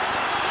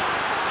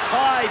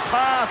 High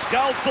pass.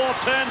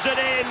 Goldthorpe turns it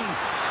in.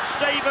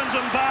 Stevens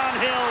and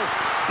Barnhill.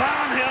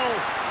 Barnhill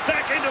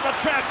back into the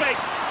traffic.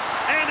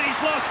 And he's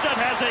lost it,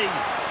 has he?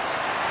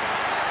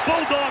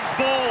 Bulldogs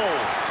ball.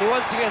 So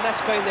once again, that's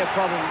been their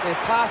problem.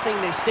 They're passing,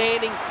 they're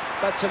standing,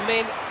 but to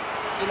men,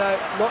 you know,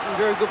 not in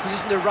very good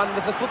position to run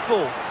with the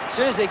football. As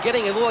soon as they're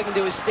getting it, all they can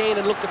do is stand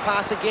and look to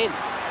pass again.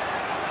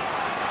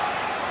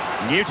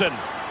 Newton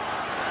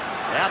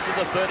out to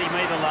the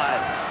 30-metre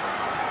line.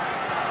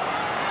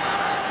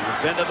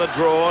 Event of a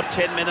draw,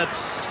 10 minutes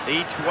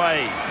each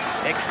way.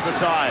 Extra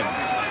time.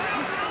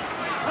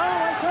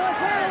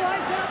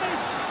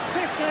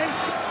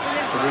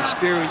 And the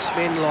experienced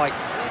men like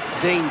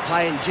Dean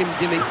Pay and Jim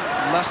Dimmick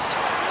must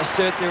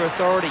assert their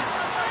authority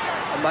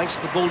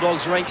amongst the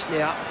Bulldogs' ranks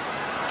now.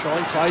 Try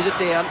and close it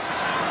down.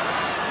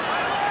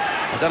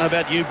 I don't know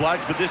about you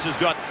blokes, but this has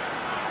got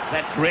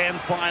that grand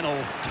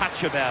final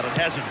touch about it,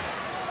 hasn't it?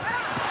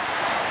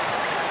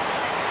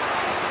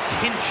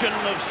 Tension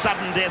of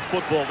sudden death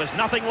football. There's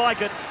nothing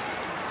like it.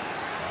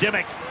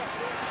 Dimmick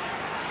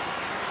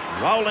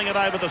rolling it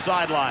over the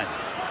sideline.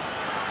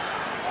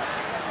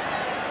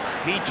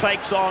 He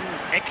takes on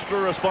extra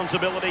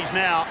responsibilities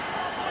now.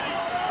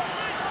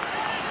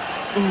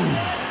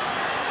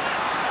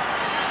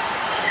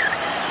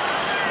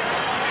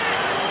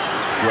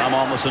 Scrum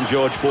on the St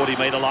George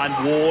 40-metre line.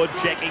 Ward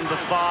checking the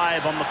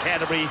 5 on the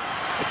Canterbury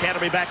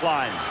back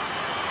line.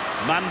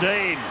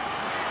 Mundine.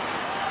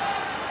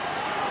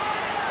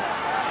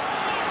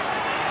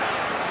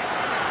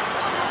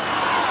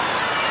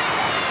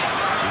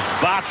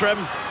 Bartrim.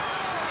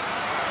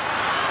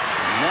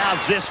 Now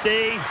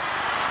Zesty.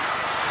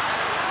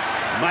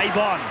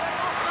 Maybon.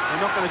 They're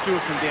not going to do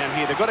it from down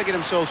here. They've got to get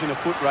themselves in a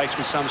foot race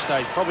with some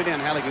stage, probably down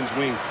Halligan's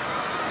wing.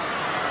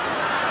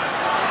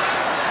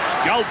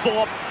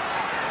 Goldthorpe,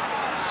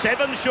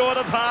 7 short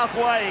of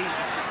halfway.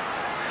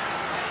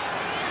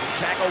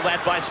 Tackle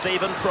that by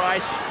Stephen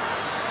Price.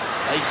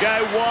 They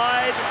go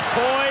wide.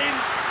 Coyne.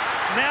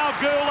 Now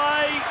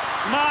Goulet.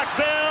 Mark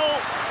Bell.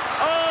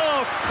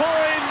 Oh,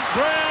 Coyne,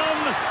 Brown,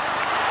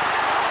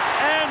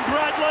 and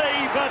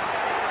Bradley. But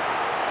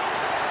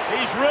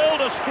he's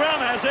ruled a scrum,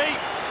 has he?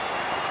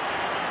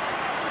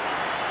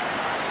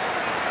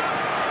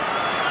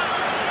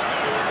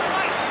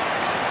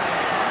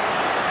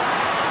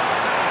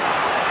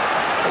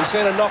 He's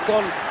going to knock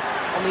on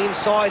the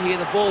inside here,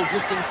 the ball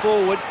drifting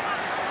forward.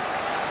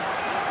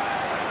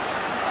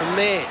 From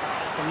there,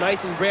 from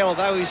Nathan Brown,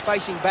 although he's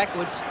facing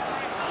backwards,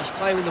 he's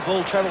claiming the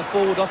ball travelled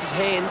forward off his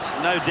hands.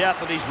 No doubt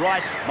that he's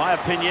right, my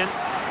opinion.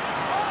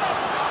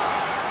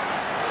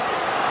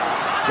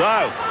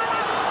 So,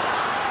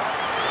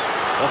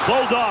 the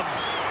Bulldogs,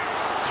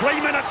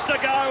 3 minutes to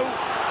go,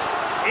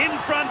 in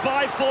front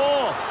by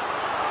 4.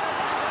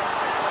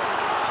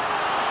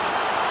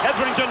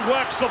 Hetherington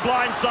works the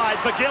blind side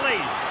for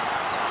Gillies.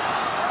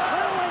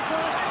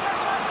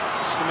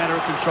 Just a matter of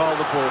control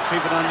the ball.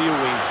 Keep it under your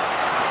wing.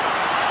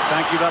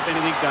 Don't give up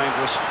anything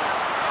dangerous.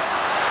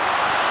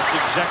 That's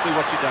exactly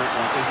what you don't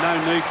want. There's no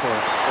need for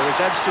it. There is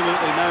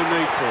absolutely no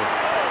need for it.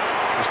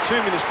 There's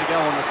 2 minutes to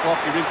go on the clock.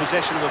 You're in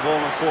possession of the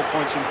ball and 4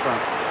 points in front.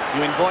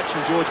 You invite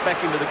St George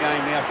back into the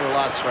game now for a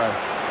last throw.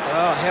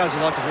 Oh, how would you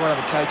like to be one of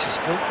the coaches,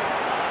 Phil?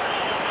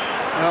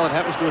 Well, it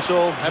happens to us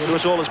all. Happened to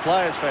us all as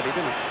players, Fatty,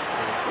 didn't it?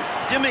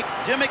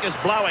 Dimmick is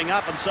blowing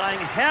up and saying,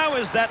 how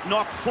is that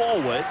not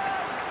forward?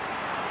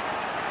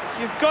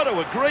 You've got to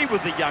agree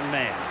with the young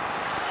man.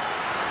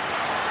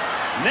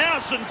 Now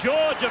St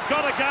George have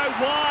got to go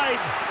wide.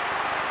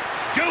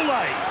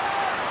 Goulet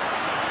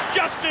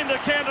just into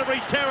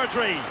Canterbury's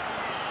territory.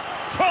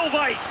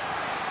 12-8.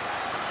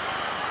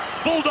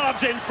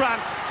 Bulldogs in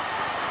front.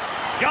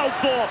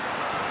 Goldthorpe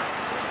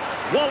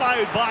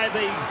swallowed by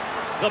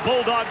the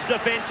Bulldogs'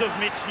 defence of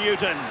Mitch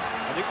Newton.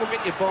 I think we'll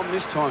get your bomb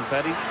this time,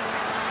 Fatty.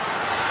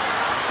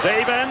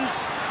 Stevens.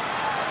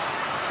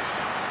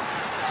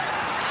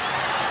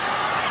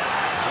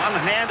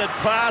 One-handed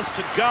pass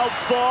to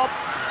Goldthorpe.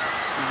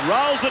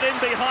 Rolls it in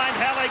behind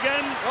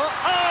Halligan.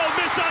 Oh,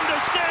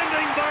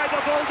 misunderstanding by the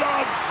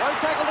Bulldogs. 1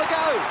 tackle to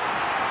go.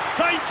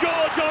 St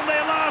George on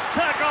their last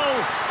tackle.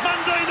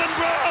 Mundine and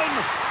Brown.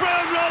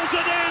 Brown rolls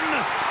it in.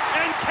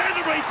 And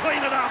Canterbury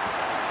clean it up.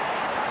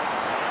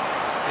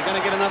 They're going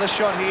to get another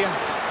shot here.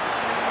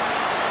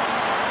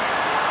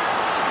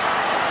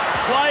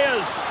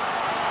 Players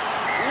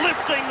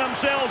lifting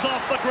themselves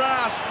off the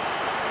grass.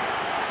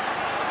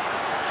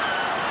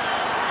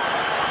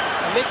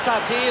 A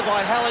mix-up here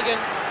by Halligan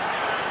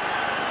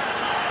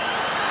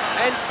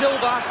and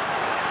Silver.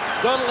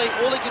 Donnelly,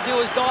 all he could do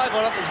is dive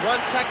on it. There's 1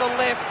 tackle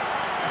left.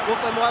 I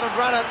thought they might have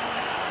run it.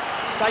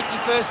 Safety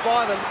first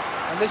by them,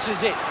 and this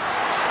is it.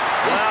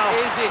 This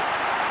is it.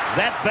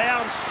 That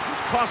bounce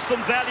has cost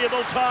them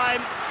valuable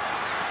time.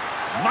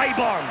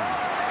 Maybon.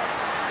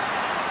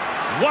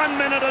 1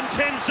 minute and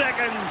 10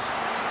 seconds.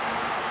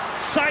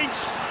 Saints,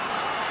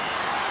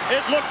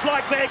 it looks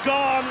like they're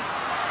gone.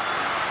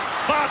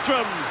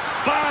 Bartrim,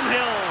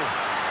 Barnhill,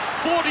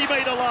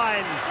 40-metre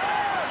line.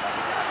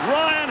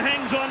 Ryan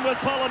hangs on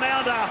with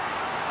Pollamounder.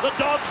 The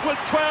Dogs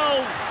with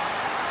 12.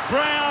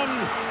 Brown,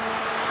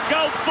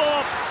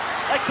 Goldthorpe.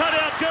 They cut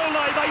out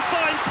Goulet. They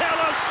find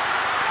Tallis.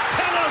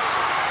 Tallis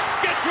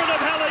gets rid of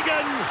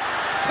Halligan.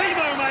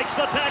 Timo makes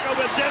the tackle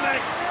with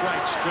Dimmick.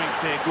 Great strength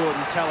there,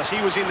 Gorden Tallis.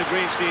 He was in the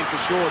grandstand for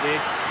sure there.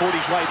 Fought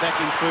his way back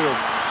in field.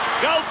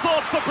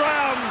 Goldthorpe for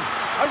Brown.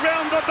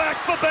 Around the back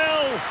for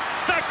Bell.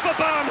 Back for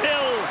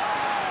Barnhill.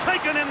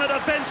 Taken in the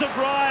defence of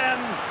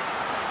Ryan.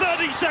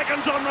 30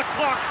 seconds on the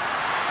clock.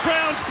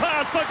 Brown's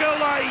pass for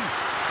Goulet.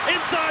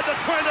 Inside the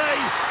 20.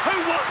 Who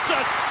wants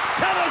it?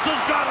 Tallis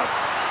has got it.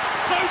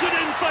 Throws it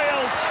in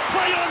field.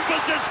 Play on for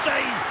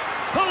Zesty.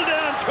 Pull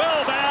down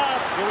 12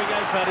 out. Here we go,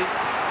 Paddy.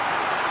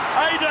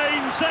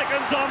 18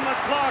 seconds on the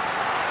clock.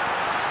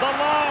 The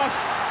last.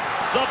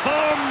 The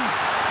bomb.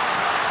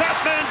 Fat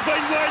man's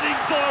been waiting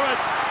for it.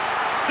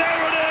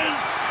 There it is.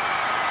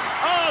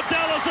 Oh,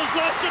 Dallas has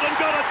lost it and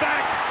got it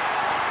back.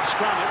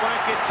 Scrum, it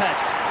won't get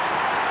tapped.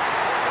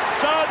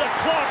 So the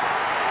clock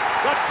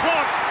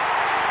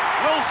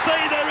will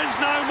see there is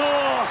no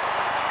more.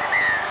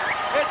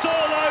 It's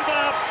all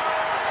over.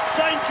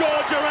 St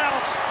George are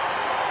out.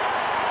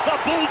 The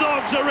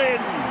Bulldogs are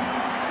in.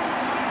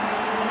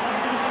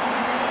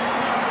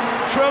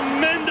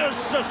 Tremendous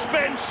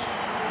suspense.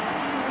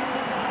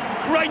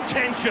 Great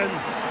tension.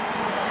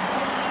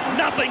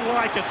 Nothing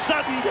like it.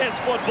 Sudden death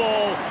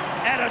football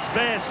at its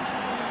best.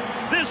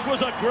 This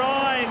was a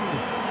grind.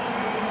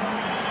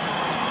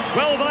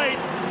 12-8.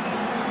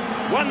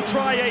 1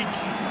 try each.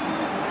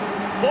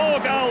 4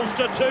 goals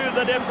to 2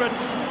 the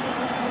difference.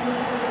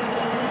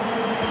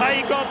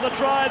 Pay got the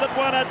try that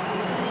won it.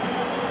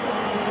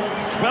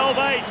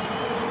 12-8.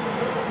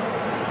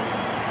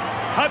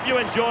 Hope you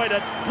enjoyed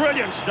it.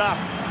 Brilliant stuff.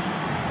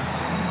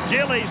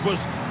 Gillies was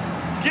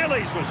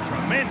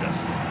tremendous.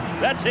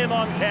 That's him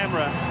on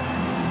camera.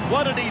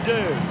 What did he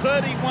do?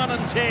 31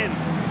 and 10.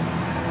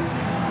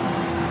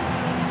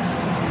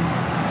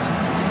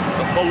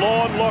 The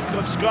forlorn look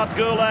of Scott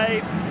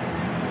Goulet.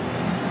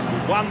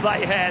 One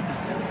they had.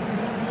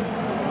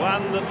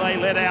 One that they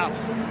let out.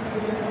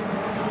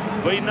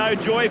 Been no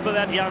joy for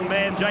that young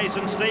man,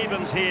 Jason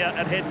Stevens, here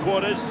at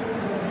headquarters.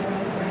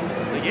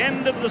 The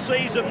end of the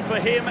season for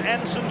him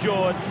and St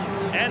George,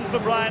 and for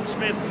Brian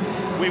Smith.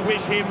 We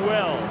wish him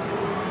well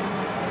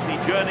as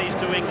he journeys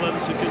to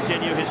England to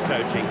continue his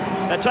coaching.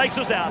 That takes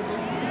us out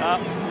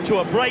to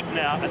a break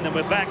now, and then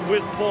we're back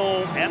with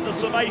Paul and the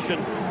summation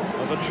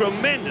of a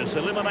tremendous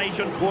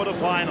elimination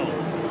quarter-final.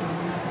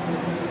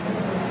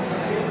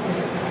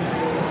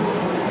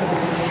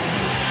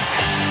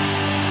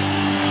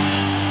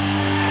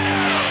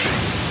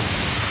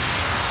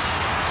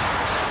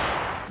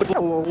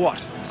 Well,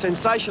 what?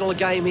 Sensational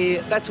game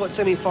here. That's what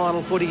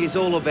semi-final footy is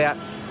all about.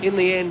 In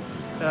the end,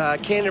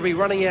 Canterbury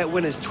running out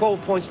winners,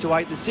 12 points to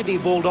 8. The Sydney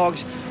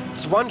Bulldogs,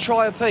 it's one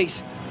try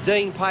apiece.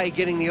 Dean Pay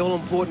getting the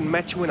all-important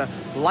match winner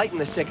late in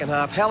the second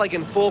half.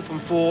 Halligan 4 from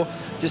 4.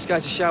 Just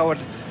goes to show what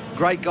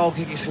great goal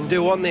kickers can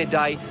do on their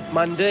day.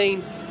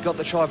 Mundine got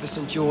the try for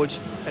St George,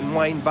 and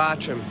Wayne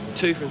Bartrim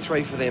 2 from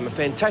 3 for them. A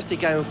fantastic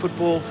game of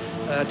football.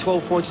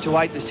 12 points to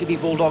 8. The Sydney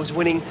Bulldogs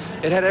winning.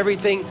 It had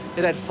everything.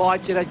 It had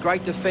fights. It had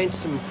great defence.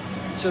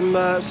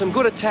 Some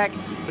good attack.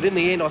 But in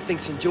the end, I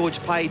think St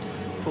George paid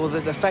for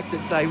the fact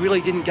that they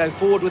really didn't go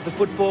forward with the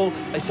football.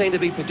 They seemed to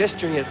be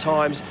pedestrian at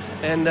times,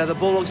 and the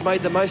Bulldogs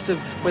made the most of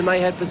when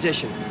they had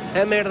possession.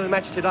 Our man of the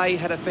match today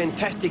had a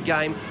fantastic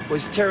game,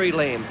 was Terry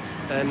Lamb,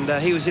 and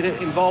he was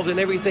involved in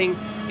everything.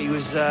 He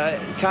was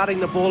carting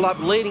the ball up,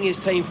 leading his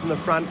team from the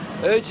front,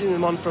 urging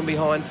them on from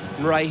behind,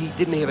 and Ray, he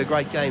didn't have a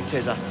great game,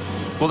 Tezza.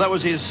 Well, that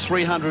was his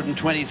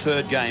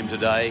 323rd game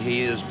today.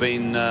 He has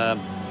been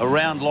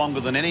around longer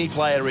than any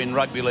player in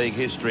rugby league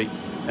history,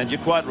 and you're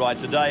quite right,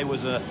 today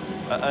was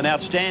an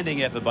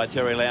outstanding effort by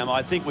Terry Lamb.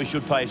 I think we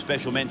should pay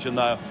special mention,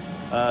 though,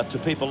 to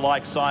people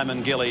like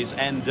Simon Gillies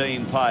and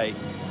Dean Pay.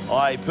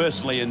 I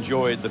personally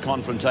enjoyed the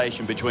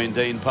confrontation between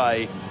Dean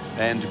Pay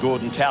and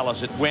Gorden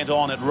Tallis. It went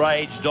on, it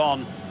raged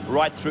on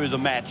right through the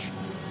match,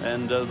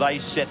 and they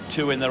set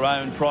to in their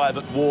own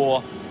private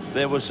war.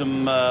 There were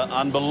some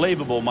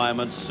unbelievable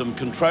moments, some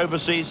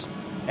controversies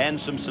and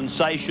some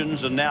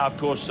sensations, and now, of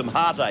course, some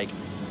heartache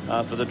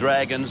for the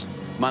Dragons.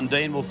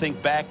 Mundine will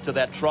think back to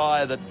that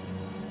try that,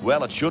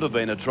 well, it should have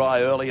been a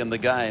try early in the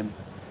game,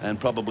 and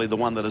probably the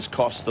one that has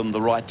cost them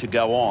the right to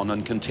go on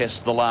and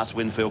contest the last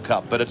Winfield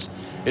Cup. But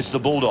it's the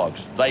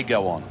Bulldogs. They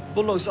go on.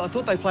 Bulldogs, I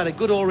thought they played a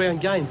good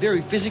all-round game,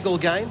 very physical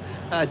game.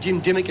 Jim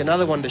Dimmick,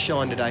 another one to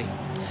shine today.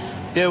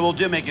 Yeah, well,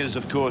 Dimmick is,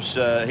 of course,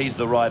 he's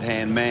the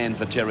right-hand man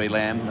for Terry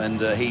Lamb, and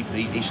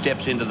he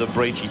steps into the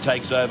breach. He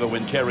takes over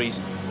when Terry's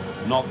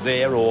not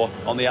there or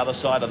on the other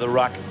side of the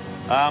ruck.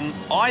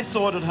 I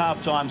thought at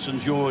half-time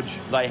St George,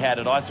 they had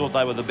it. I thought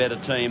they were the better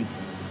team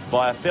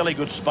by a fairly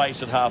good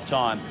space at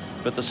half-time.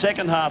 But the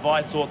second half,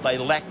 I thought they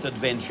lacked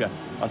adventure.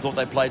 I thought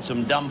they played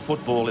some dumb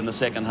football in the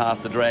second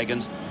half, the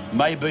Dragons,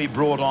 maybe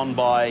brought on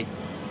by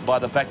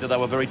the fact that they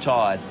were very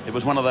tired. It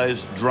was one of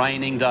those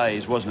draining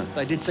days, wasn't it?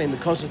 They did seem to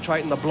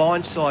concentrate on the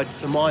blind side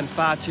for mine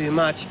far too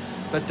much,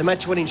 but the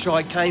match-winning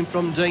try came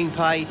from Dean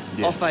Pay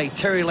off a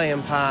Terry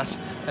Lamb pass,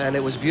 and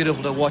it was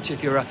beautiful to watch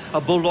if you're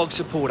a Bulldog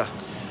supporter.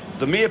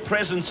 The mere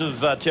presence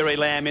of Terry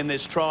Lamb in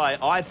this try,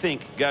 I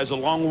think, goes a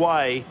long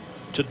way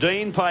to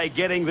Dean Pay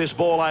getting this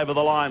ball over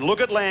the line.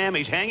 Look at Lamb,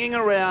 he's hanging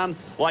around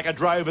like a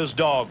drover's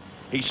dog.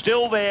 He's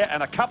still there,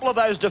 and a couple of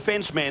those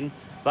defence men,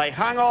 they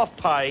hung off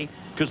Pay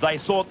because they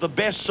thought the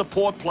best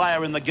support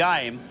player in the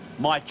game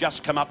might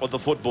just come up with the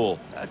football.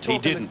 He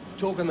didn't.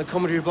 Talk in the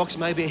commentary box,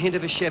 maybe a hint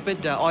of a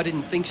shepherd. I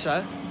didn't think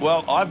so.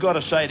 Well, I've got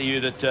to say to you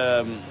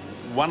that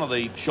one of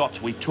the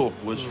shots we took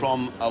was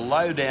from a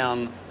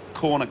low-down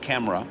corner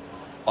camera.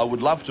 I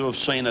would love to have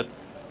seen it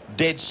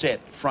dead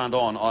set front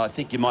on. I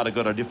think you might have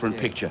got a different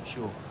picture.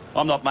 Sure.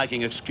 I'm not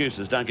making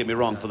excuses, don't get me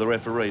wrong, for the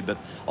referee, but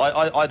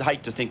I'd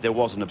hate to think there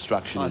was an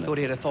obstruction. I thought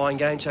he had a fine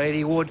game, so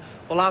Eddie Ward.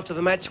 Well, after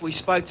the match, we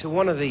spoke to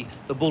one of the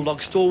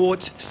Bulldog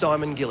stalwarts,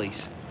 Simon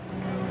Gillies.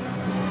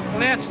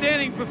 An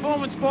outstanding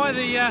performance by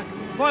the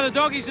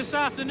doggies this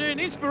afternoon.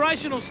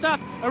 Inspirational stuff.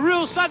 A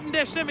real sudden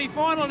death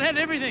semi-final and had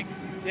everything.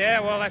 Yeah,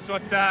 well, that's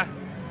what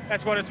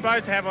it's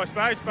supposed to have, I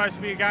suppose. It's supposed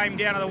to be a game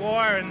down to the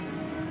wire,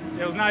 and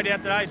there was no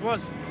doubt today's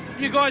was.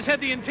 You guys had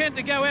the intent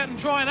to go out and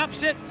try and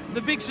upset the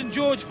big St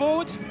George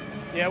forwards?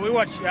 Yeah, we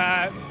watched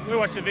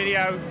the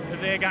video of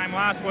their game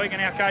last week,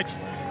 and our coach,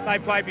 they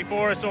played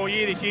before us all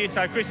year this year,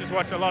 so Chris has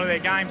watched a lot of their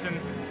games, and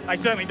they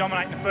certainly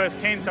dominate in the first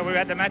 10, so we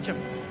had to match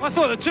them. I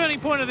thought the turning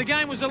point of the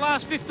game was the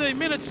last 15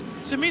 minutes.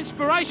 Some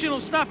inspirational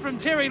stuff from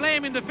Terry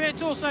Lamb in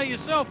defence, also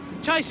yourself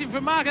chasing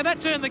from marker.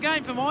 That turned the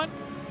game for mine.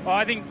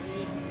 I think,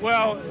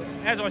 well,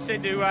 as I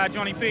said to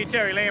Johnny P,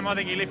 Terry Lamb, I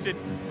think he lifted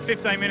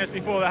 15 minutes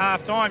before the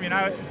half-time, you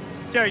know.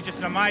 Terry's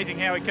just amazing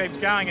how he keeps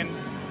going, and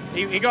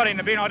he got in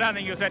the bin. I don't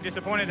think he was that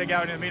disappointed to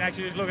go in the bin.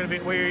 Actually, he was looking a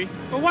bit weary.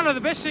 Well, one of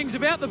the best things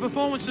about the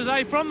performance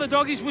today from the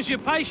Doggies was your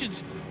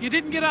patience. You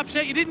didn't get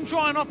upset. You didn't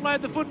try and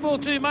offload the football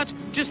too much.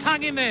 Just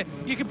hung in there.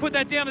 You can put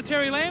that down to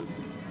Terry Lamb?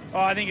 Oh,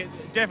 I think it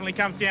definitely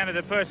comes down to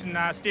the person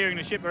steering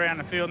the ship around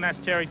the field, and that's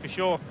Terry for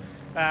sure.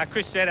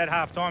 Chris said at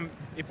half-time,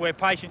 if we're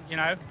patient, you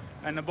know,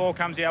 and the ball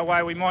comes our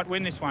way, we might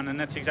win this one, and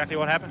that's exactly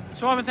what happened.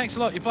 So, Ivan, thanks a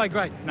lot. You played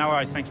great. No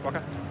worries. Thanks,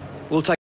 Bocker. We'll take